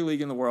said, "Every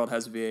league in the world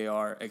has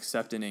VAR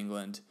except in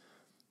England.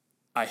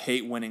 I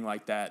hate winning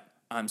like that.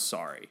 I'm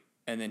sorry."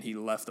 And then he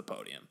left the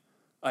podium.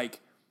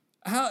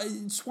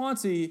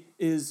 Swansea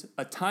is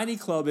a tiny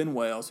club in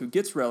Wales who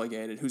gets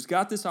relegated, who's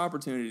got this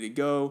opportunity to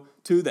go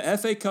to the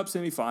FA Cup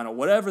semifinal,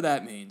 whatever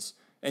that means,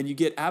 and you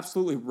get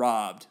absolutely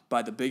robbed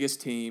by the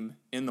biggest team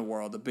in the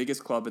world, the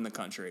biggest club in the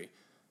country.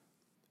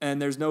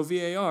 And there's no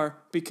VAR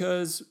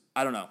because,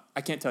 I don't know.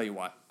 I can't tell you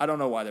why. I don't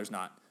know why there's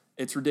not.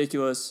 It's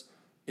ridiculous.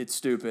 It's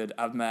stupid.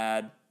 I'm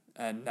mad.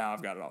 And now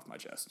I've got it off my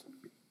chest.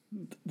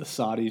 The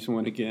Saudis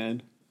win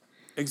again.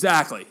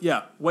 Exactly.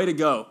 Yeah. Way to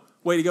go.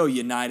 Way to go,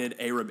 United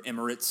Arab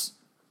Emirates.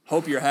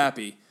 Hope you're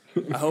happy.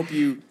 I hope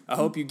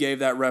you gave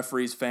that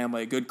referee's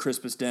family a good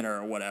Christmas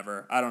dinner or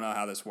whatever. I don't know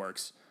how this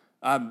works.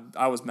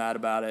 I was mad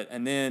about it.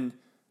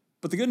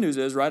 But the good news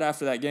is, right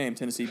after that game,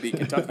 Tennessee beat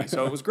Kentucky.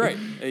 So it was great.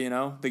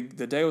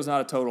 The day was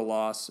not a total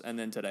loss, and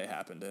then today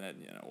happened, and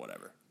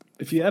whatever.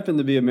 If you happen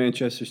to be a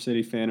Manchester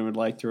City fan and would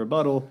like to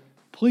rebuttal,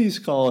 please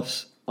call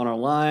us on our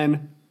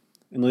line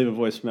and leave a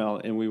voicemail,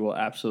 and we will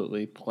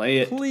absolutely play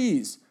it.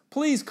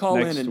 Please call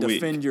in and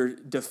week.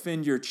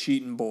 defend your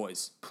cheating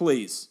boys.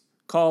 Please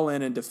call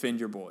in and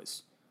defend your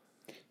boys.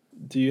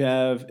 Do you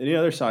have any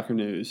other soccer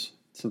news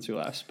since we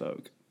last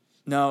spoke?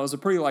 No, it was a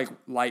pretty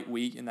light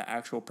week in the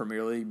actual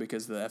Premier League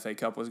because the FA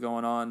Cup was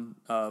going on.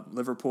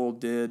 Liverpool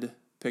did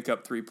pick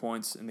up 3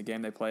 points in the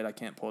game they played. I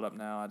can't pull it up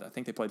now. I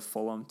think they played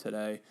Fulham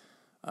today.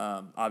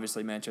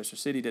 Obviously, Manchester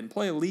City didn't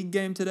play a league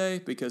game today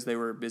because they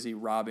were busy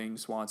robbing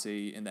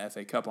Swansea in the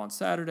FA Cup on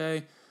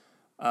Saturday.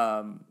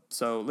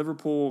 So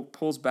Liverpool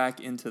pulls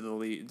back into the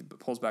lead,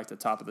 pulls back to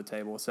the top of the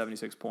table with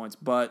 76 points,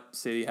 but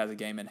City has a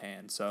game in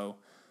hand, so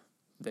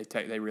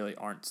they really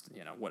aren't,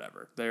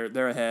 whatever.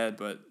 They're ahead,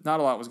 but not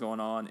a lot was going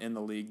on in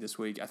the league this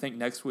week. I think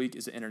next week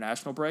is an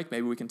international break.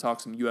 Maybe we can talk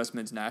some U.S.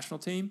 men's national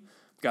team.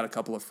 We've got a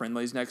couple of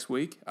friendlies next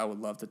week. I would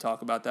love to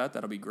talk about that.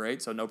 That'll be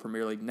great. So no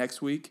Premier League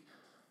next week.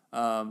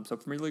 So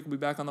Premier League will be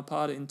back on the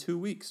pod in 2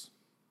 weeks.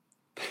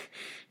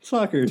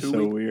 Soccer is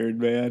so weird,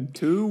 man.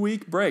 2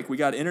 week break. We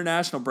got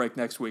international break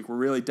next week. We're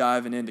really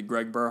diving into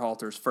Greg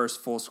Berhalter's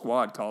first full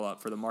squad call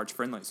up for the March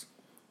friendlies.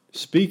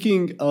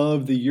 Speaking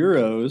of the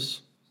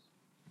Euros,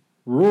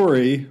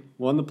 Rory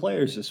won the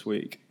Players this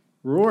week.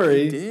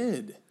 Rory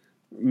did.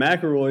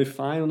 McIlroy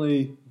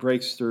finally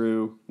breaks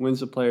through,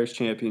 wins the Players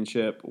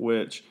Championship,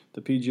 which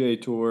the PGA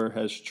Tour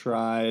has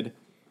tried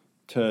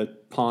to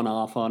pawn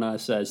off on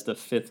us as the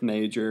fifth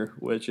major,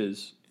 which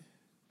is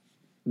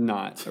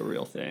not a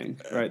real thing,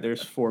 right?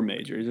 There's 4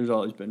 majors. There's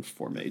always been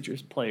 4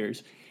 majors.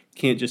 Players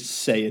can't just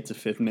say it's a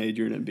fifth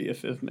major and it be a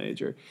fifth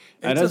major.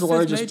 And it has the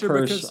largest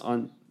purse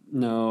on.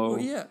 No. Well,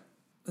 yeah,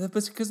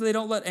 that's because they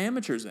don't let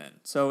amateurs in,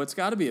 so it's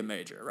got to be a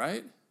major,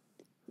 right?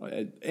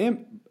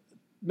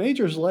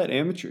 Majors let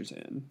amateurs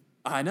in.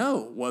 I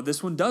know. Well,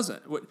 this one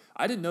doesn't.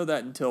 I didn't know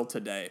that until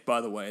today, by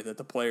the way, that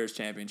the Players'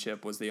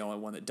 Championship was the only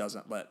one that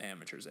doesn't let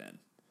amateurs in.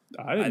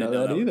 I didn't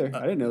know that either.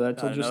 I didn't know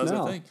that until just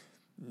now.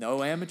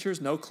 No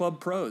amateurs, no club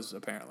pros,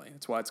 apparently.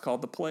 That's why it's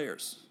called the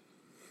Players.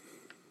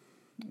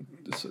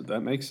 So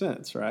that makes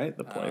sense, right?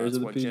 The Players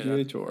of the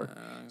PGA Tour.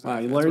 Exactly. Wow,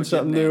 you learn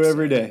something new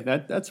every day.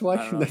 That's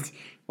why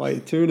you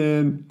tune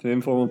in to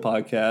Informal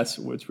Podcasts,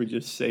 which we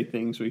just say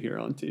things we hear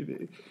on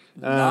TV.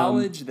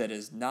 Knowledge that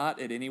is not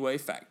in any way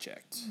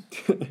fact-checked.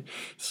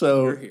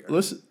 So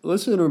listen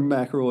to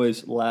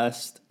McIlroy's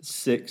last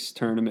 6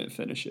 tournament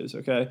finishes,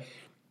 okay?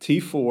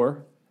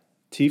 T4,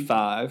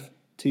 T5,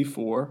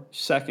 T4,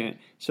 second.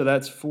 So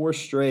that's 4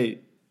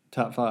 straight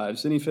top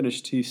 5s. Then he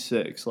finished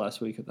T6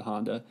 last week at the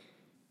Honda.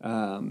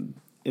 And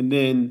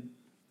then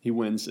he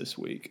wins this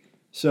week.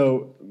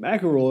 So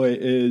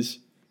McIlroy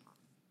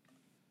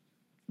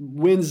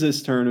wins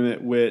this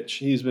tournament, which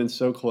he's been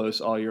so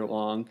close all year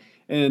long.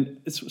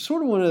 And it's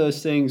sort of one of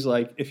those things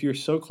like if you're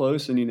so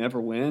close and you never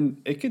win,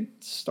 it could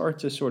start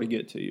to sort of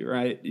get to you,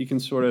 right? You can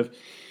sort of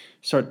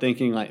start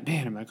thinking like,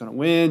 man, am I going to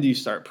win? Do you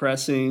start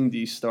pressing? Do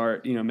you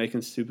start,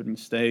 making stupid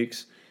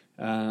mistakes?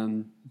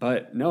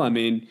 But no, I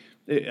mean,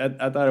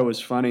 I thought it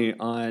was funny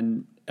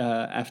on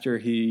after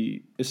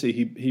he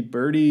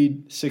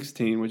birdied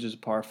 16, which is a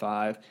par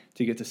 5,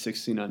 to get to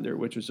 16 under,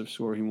 which was a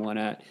score he won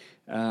at.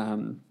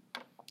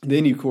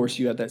 Then, of course,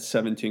 you have that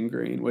 17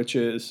 green, which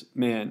is,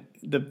 man,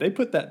 they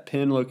put that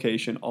pin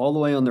location all the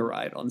way on the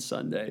right on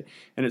Sunday.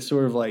 And it's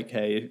sort of like,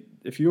 hey,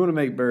 if you want to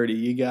make birdie,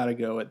 you got to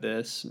go at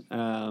this,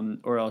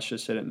 or else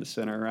just hit it in the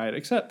center, right?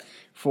 Except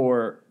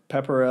for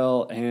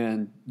Pepperell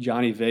and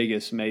Johnny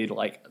Vegas made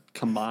like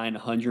combined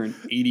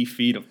 180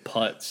 feet of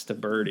putts to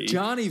birdie.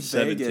 Johnny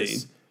 17.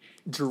 Vegas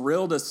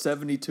drilled a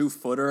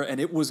 72-footer,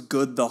 and it was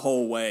good the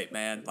whole way,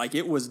 man. Like,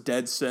 it was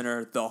dead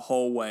center the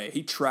whole way.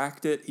 He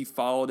tracked it, he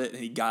followed it,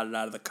 and he got it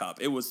out of the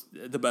cup. It was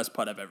the best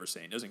putt I've ever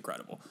seen. It was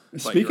incredible.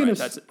 Speaking of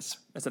that's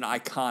an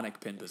iconic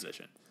pin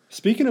position.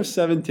 Speaking of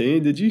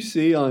 17, did you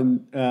see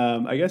on,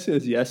 I guess it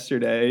was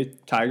yesterday,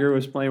 Tiger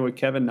was playing with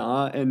Kevin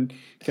Na, and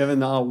Kevin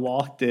Na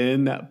walked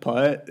in that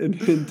putt, and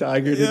then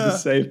Tiger did the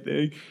same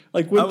thing.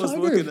 Like, when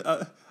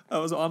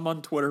I'm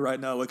on Twitter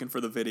right now looking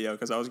for the video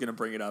because I was going to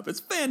bring it up.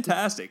 It's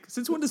fantastic.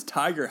 Since when does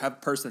Tiger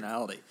have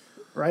personality?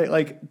 Right,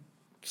 like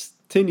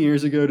 10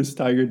 years ago, does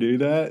Tiger do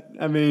that?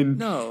 I mean,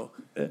 no.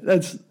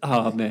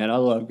 Oh man, I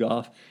love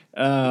golf.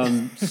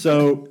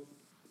 So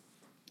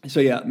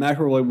yeah,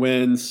 McIlroy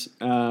wins.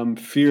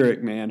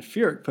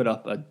 Furyk put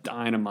up a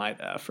dynamite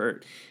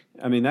effort.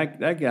 I mean,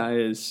 that guy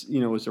was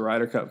the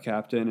Ryder Cup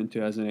captain in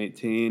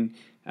 2018.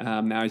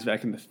 Now he's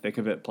back in the thick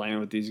of it playing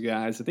with these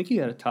guys. I think he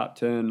had a top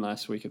 10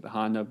 last week at the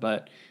Honda,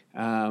 but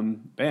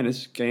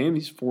this game,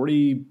 he's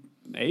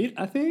 48,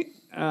 I think,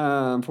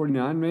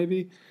 49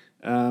 maybe.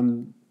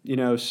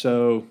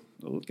 So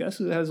I guess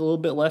it has a little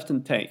bit left in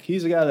the tank.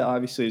 He's a guy that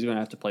obviously is going to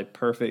have to play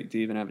perfect to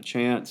even have a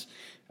chance,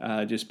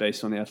 just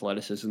based on the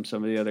athleticism of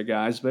some of the other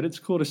guys. But it's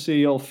cool to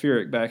see old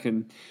Furyk back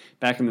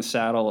in the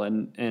saddle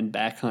and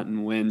back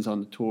hunting wins on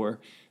the tour.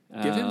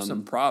 Give him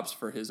some props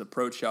for his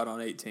approach shot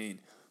on 18.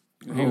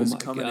 He was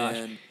coming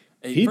in.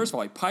 First of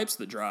all, he pipes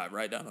the drive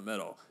right down the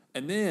middle.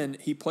 And then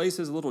he plays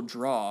his little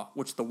draw,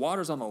 which the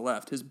water's on the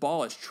left. His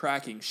ball is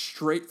tracking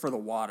straight for the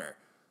water.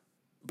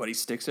 But he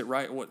sticks it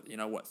right,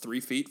 3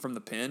 feet from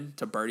the pin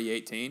to birdie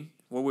 18?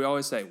 Well, we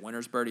always say,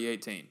 winner's birdie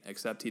 18,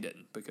 except he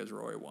didn't because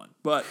Rory won.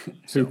 But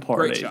who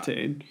parred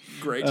 18?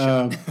 Great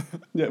shot.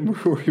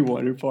 Rory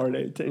won who parred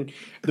 18.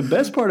 The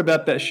best part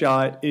about that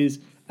shot is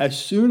as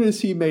soon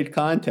as he made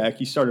contact,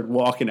 he started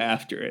walking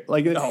after it.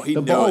 Like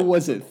the ball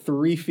wasn't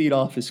 3 feet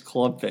off his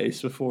club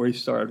face before he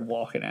started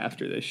walking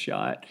after this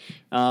shot,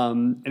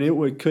 and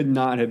it could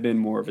not have been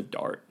more of a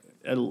dart.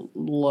 I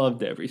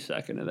loved every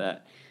second of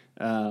that.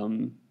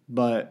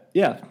 But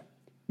yeah,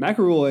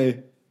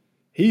 McIlroy,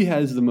 he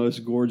has the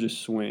most gorgeous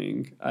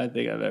swing I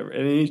think I've ever. I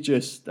mean,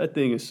 that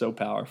thing is so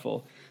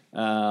powerful.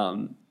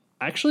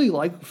 Actually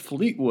like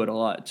Fleetwood a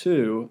lot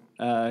too.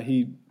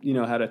 He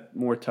had a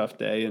more tough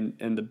day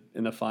in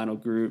the final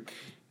group.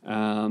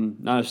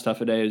 Not as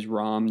tough a day as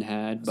Rahm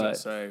had,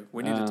 but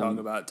we need to talk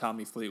about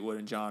Tommy Fleetwood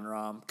and Jon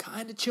Rahm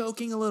kind of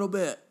choking a little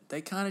bit.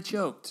 They kind of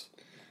choked.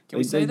 Can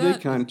we say that? They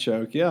did kind of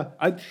choke, yeah.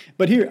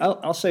 But here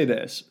I'll say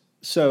this.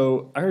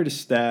 So I heard a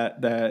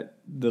stat that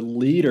the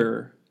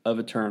leader of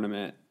a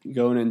tournament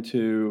going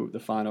into the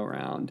final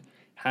round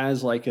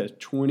has like a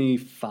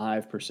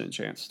 25%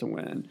 chance to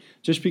win.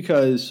 Just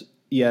because,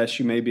 yes,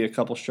 you may be a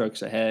couple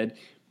strokes ahead,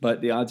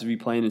 but the odds of you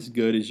playing as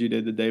good as you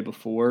did the day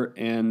before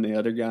and the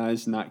other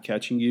guys not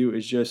catching you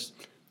is just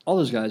 – all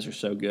those guys are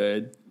so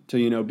good.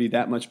 To, be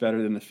that much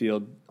better than the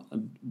field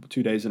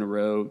 2 days in a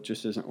row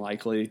just isn't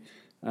likely.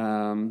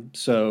 Now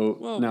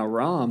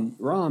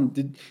Rahm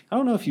did. I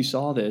don't know if you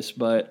saw this,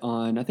 but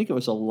I think it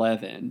was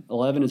 11.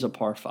 11 is a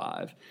par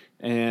 5,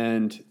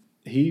 and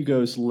he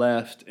goes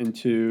left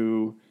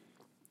into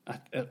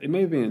it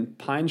may have been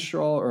pine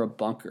straw or a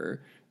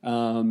bunker,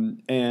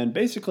 and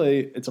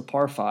basically it's a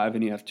par 5,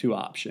 and you have two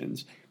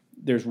options.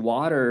 There's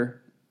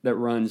water that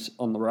runs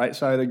on the right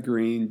side of the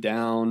green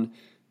down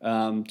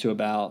to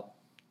about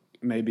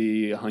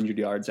maybe 100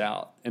 yards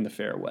out in the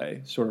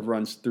fairway, sort of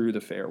runs through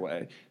the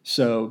fairway.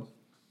 So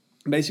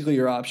basically,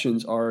 your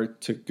options are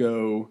to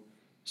go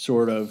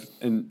sort of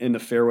in the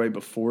fairway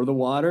before the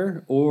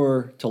water,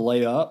 or to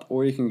lay up,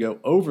 or you can go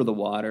over the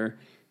water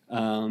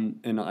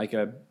in like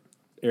a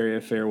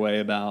area fairway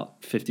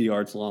about 50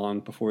 yards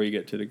long before you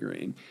get to the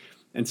green.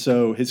 And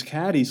so his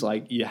caddy's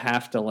like, you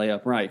have to lay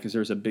up right because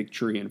there's a big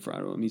tree in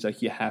front of him. He's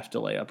like, you have to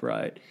lay up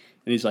right.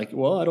 And he's like,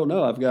 well, I don't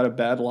know. I've got a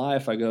bad lie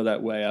if I go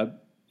that way.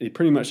 He's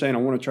pretty much saying I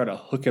want to try to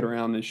hook it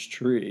around this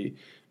tree.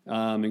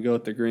 And go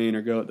at the green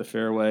or go at the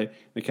fairway.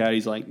 The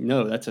caddy's like,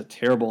 no, that's a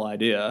terrible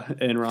idea.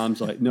 And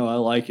Rahm's like, no, I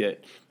like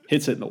it.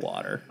 hits it in the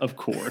water, of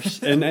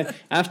course. And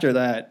after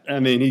that,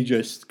 I mean, he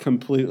just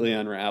completely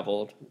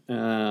unraveled.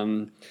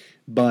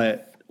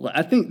 But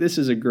I think this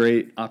is a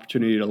great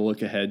opportunity to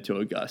look ahead to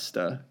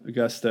Augusta.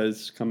 Augusta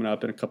is coming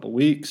up in a couple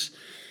weeks.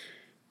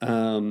 It's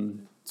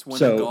when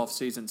the golf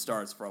season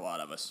starts for a lot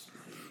of us.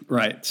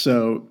 Right.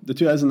 So the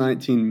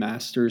 2019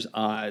 Masters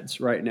odds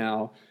right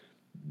now,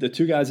 the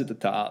two guys at the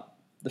top,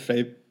 the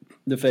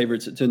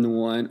favorites at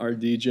 10-1 are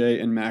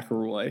DJ and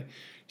McIlroy.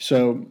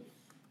 So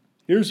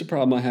here's the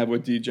problem I have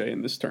with DJ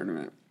in this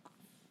tournament.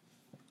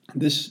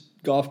 This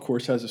golf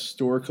course has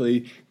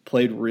historically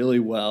played really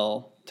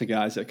well to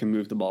guys that can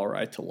move the ball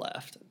right to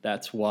left.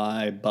 That's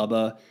why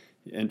Bubba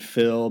and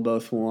Phil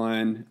both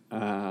won.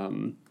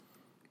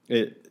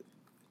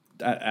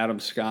 Adam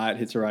Scott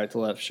hits a right to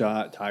left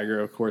shot. Tiger,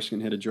 of course, can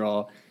hit a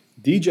draw.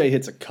 DJ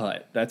hits a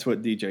cut. That's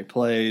what DJ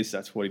plays.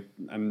 That's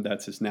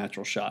that's his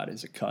natural shot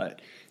is a cut.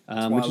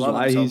 Which is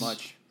why him so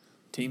much.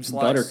 Team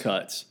slice.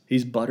 Buttercuts.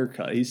 He's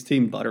Buttercut. He's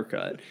Team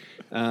Buttercut.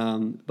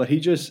 But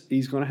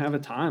he's going to have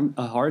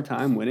a hard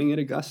time winning at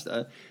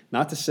Augusta.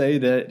 Not to say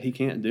that he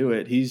can't do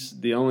it. He's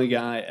the only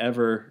guy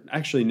ever.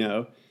 Actually,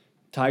 no.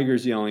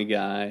 Tiger's the only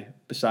guy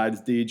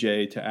besides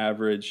DJ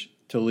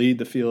to lead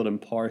the field in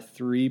par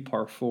 3,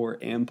 par 4,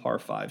 and par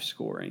 5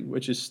 scoring,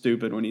 which is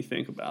stupid when you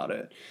think about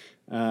it.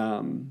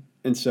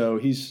 And so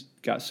he's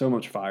got so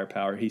much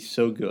firepower. He's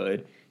so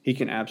good. He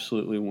can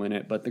absolutely win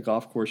it, but the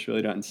golf course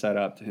really doesn't set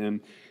up to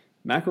him.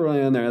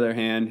 McIlroy, on the other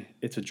hand,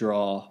 it's a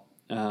draw.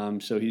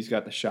 So he's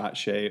got the shot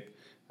shape.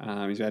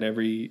 He's got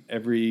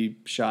every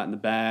shot in the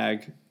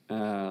bag.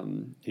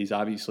 He's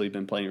obviously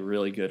been playing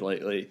really good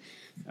lately.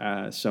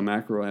 So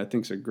McIlroy, I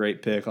think, is a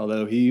great pick,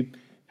 although he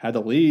had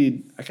the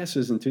lead, I guess it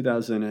was in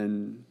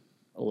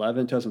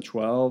 2011,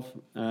 2012,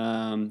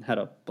 had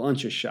a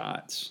bunch of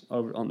shots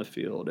over on the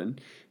field and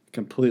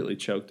completely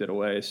choked it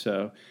away.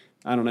 So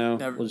I don't know.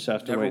 We'll just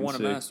have to wait and see.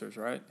 Never won a Masters,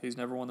 right? He's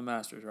never won the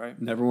Masters,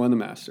 right? Never won the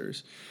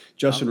Masters.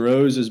 Justin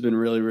Rose has been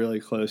really,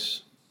 really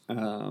close.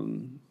 I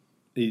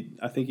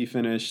think he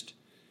finished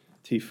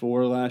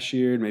T4 last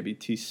year, maybe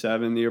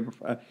T7 the year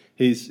before.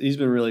 He's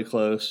been really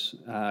close.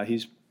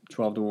 He's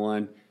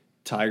 12-1.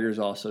 Tiger's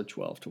also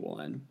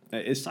 12-1.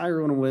 Is Tiger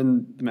going to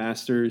win the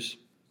Masters?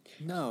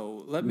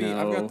 No. I've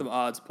got the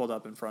odds pulled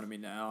up in front of me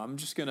now. I'm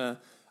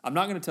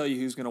not going to tell you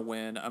who's going to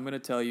win. I'm going to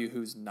tell you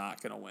who's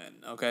not going to win,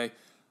 okay?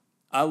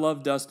 I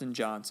love Dustin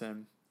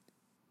Johnson.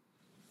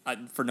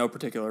 For no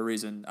particular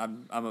reason.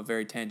 I'm a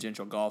very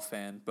tangential golf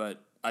fan,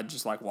 but I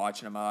just like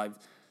watching him. I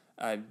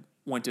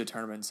went to a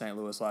tournament in St.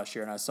 Louis last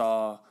year, and I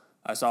saw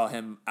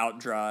him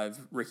outdrive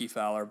Ricky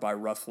Fowler by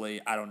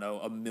roughly, I don't know,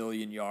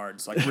 1,000,000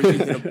 yards. Like Ricky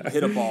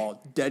hit a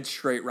ball dead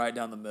straight right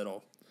down the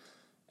middle,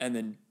 and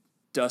then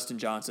Dustin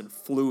Johnson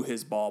flew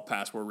his ball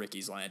past where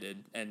Ricky's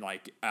landed and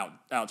like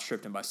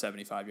outstripped him by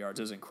 75 yards.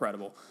 It was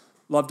incredible.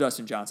 Love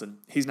Dustin Johnson.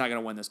 He's not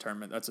going to win this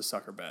tournament. That's a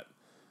sucker bet.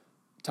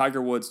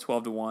 Tiger Woods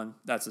 12-1.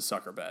 That's a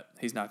sucker bet.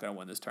 He's not going to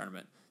win this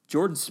tournament.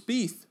 Jordan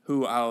Spieth,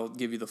 who I'll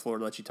give you the floor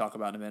to let you talk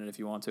about in a minute if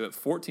you want to, at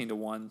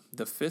 14-1,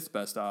 the 5th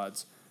best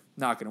odds,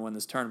 not going to win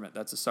this tournament.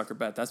 That's a sucker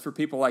bet. That's for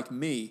people like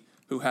me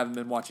who haven't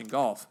been watching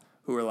golf,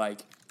 who are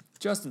like,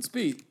 Jordan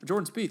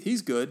Spieth,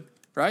 he's good,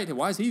 right?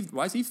 Why is he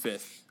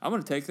 5th? I'm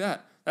going to take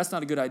that. That's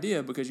not a good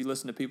idea because you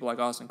listen to people like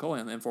Austin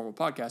Coley on the Informal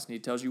Podcast and he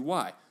tells you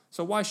why.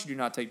 So why should you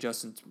not take I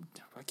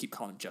keep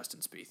calling him Justin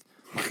Spieth.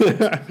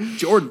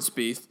 Jordan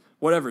Spieth,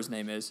 whatever his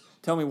name is,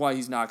 tell me why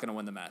he's not going to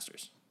win the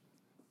Masters.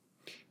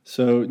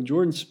 So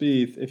Jordan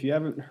Spieth, if you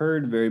haven't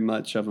heard very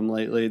much of him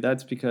lately,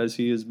 that's because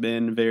he has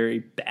been very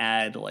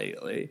bad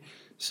lately.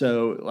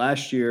 So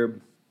last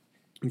year,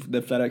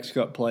 the FedEx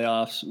Cup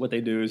playoffs, what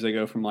they do is they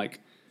go from like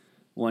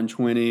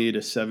 120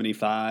 to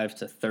 75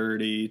 to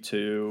 30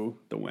 to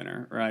the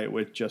winner, right?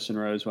 With Justin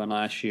Rose won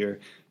last year.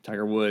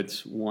 Tiger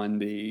Woods won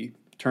the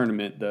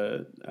tournament,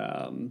 the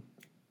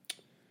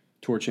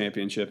Tour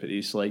Championship at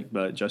East Lake,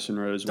 but Justin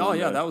Rose won. Oh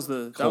yeah, that was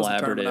the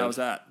tournament I was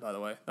at, by the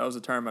way. That was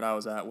the tournament I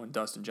was at when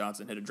Dustin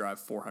Johnson hit a drive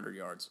 400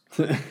 yards.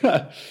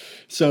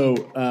 So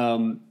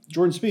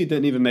Jordan Spieth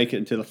didn't even make it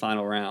into the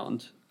final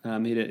round.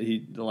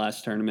 The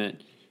last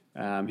tournament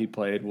he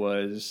played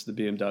was the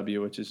BMW,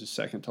 which is his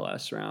second to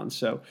last round.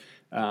 So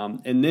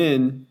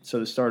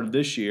the start of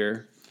this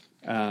year,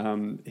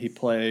 he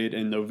played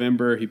in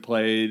November. He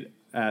played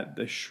at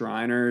the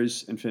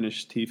Shriners and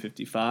finished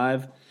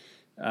T55.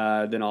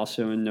 Then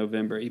also in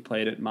November, he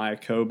played at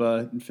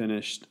Mayakoba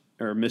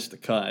and missed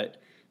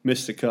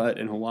the cut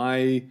in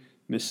Hawaii,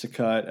 missed the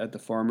cut at the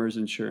Farmers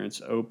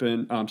Insurance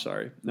Open.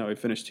 He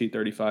finished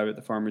T35 at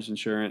the Farmers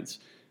Insurance,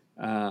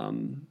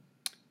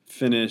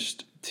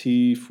 finished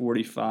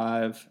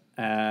T45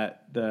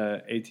 at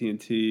the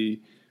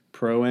AT&T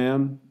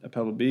Pro-Am at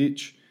Pebble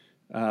Beach,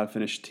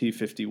 finished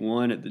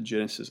T51 at the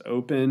Genesis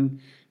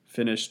Open,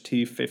 finished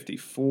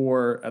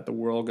T54 at the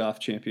World Golf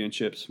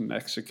Championships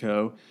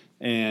Mexico,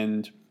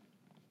 and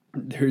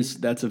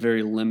that's a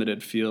very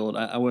limited field.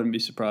 I wouldn't be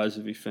surprised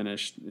if he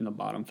finished in the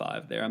bottom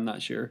 5 there. I'm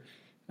not sure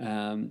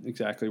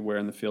exactly where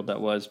in the field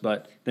that was,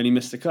 but then he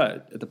missed the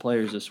cut at the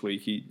Players this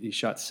week. He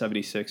shot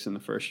 76 in the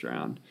first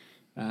round.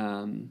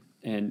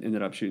 and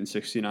ended up shooting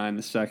 69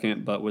 the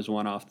second, but was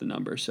one off the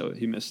number, so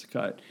he missed the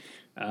cut.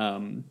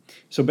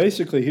 So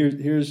basically,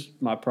 here's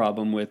my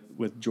problem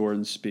with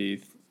Jordan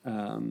Spieth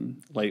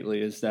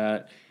lately is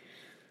that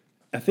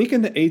I think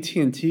in the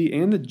AT&T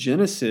and the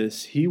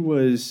Genesis, he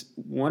was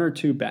one or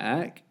two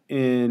back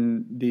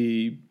in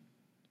the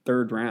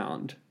third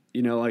round.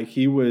 You know, like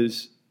he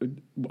was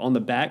on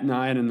the back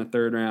nine in the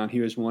third round,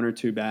 he was one or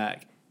two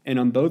back. And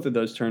on both of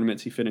those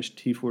tournaments, he finished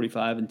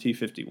T45 and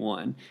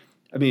T51.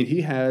 I mean,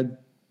 he had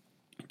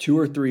two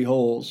or three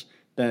holes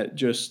that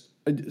just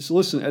so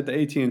listen, at the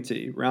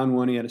AT&T, round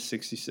one he had a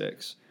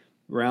 66.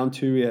 Round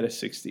two he had a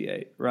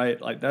 68,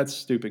 right? Like that's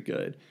stupid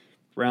good.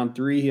 Round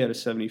three he had a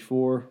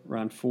 74.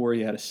 Round four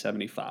he had a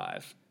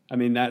 75. I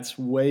mean, that's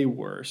way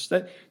worse.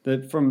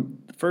 That from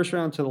the first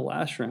round to the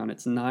last round,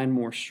 it's 9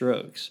 more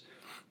strokes.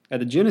 At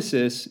the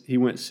Genesis, he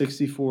went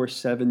 64,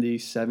 70,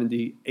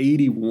 70,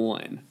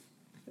 81.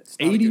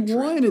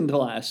 81 in the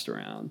last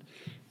round.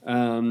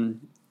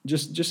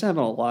 Just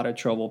having a lot of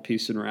trouble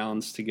piecing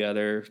rounds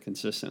together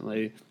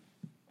consistently.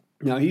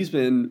 Now, he's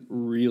been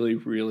really,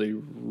 really,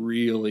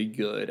 really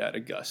good at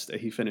Augusta.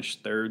 He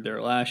finished third there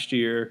last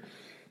year,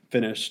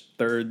 finished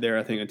third there,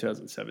 I think, in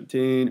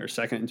 2017, or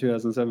second in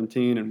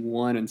 2017, and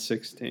won in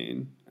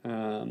 16.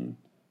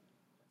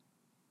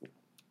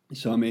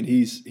 So, I mean,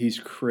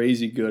 he's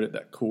crazy good at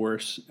that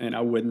course, and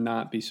I would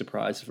not be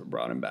surprised if it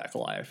brought him back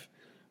alive.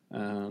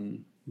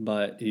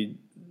 But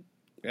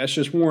that's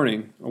just a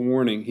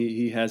warning.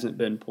 He hasn't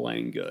been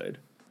playing good.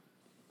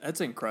 That's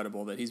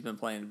incredible that he's been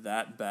playing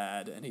that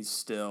bad and he's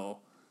still,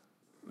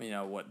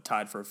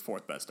 tied for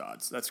fourth best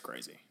odds. That's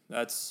crazy.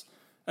 That's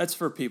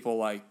for people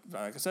like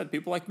I said,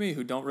 people like me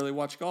who don't really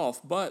watch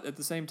golf. But at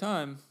the same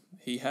time,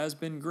 he has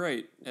been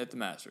great at the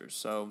Masters.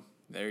 So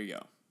there you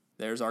go.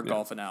 There's our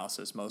golf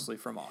analysis, mostly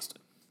from Austin.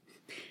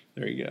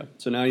 There you go.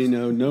 So now you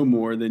know no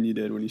more than you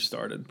did when you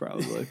started,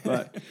 probably.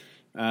 But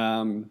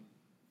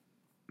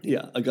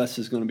yeah,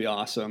 Augusta's going to be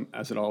awesome,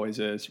 as it always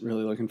is.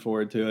 Really looking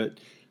forward to it.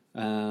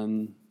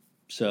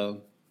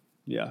 So,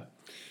 yeah.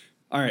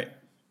 All right.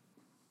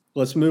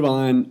 Let's move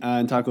on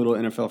and talk a little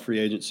NFL free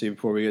agency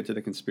before we get to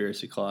the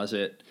conspiracy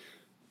closet.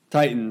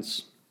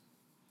 Titans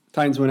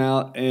went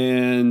out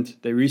and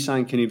they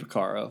re-signed Kenny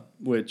Vaccaro,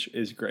 which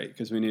is great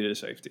because we needed a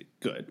safety.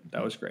 Good.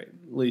 That was great.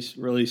 Release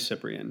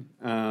Cyprien.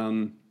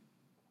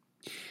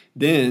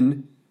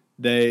 Then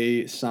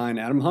they signed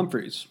Adam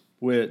Humphries,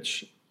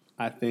 which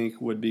I think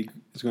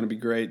is going to be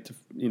great to,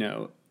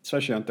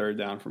 especially on third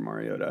down for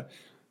Mariota.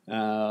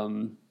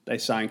 They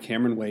signed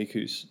Cameron Wake,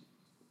 who's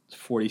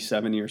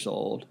 47 years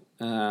old.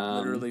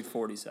 Literally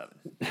 47.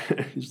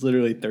 He's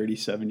literally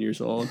 37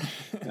 years old.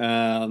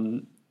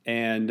 And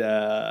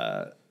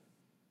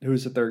who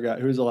was the third guy?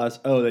 Who was the last?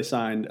 Oh, they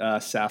signed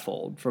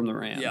Saffold from the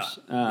Rams,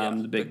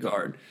 the big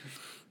guard.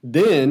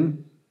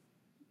 Then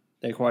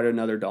they acquired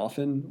another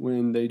Dolphin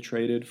when they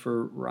traded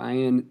for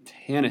Ryan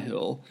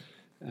Tannehill.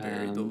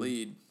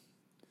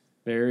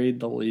 Buried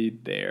the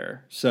lead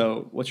there.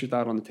 So what's your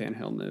thought on the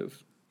Tannehill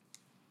move?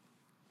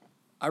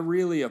 I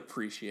really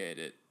appreciate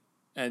it.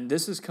 And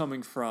this is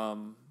coming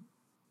from,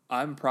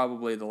 I'm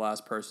probably the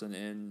last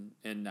person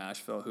in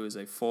Nashville who is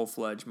a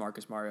full-fledged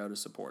Marcus Mariota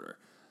supporter.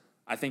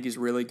 I think he's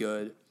really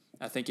good.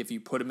 I think if you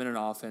put him in an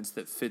offense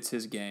that fits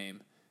his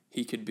game,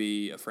 he could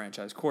be a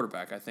franchise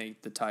quarterback. I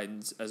think the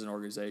Titans as an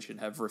organization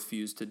have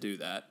refused to do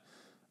that.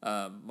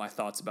 My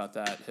thoughts about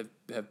that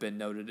have been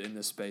noted in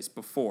this space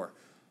before.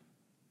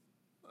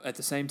 At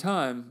the same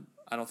time,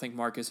 I don't think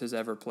Marcus has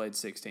ever played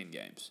 16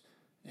 games.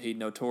 He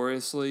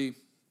notoriously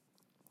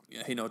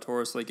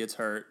gets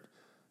hurt.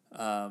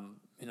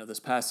 This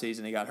past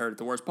season he got hurt at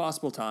the worst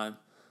possible time,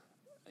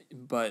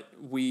 but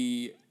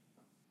we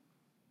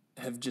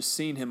have just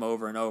seen him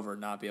over and over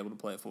not be able to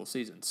play a full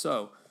season.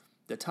 So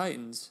the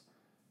Titans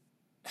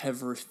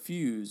have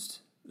refused.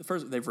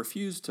 They've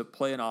refused to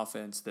play an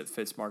offense that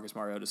fits Marcus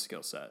Mariota's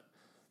skill set.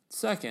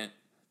 Second,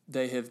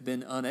 they have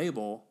been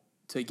unable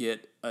to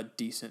get a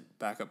decent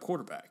backup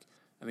quarterback.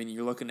 I mean,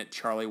 you're looking at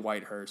Charlie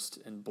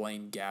Whitehurst and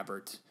Blaine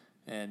Gabbert,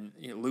 and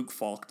Luke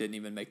Falk didn't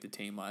even make the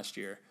team last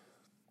year.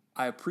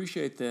 I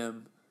appreciate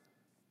them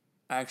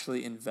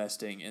actually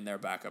investing in their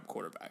backup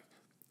quarterback.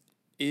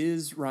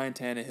 Is Ryan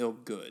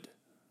Tannehill good?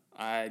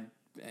 I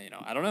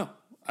don't know.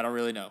 I don't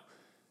really know.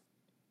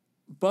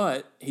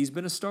 But he's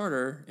been a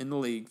starter in the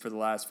league for the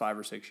last 5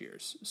 or 6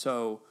 years.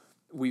 So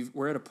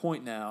we're at a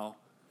point now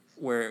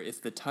where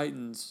if the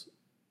Titans,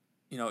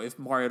 if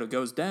Mariota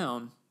goes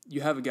down,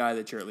 you have a guy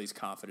that you're at least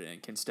confident in,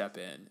 can step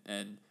in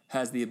and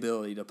has the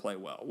ability to play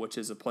well, which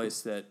is a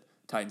place that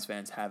Titans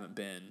fans haven't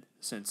been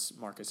since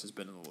Marcus has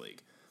been in the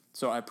league.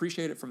 So I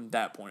appreciate it from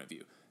that point of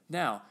view.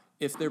 Now,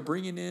 if they're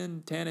bringing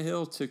in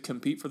Tannehill to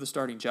compete for the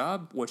starting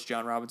job, which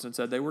John Robinson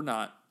said they were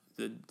not,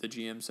 the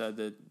GM said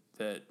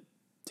that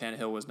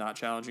Tannehill was not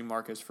challenging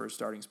Marcus for a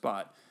starting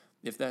spot.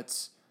 If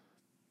that's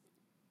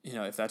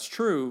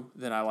true,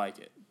 then I like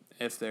it.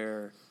 If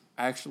they're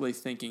actually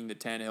thinking that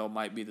Tannehill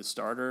might be the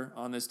starter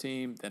on this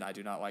team, then I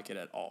do not like it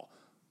at all.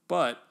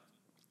 But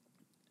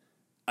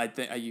I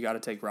think you got to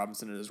take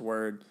Robinson at his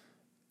word.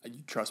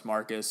 You trust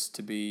Marcus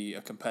to be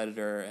a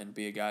competitor and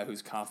be a guy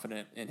who's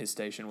confident in his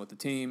station with the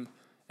team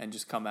and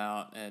just come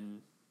out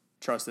and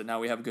trust that now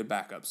we have a good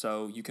backup.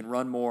 So you can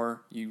run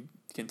more. You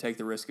can take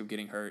the risk of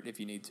getting hurt if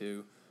you need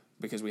to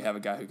because we have a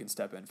guy who can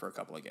step in for a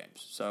couple of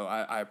games. So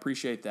I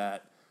appreciate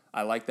that.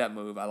 I like that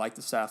move. I like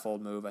the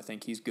Saffold move. I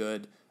think he's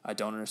good. I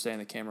don't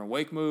understand the Cameron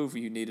Wake move.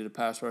 You needed a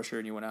pass rusher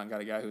and you went out and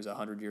got a guy who's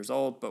 100 years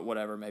old, but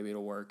whatever, maybe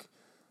it'll work.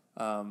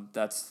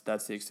 That's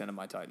the extent of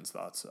my Titans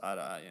thoughts. I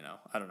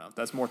don't know.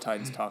 That's more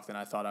Titans talk than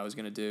I thought I was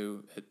going to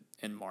do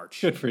in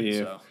March. Good for you.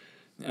 So,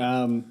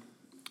 yeah.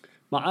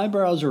 My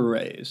eyebrows are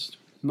raised.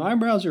 My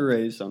eyebrows are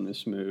raised on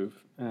this move.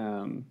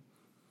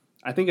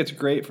 I think it's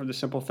great for the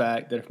simple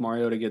fact that if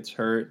Mariota gets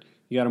hurt,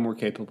 you got a more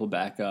capable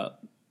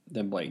backup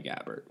than Blake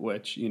Gabbert,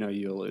 which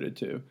you alluded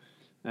to.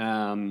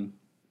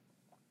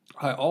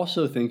 I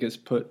also think it's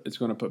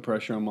going to put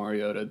pressure on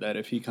Mariota that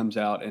if he comes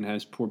out and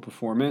has poor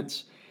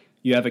performance,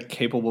 you have a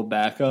capable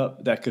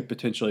backup that could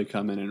potentially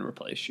come in and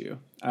replace you.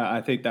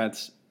 I think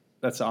that's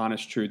the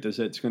honest truth, is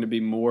it's going to be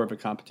more of a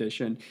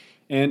competition.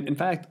 And in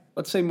fact,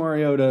 let's say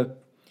Mariota,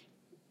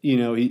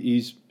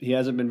 he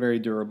hasn't been very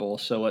durable.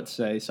 So let's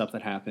say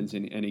something happens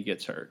and he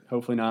gets hurt.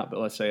 Hopefully not, but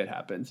let's say it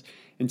happens.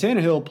 And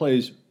Tannehill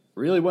plays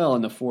really well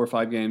in the 4 or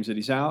 5 games that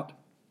he's out.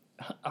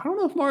 I don't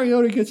know if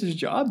Mariota gets his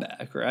job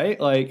back, right?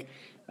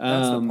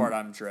 That's the part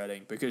I'm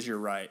dreading because you're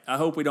right. I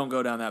hope we don't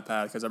go down that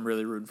path because I'm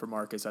really rooting for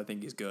Marcus. I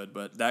think he's good,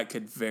 but that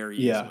could very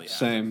easily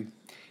happen.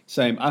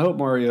 Same. I hope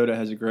Mariota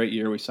has a great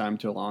year. We signed him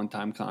to a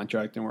long-time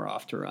contract and we're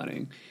off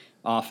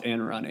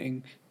and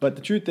running. But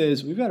the truth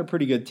is we've got a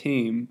pretty good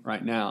team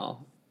right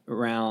now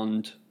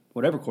around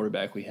whatever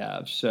quarterback we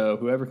have. So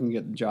whoever can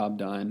get the job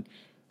done,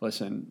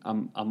 listen,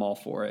 I'm all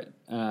for it.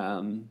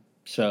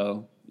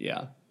 So,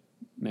 yeah,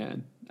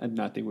 man. I did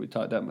not think we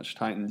talked that much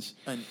Titans.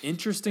 An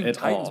interesting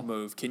Titans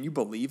move. Can you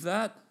believe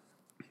that?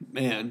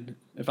 Man,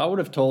 if I would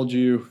have told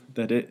you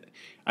that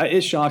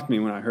it shocked me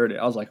when I heard it.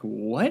 I was like,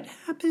 what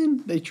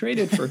happened? They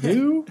traded for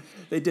who?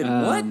 They did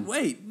what?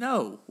 Wait,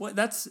 no. What?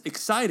 That's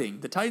exciting.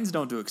 The Titans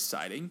don't do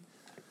exciting.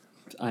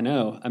 I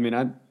know. I mean,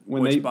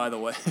 by the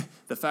way,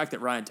 the fact that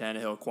Ryan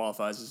Tannehill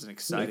qualifies as an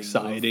exciting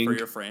move for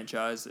your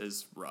franchise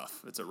is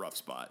rough. It's a rough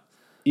spot.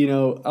 I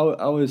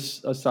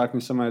was talking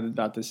to somebody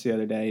about this the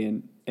other day,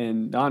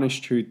 and the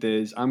honest truth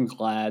is I'm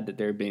glad that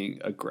they're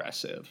being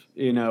aggressive.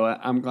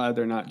 I'm glad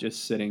they're not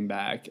just sitting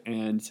back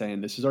and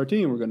saying, this is our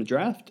team, we're going to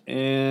draft,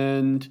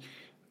 and,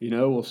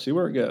 we'll see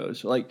where it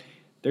goes.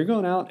 They're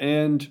going out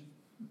and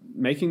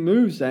making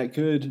moves that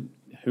could,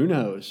 who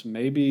knows,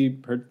 maybe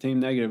hurt the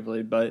team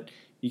negatively, but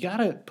you got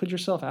to put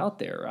yourself out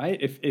there, right?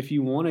 If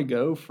you want to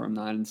go from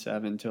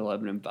 9-7 to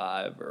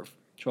 11-5 or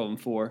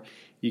 12-4,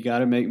 you got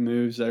to make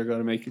moves that are going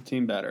to make your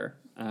team better.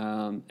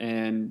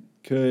 And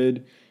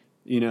could,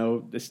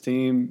 this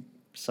team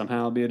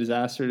somehow be a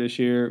disaster this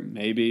year?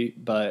 Maybe,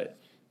 but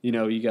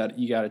you got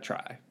to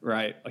try,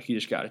 right? You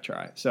just got to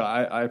try. So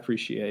I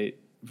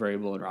appreciate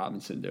Vrabel and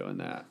Robinson doing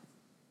that.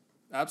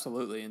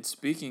 Absolutely. And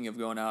speaking of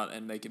going out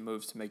and making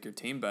moves to make your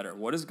team better,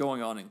 what is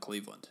going on in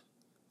Cleveland?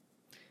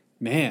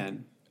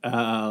 Man,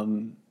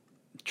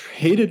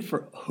 traded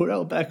for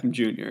Odell Beckham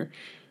Jr.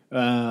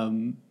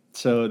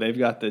 So they've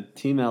got the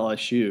Team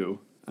LSU.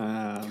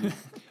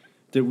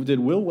 Did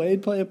Will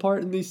Wade play a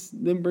part in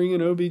them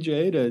bringing OBJ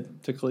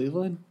to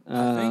Cleveland?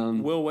 I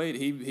think Will Wade,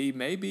 he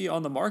may be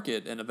on the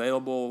market and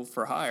available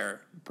for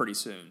hire pretty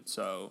soon.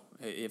 So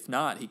if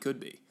not, he could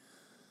be.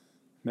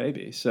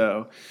 Maybe.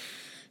 So,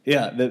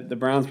 yeah, the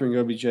Browns bring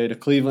OBJ to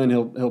Cleveland.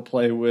 He'll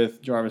play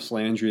with Jarvis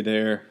Landry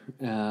there.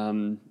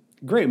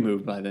 Great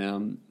move by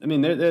them. I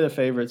mean, they're the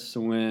favorites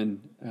to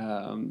win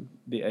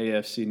the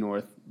AFC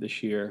North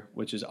this year,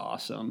 which is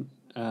awesome.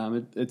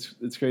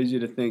 It's crazy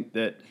to think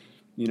that,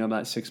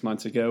 about 6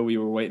 months ago, we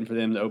were waiting for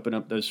them to open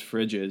up those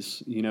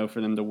fridges,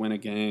 for them to win a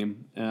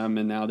game.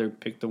 And now they're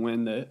picked to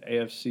win the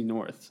AFC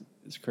North.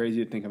 It's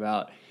crazy to think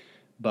about.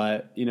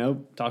 But,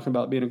 talking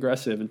about being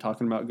aggressive and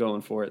talking about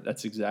going for it,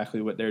 that's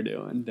exactly what they're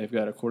doing. They've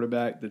got a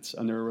quarterback that's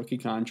under a rookie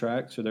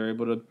contract, so they're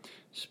able to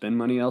spend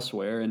money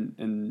elsewhere,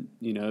 and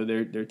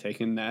they're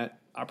taking that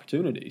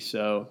opportunity.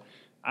 So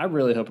I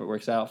really hope it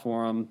works out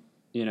for them.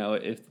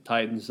 If the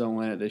Titans don't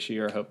win it this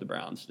year, I hope the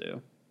Browns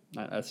do.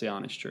 That's the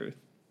honest truth.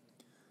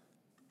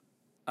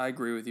 I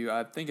agree with you.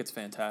 I think it's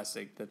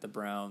fantastic that the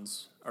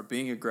Browns are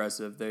being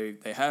aggressive. They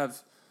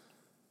have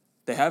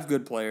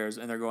good players,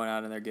 and they're going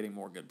out and they're getting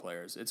more good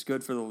players. It's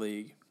good for the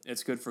league.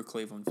 It's good for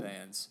Cleveland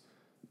fans.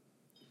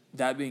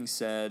 That being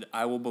said,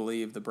 I will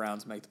believe the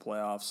Browns make the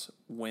playoffs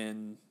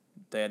when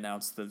they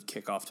announce the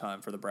kickoff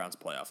time for the Browns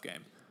playoff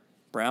game.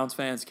 Browns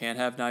fans can't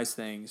have nice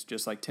things,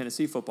 just like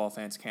Tennessee football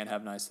fans can't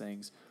have nice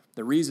things.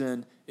 The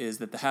reason is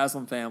that the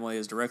Haslam family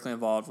is directly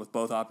involved with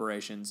both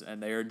operations,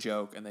 and they are a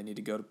joke, and they need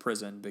to go to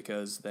prison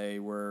because they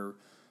were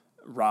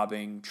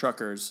robbing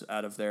truckers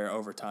out of their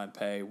overtime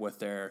pay with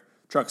their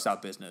truck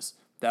stop business.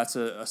 That's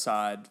a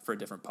aside for a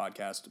different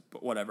podcast,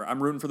 but whatever.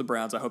 I'm rooting for the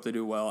Browns. I hope they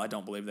do well. I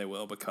don't believe they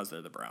will because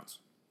they're the Browns.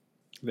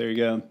 There you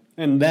go.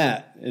 And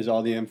that is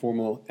all the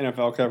informal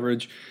NFL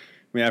coverage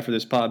we have for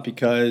this pod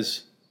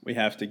because we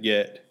have to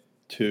get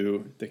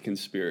to the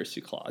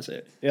conspiracy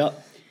closet.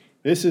 Yep.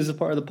 This is a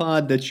part of the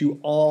pod that you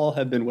all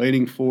have been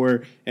waiting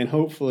for and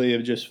hopefully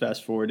have just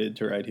fast forwarded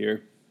to right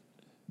here.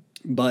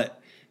 But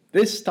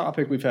this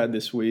topic we've had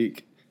this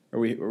week, or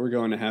we're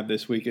going to have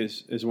this week,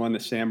 is one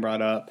that Sam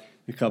brought up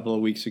a couple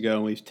of weeks ago,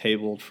 and we've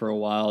tabled for a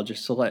while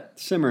just to let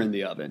simmer in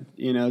the oven,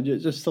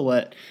 just to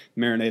let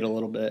marinate a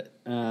little bit.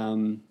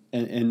 And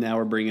now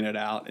we're bringing it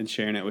out and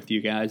sharing it with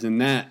you guys. And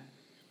that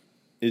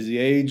is the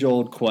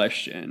age-old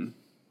question,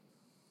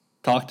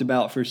 talked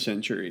about for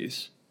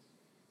centuries.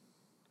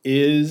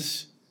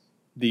 Is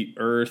the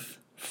earth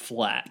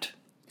flat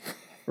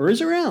or is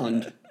it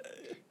round?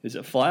 Is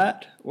it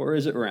flat or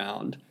is it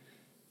round?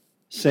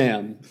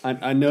 Sam,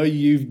 I know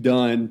you've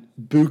done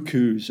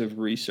bukus of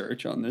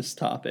research on this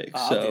topic.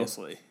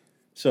 Obviously.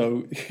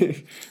 So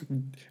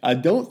I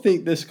don't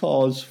think this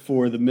calls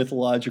for the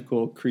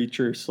mythological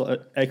creature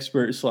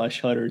expert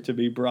 / Hutter to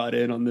be brought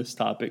in on this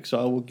topic.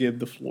 So I will give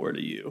the floor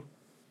to you.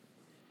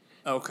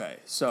 Okay,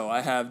 so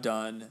I have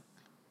done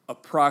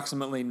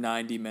approximately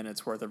 90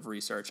 minutes worth of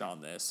research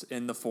on this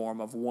in the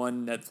form of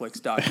one Netflix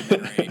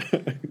documentary.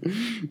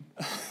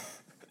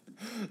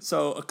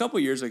 So a couple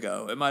years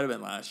ago, it might have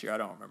been last year, I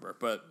don't remember,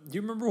 but do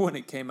you remember when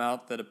it came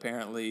out that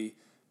apparently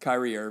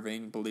Kyrie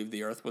Irving believed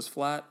the earth was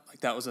flat? Like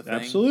that was a thing.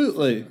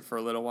 Absolutely. For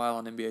a little while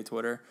on NBA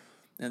Twitter.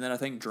 And then I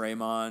think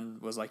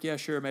Draymond was like, yeah,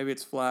 sure, maybe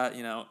it's flat.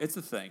 It's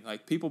a thing.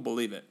 Like people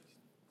believe it.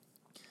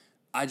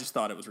 I just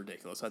thought it was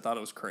ridiculous. I thought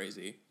it was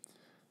crazy.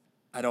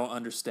 I don't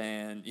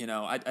understand,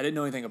 I didn't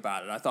know anything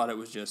about it. I thought it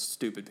was just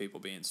stupid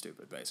people being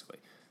stupid, basically.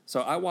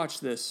 So I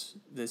watched this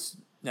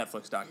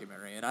Netflix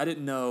documentary, and I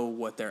didn't know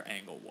what their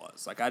angle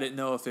was. Like, I didn't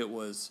know if it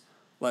was,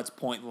 let's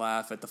point and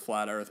laugh at the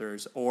flat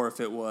earthers, or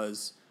if it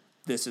was,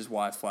 this is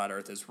why flat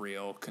earth is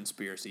real,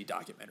 conspiracy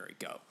documentary,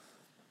 go.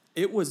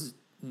 It was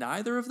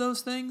neither of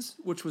those things,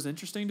 which was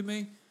interesting to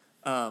me.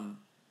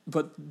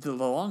 But the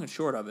long and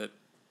short of it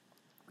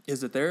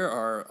is that there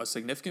are a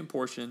significant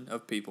portion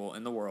of people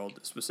in the world,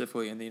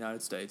 specifically in the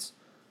United States,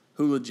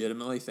 who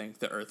legitimately think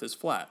the earth is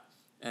flat.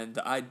 And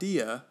the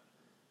idea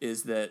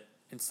is that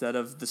instead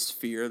of the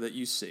sphere that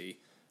you see,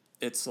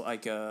 it's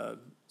like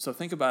so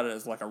think about it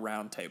as like a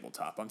round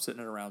tabletop. I'm sitting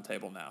at a round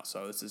table now,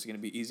 so this is going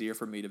to be easier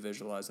for me to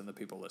visualize than the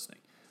people listening.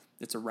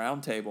 It's a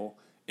round table.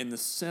 In the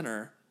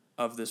center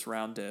of this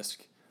round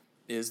disc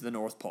is the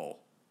North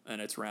Pole,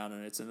 and it's round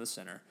and it's in the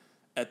center.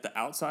 At the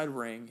outside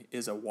ring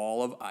is a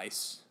wall of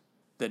ice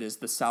that is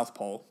the South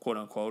Pole, quote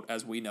unquote,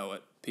 as we know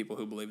it. People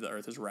who believe the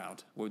earth is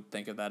round would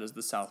think of that as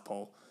the South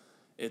Pole.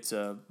 It's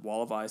a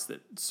wall of ice that,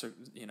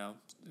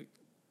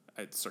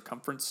 its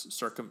circumference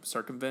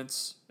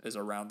circumvents is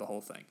around the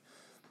whole thing.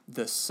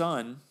 The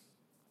sun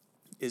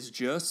is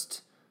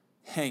just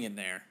hanging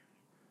there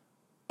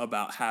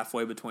about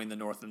halfway between the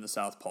North and the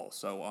South Pole,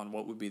 so on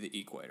what would be the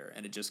equator.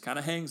 And it just kind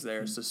of hangs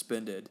there,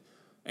 suspended,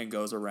 and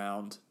goes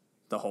around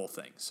the whole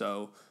thing.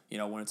 So,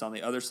 when it's on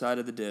the other side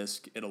of the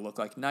disk, it'll look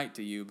like night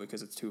to you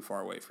because it's too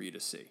far away for you to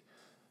see.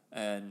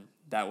 And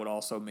that would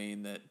also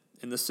mean that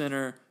in the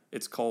center,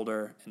 it's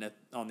colder, and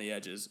on the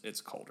edges, it's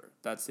colder.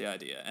 That's the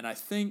idea. And I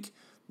think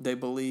they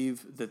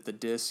believe that the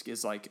disk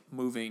is like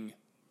moving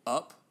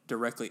up,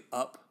 directly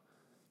up,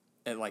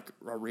 at like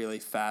a really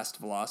fast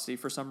velocity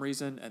for some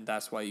reason, and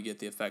that's why you get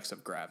the effects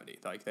of gravity.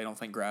 Like they don't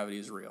think gravity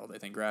is real. They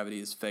think gravity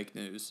is fake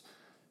news,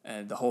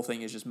 and the whole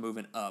thing is just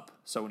moving up.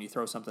 So when you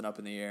throw something up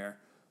in the air,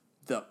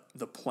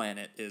 the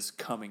planet is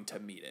coming to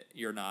meet it.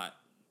 You're not,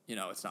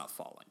 it's not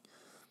falling.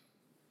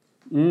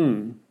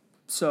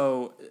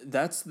 So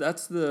that's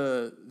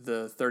the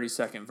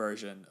 30-second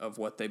version of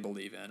what they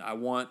believe in. I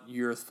want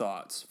your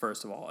thoughts,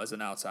 first of all, as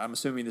an outsider. I'm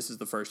assuming this is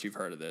the first you've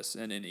heard of this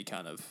in any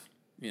kind of,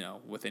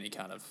 with any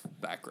kind of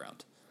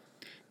background.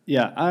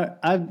 Yeah,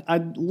 I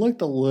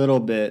looked a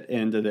little bit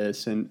into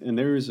this, and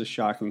there was a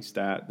shocking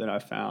stat that I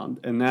found,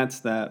 and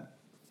that's that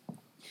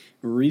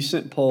a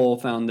recent poll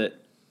found that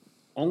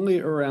only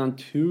around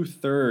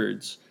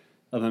 2/3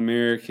 of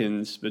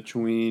Americans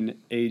between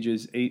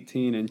ages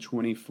 18 and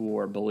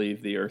 24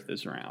 believe the earth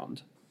is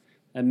round.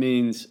 That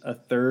means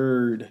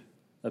 1/3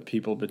 of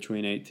people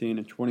between 18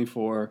 and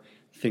 24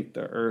 think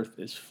the earth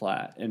is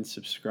flat and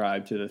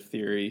subscribe to the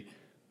theory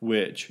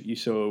which you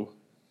so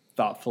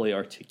thoughtfully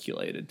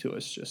articulated to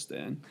us just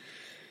then.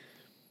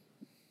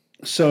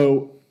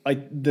 So,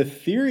 like, the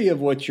theory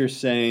of what you're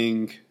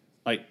saying,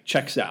 like,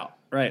 checks out,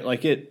 right?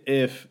 Like,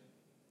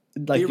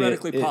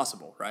 theoretically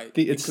possible, right?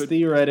 It's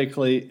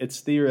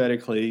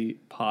theoretically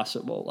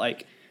possible.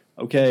 Like,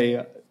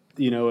 okay,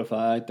 if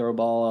I throw a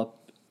ball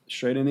up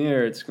straight in the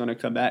air, it's going to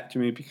come back to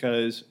me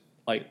because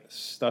like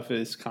stuff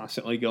is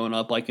constantly going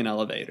up like an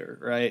elevator,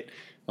 right?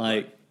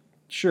 Like,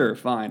 sure,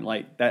 fine.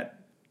 Like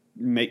that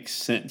makes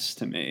sense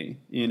to me.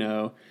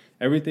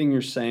 Everything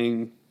you're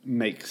saying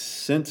makes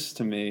sense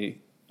to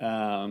me,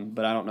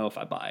 but I don't know if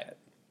I buy it.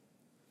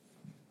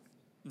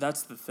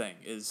 That's the thing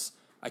is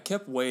I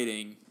kept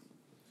waiting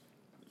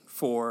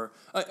for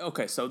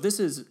so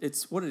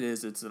it's what it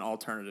is. It's an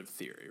alternative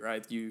theory,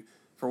 right?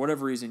 For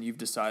whatever reason you've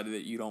decided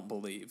that you don't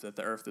believe that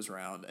the earth is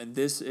round, and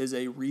this is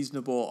a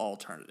reasonable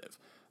alternative.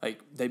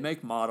 like they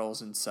make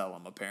models and sell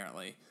them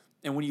apparently.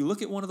 And when you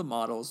look at one of the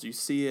models, you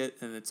see it,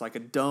 and it's like a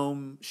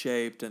dome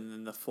shaped, and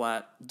then the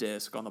flat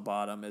disc on the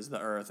bottom is the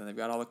Earth, and they've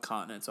got all the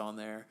continents on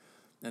there,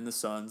 and the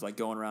sun's like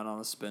going around on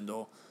a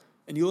spindle.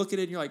 And you look at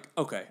it, and you're like,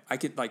 okay, I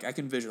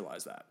can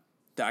visualize that.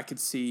 That I could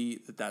see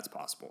that that's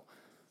possible.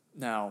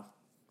 Now,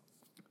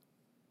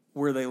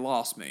 where they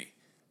lost me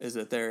is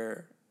that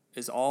there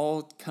is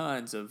all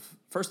kinds of,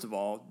 first of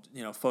all,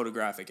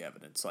 photographic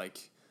evidence.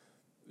 Like,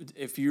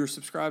 if you're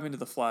subscribing to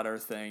the flat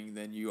Earth thing,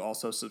 then you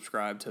also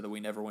subscribe to the we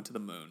never went to the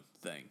moon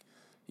thing.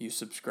 You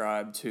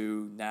subscribe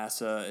to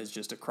NASA is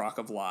just a crock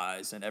of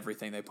lies, and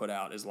everything they put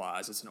out is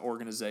lies. It's an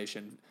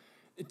organization.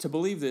 To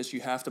believe this,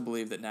 you have to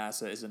believe that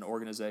NASA is an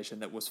organization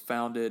that was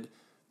founded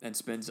and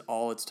spends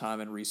all its time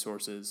and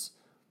resources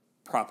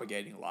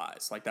propagating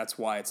lies. Like, that's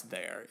why it's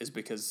there, is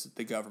because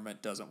the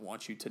government doesn't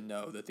want you to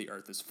know that the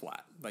Earth is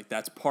flat. Like,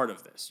 that's part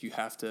of this. You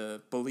have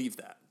to believe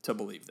that to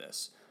believe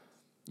this.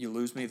 You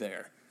lose me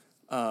there.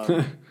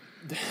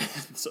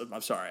 So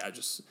I'm sorry.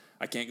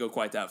 I can't go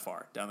quite that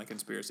far down the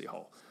conspiracy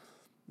hole.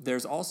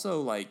 There's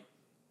also like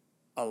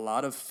a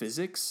lot of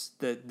physics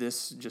that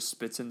this just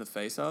spits in the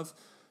face of.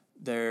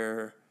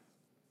 So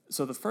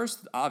the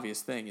first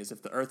obvious thing is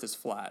if the Earth is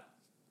flat,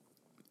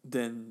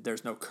 then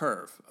there's no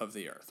curve of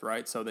the Earth,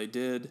 right? So they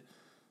did,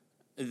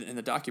 in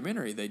the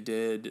documentary, they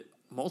did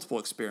multiple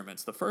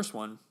experiments. The first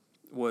one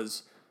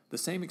was the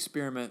same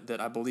experiment that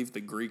I believe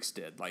the Greeks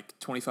did like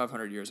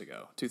 2,500 years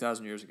ago,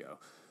 2,000 years ago,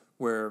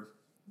 where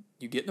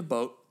you get in a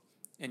boat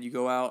and you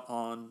go out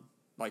on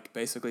like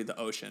basically the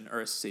ocean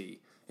or a sea,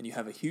 and you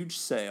have a huge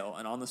sail,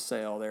 and on the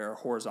sail there are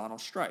horizontal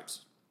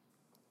stripes.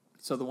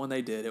 So the one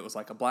they did, it was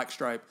like a black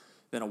stripe,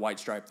 then a white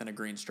stripe, then a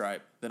green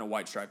stripe, then a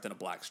white stripe, then a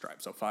black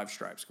stripe. So 5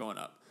 stripes going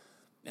up.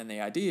 And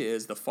the idea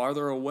is the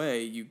farther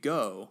away you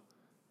go,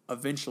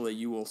 eventually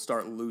you will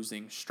start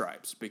losing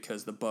stripes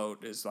because the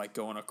boat is like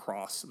going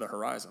across the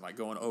horizon, like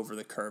going over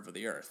the curve of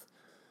the Earth.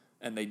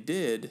 And they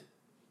did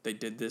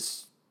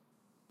this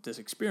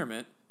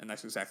experiment, and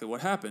that's exactly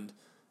what happened.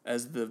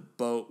 As the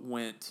boat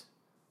went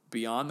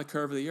beyond the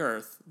curve of the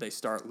Earth, they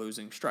start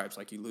losing stripes.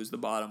 Like you lose the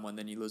bottom one,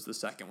 then you lose the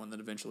second one,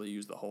 then eventually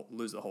you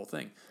lose the whole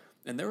thing.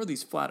 And there were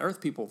these flat Earth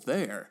people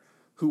there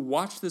who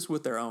watched this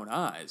with their own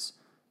eyes.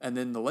 And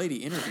then the lady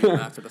interviewed them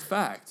after the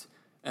fact,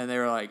 and they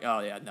were like, "Oh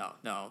yeah,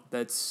 no,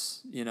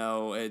 that's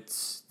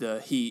it's the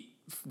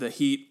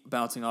heat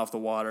bouncing off the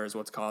water is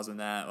what's causing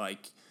that."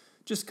 Like,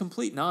 just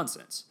complete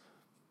nonsense.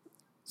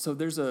 So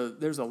there's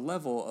a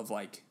level of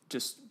like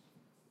just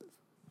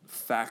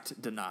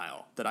fact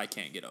denial that I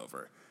can't get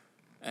over.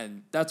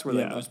 And that's where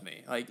they lose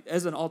me. Like,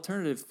 as an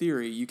alternative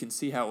theory, you can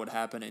see how it would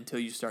happen until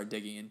you start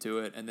digging into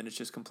it, and then it's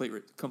just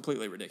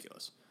completely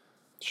ridiculous.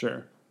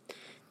 Sure.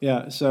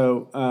 Yeah,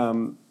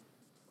 so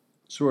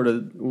sort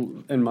of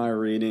in my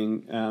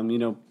reading,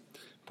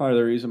 part of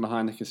the reason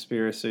behind the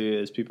conspiracy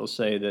is people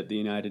say that the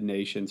United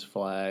Nations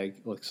flag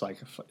looks like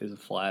is a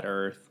flat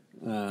Earth.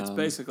 It's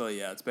basically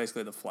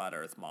the flat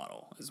Earth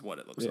model is what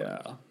it looks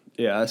like.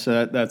 Yeah,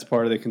 so that's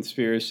part of the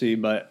conspiracy.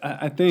 But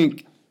I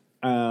think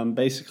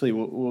basically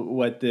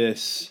what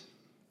this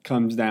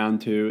comes down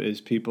to is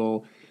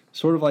people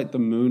sort of like the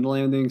moon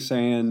landing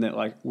saying that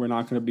like we're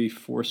not going to be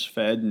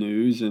force-fed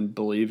news and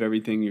believe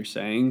everything you're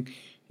saying.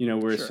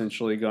 We're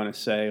essentially going to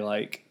say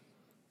like,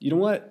 you know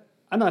what?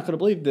 I'm not going to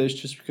believe this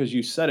just because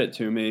you said it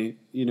to me.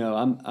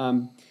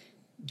 I'm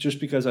just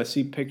because I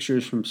see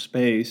pictures from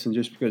space and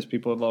just because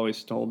people have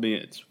always told me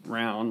it's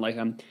round. Like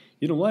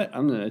you know what?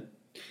 I'm going to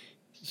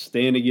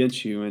stand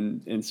against you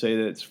and say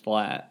that it's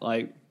flat.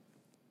 Like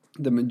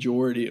the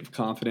majority of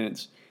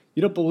confidence.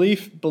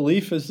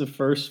 Belief is the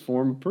first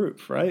form of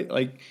proof, right?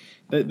 Like,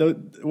 isn't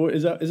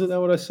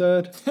that what I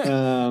said?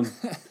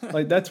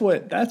 Like that's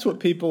what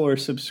people are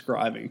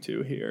subscribing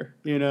to here.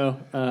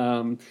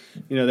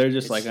 They're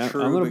just like, I'm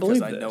going to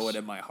believe this. I know it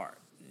in my heart.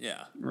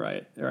 Yeah.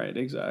 Right.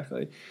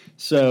 Exactly.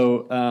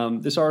 So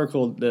this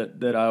article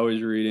that I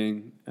was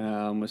reading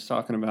was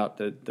talking about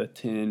the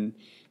 10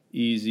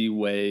 easy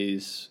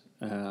ways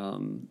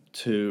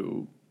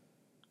to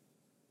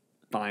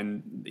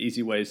find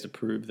easy ways to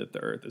prove that the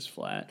Earth is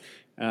flat.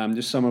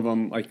 Just some of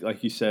them,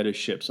 like you said, is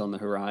ships on the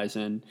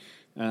horizon.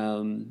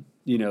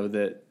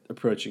 That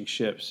approaching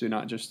ships do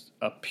not just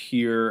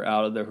appear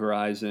out of the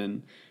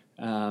horizon.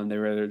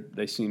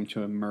 They seem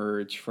to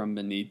emerge from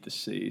beneath the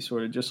sea,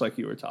 sort of just like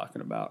you were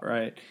talking about,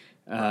 right?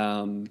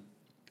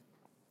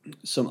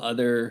 Some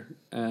other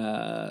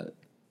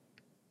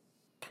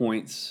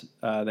points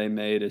they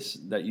made is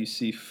that you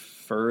see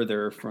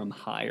further from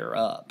higher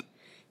up.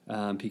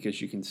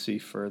 Because you can see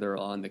further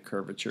on the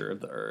curvature of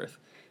the Earth.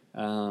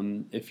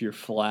 If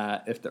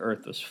the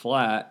Earth was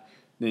flat,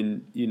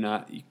 then you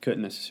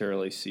couldn't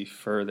necessarily see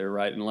further,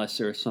 right? Unless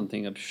there was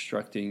something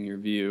obstructing your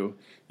view,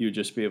 you would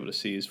just be able to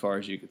see as far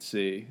as you could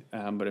see.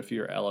 But if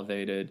you're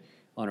elevated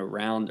on a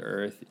round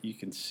Earth, you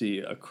can see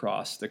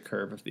across the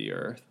curve of the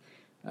Earth.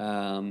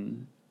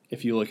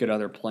 If you look at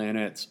other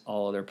planets,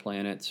 all other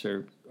planets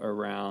are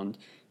round.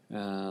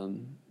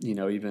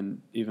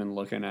 Even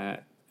looking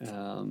at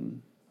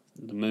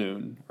the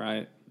moon,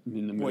 right? I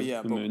mean, the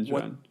moon's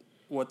round.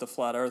 what the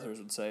flat earthers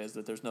would say is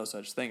that there's no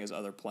such thing as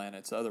other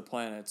planets. The other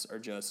planets are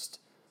just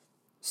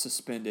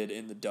suspended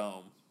in the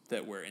dome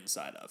that we're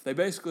inside of. They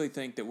basically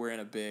think that we're in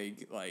a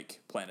big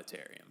like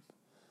planetarium.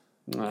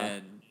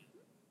 And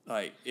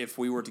like if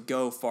we were to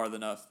go far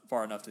enough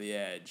to the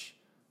edge,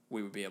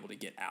 we would be able to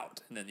get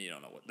out. And then they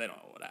don't know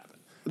what happened.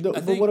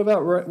 But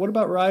what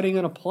about riding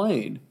on a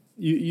plane?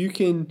 You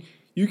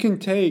can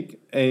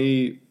take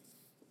a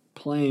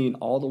plane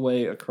all the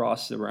way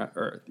across the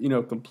Earth.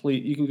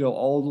 Complete. You can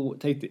go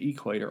take the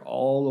equator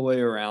all the way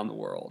around the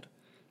world.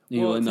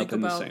 You'll end up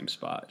in the same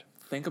spot.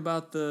 Think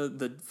about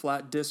the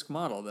flat disk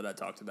model that I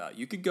talked about.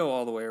 You could go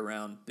all the way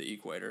around the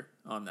equator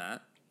on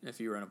that if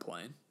you were in a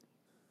plane.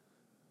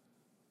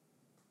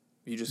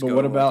 You just go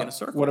in a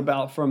circle. What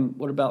about from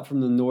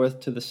the north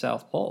to the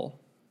South Pole?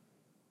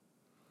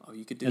 Oh,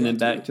 you could do and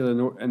that.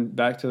 And then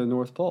back to the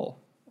North Pole.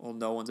 Well,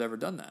 no one's ever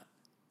done that.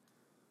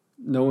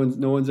 No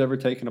one's ever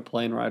taken a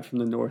plane ride from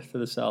the North to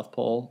the South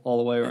Pole all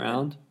the way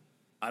around?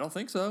 I don't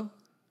think so.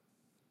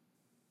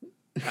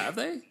 Have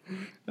they?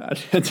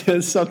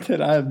 That's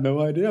something I have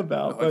no idea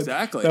about. No,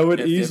 exactly. That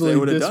would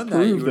easily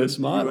disprove this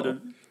model.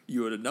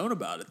 You would have known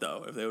about it,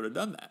 though, if they would have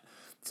done that.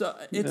 So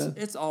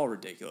it's all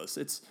ridiculous.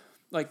 It's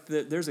like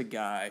there's a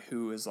guy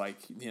who is like,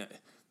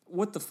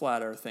 what the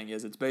flat earth thing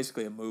is, it's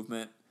basically a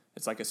movement.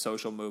 It's like a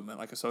social movement,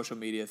 like a social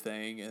media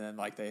thing, and then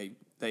like they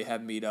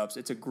have meetups.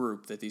 It's a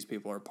group that these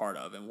people are part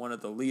of, and one of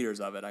the leaders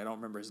of it, I don't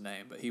remember his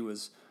name, but he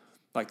was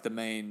like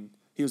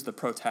he was the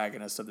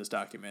protagonist of this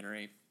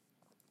documentary,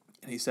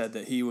 and he said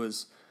that he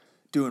was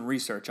doing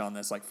research on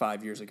this like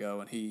 5 years ago,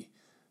 and he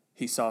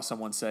saw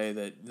someone say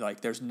that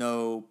like there's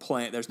no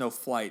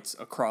flights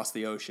across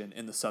the ocean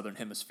in the southern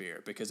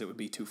hemisphere because it would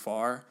be too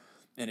far.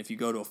 And if you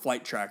go to a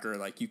flight tracker,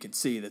 like you can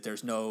see that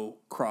there's no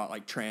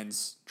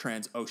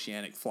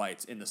transoceanic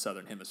flights in the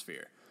southern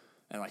hemisphere.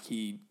 And like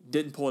he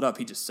didn't pull it up,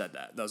 he just said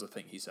that. That was a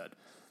thing he said.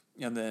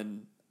 And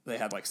then they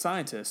had like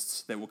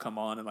scientists that will come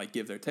on and like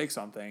give their takes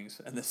on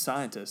things. And this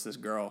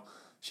girl,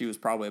 she was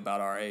probably about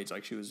our age,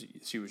 like she was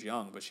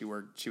young, but she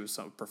was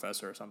some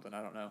professor or something,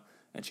 I don't know.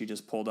 And she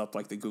just pulled up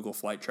like the Google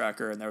flight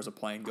tracker, and there was a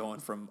plane going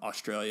from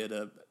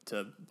Australia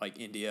to like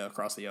India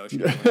across the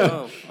ocean. Like,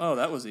 oh,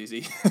 that was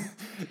easy.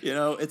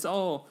 It's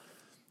all,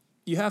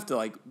 you have to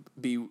like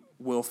be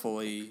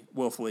willfully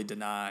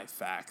deny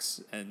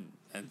facts and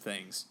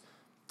things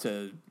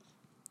to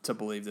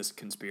believe this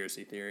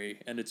conspiracy theory,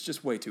 and it's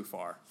just way too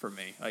far for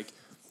me. Like,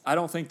 I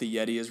don't think the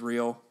Yeti is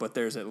real, but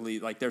there's at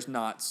least like there's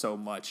not so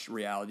much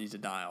reality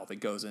denial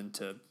that goes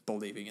into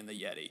believing in the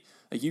Yeti.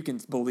 Like you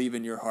can believe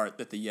in your heart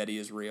that the Yeti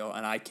is real,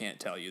 and I can't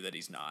tell you that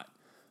he's not.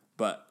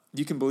 But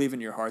you can believe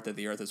in your heart that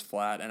the Earth is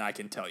flat, and I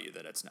can tell you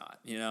that it's not.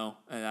 And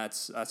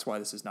that's why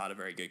this is not a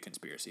very good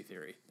conspiracy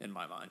theory in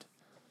my mind.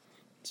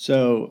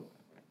 So,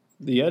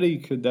 the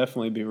Yeti could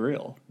definitely be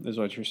real, is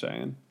what you're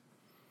saying.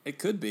 It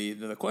could be.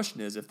 The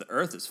question is, if the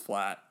Earth is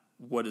flat,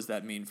 what does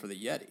that mean for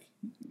the Yeti?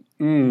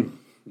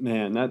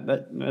 Man,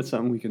 that's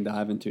something we can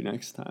dive into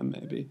next time,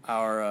 maybe.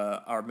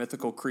 Our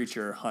mythical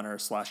creature hunter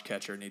 /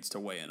 catcher needs to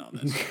weigh in on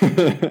this.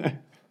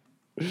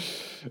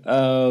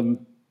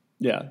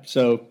 Yeah.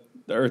 So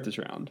the Earth is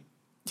round.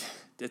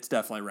 It's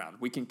definitely round.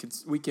 We can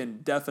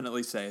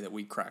definitely say that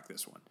we cracked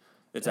this one.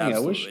 It's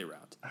absolutely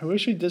round. I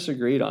wish we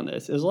disagreed on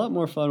this. It was a lot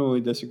more fun when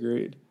we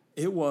disagreed.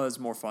 It was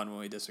more fun when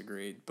we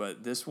disagreed,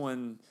 but this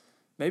one,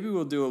 maybe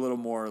we'll do a little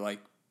more like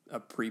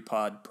a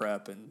pre-pod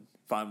prep and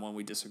find one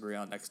we disagree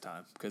on next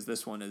time, because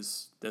this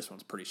one's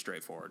pretty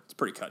straightforward. It's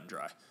pretty cut and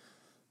dry.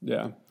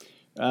 Yeah.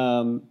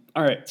 All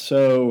right.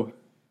 So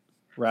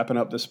wrapping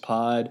up this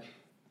pod,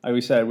 like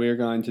we said, we are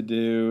going to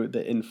do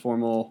the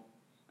informal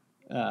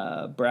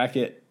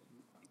bracket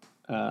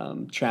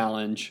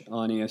challenge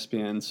on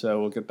ESPN.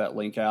 So we'll get that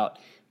link out.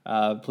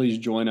 Please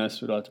join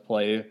us. We'd love to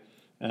play you.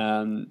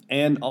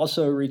 And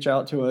also reach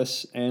out to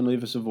us and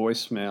leave us a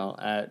voicemail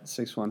at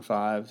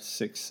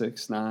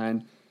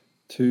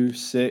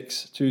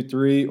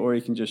 615-669-2623, or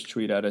you can just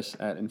tweet at us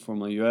at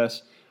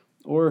InformalUS.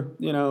 Or,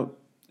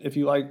 if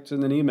you like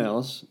sending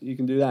emails, you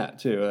can do that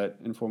too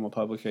at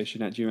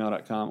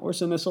informalpublication@gmail.com, or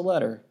send us a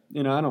letter.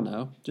 I don't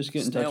know. Just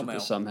get in touch with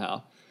us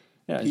somehow.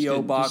 Yeah,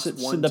 P.O. Box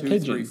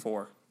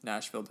 1234,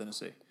 Nashville,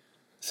 Tennessee.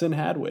 Send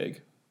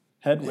Hedwig.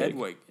 You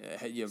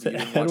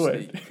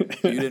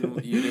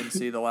didn't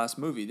see the last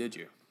movie, did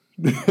you?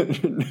 No.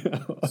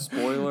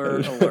 Spoiler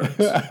alert.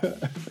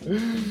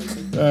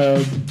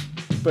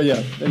 But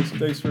yeah,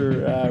 thanks for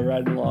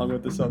riding along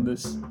with us on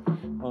this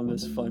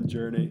fun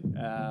journey.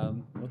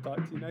 We'll talk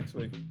to you next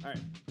week. All right,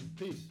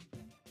 peace.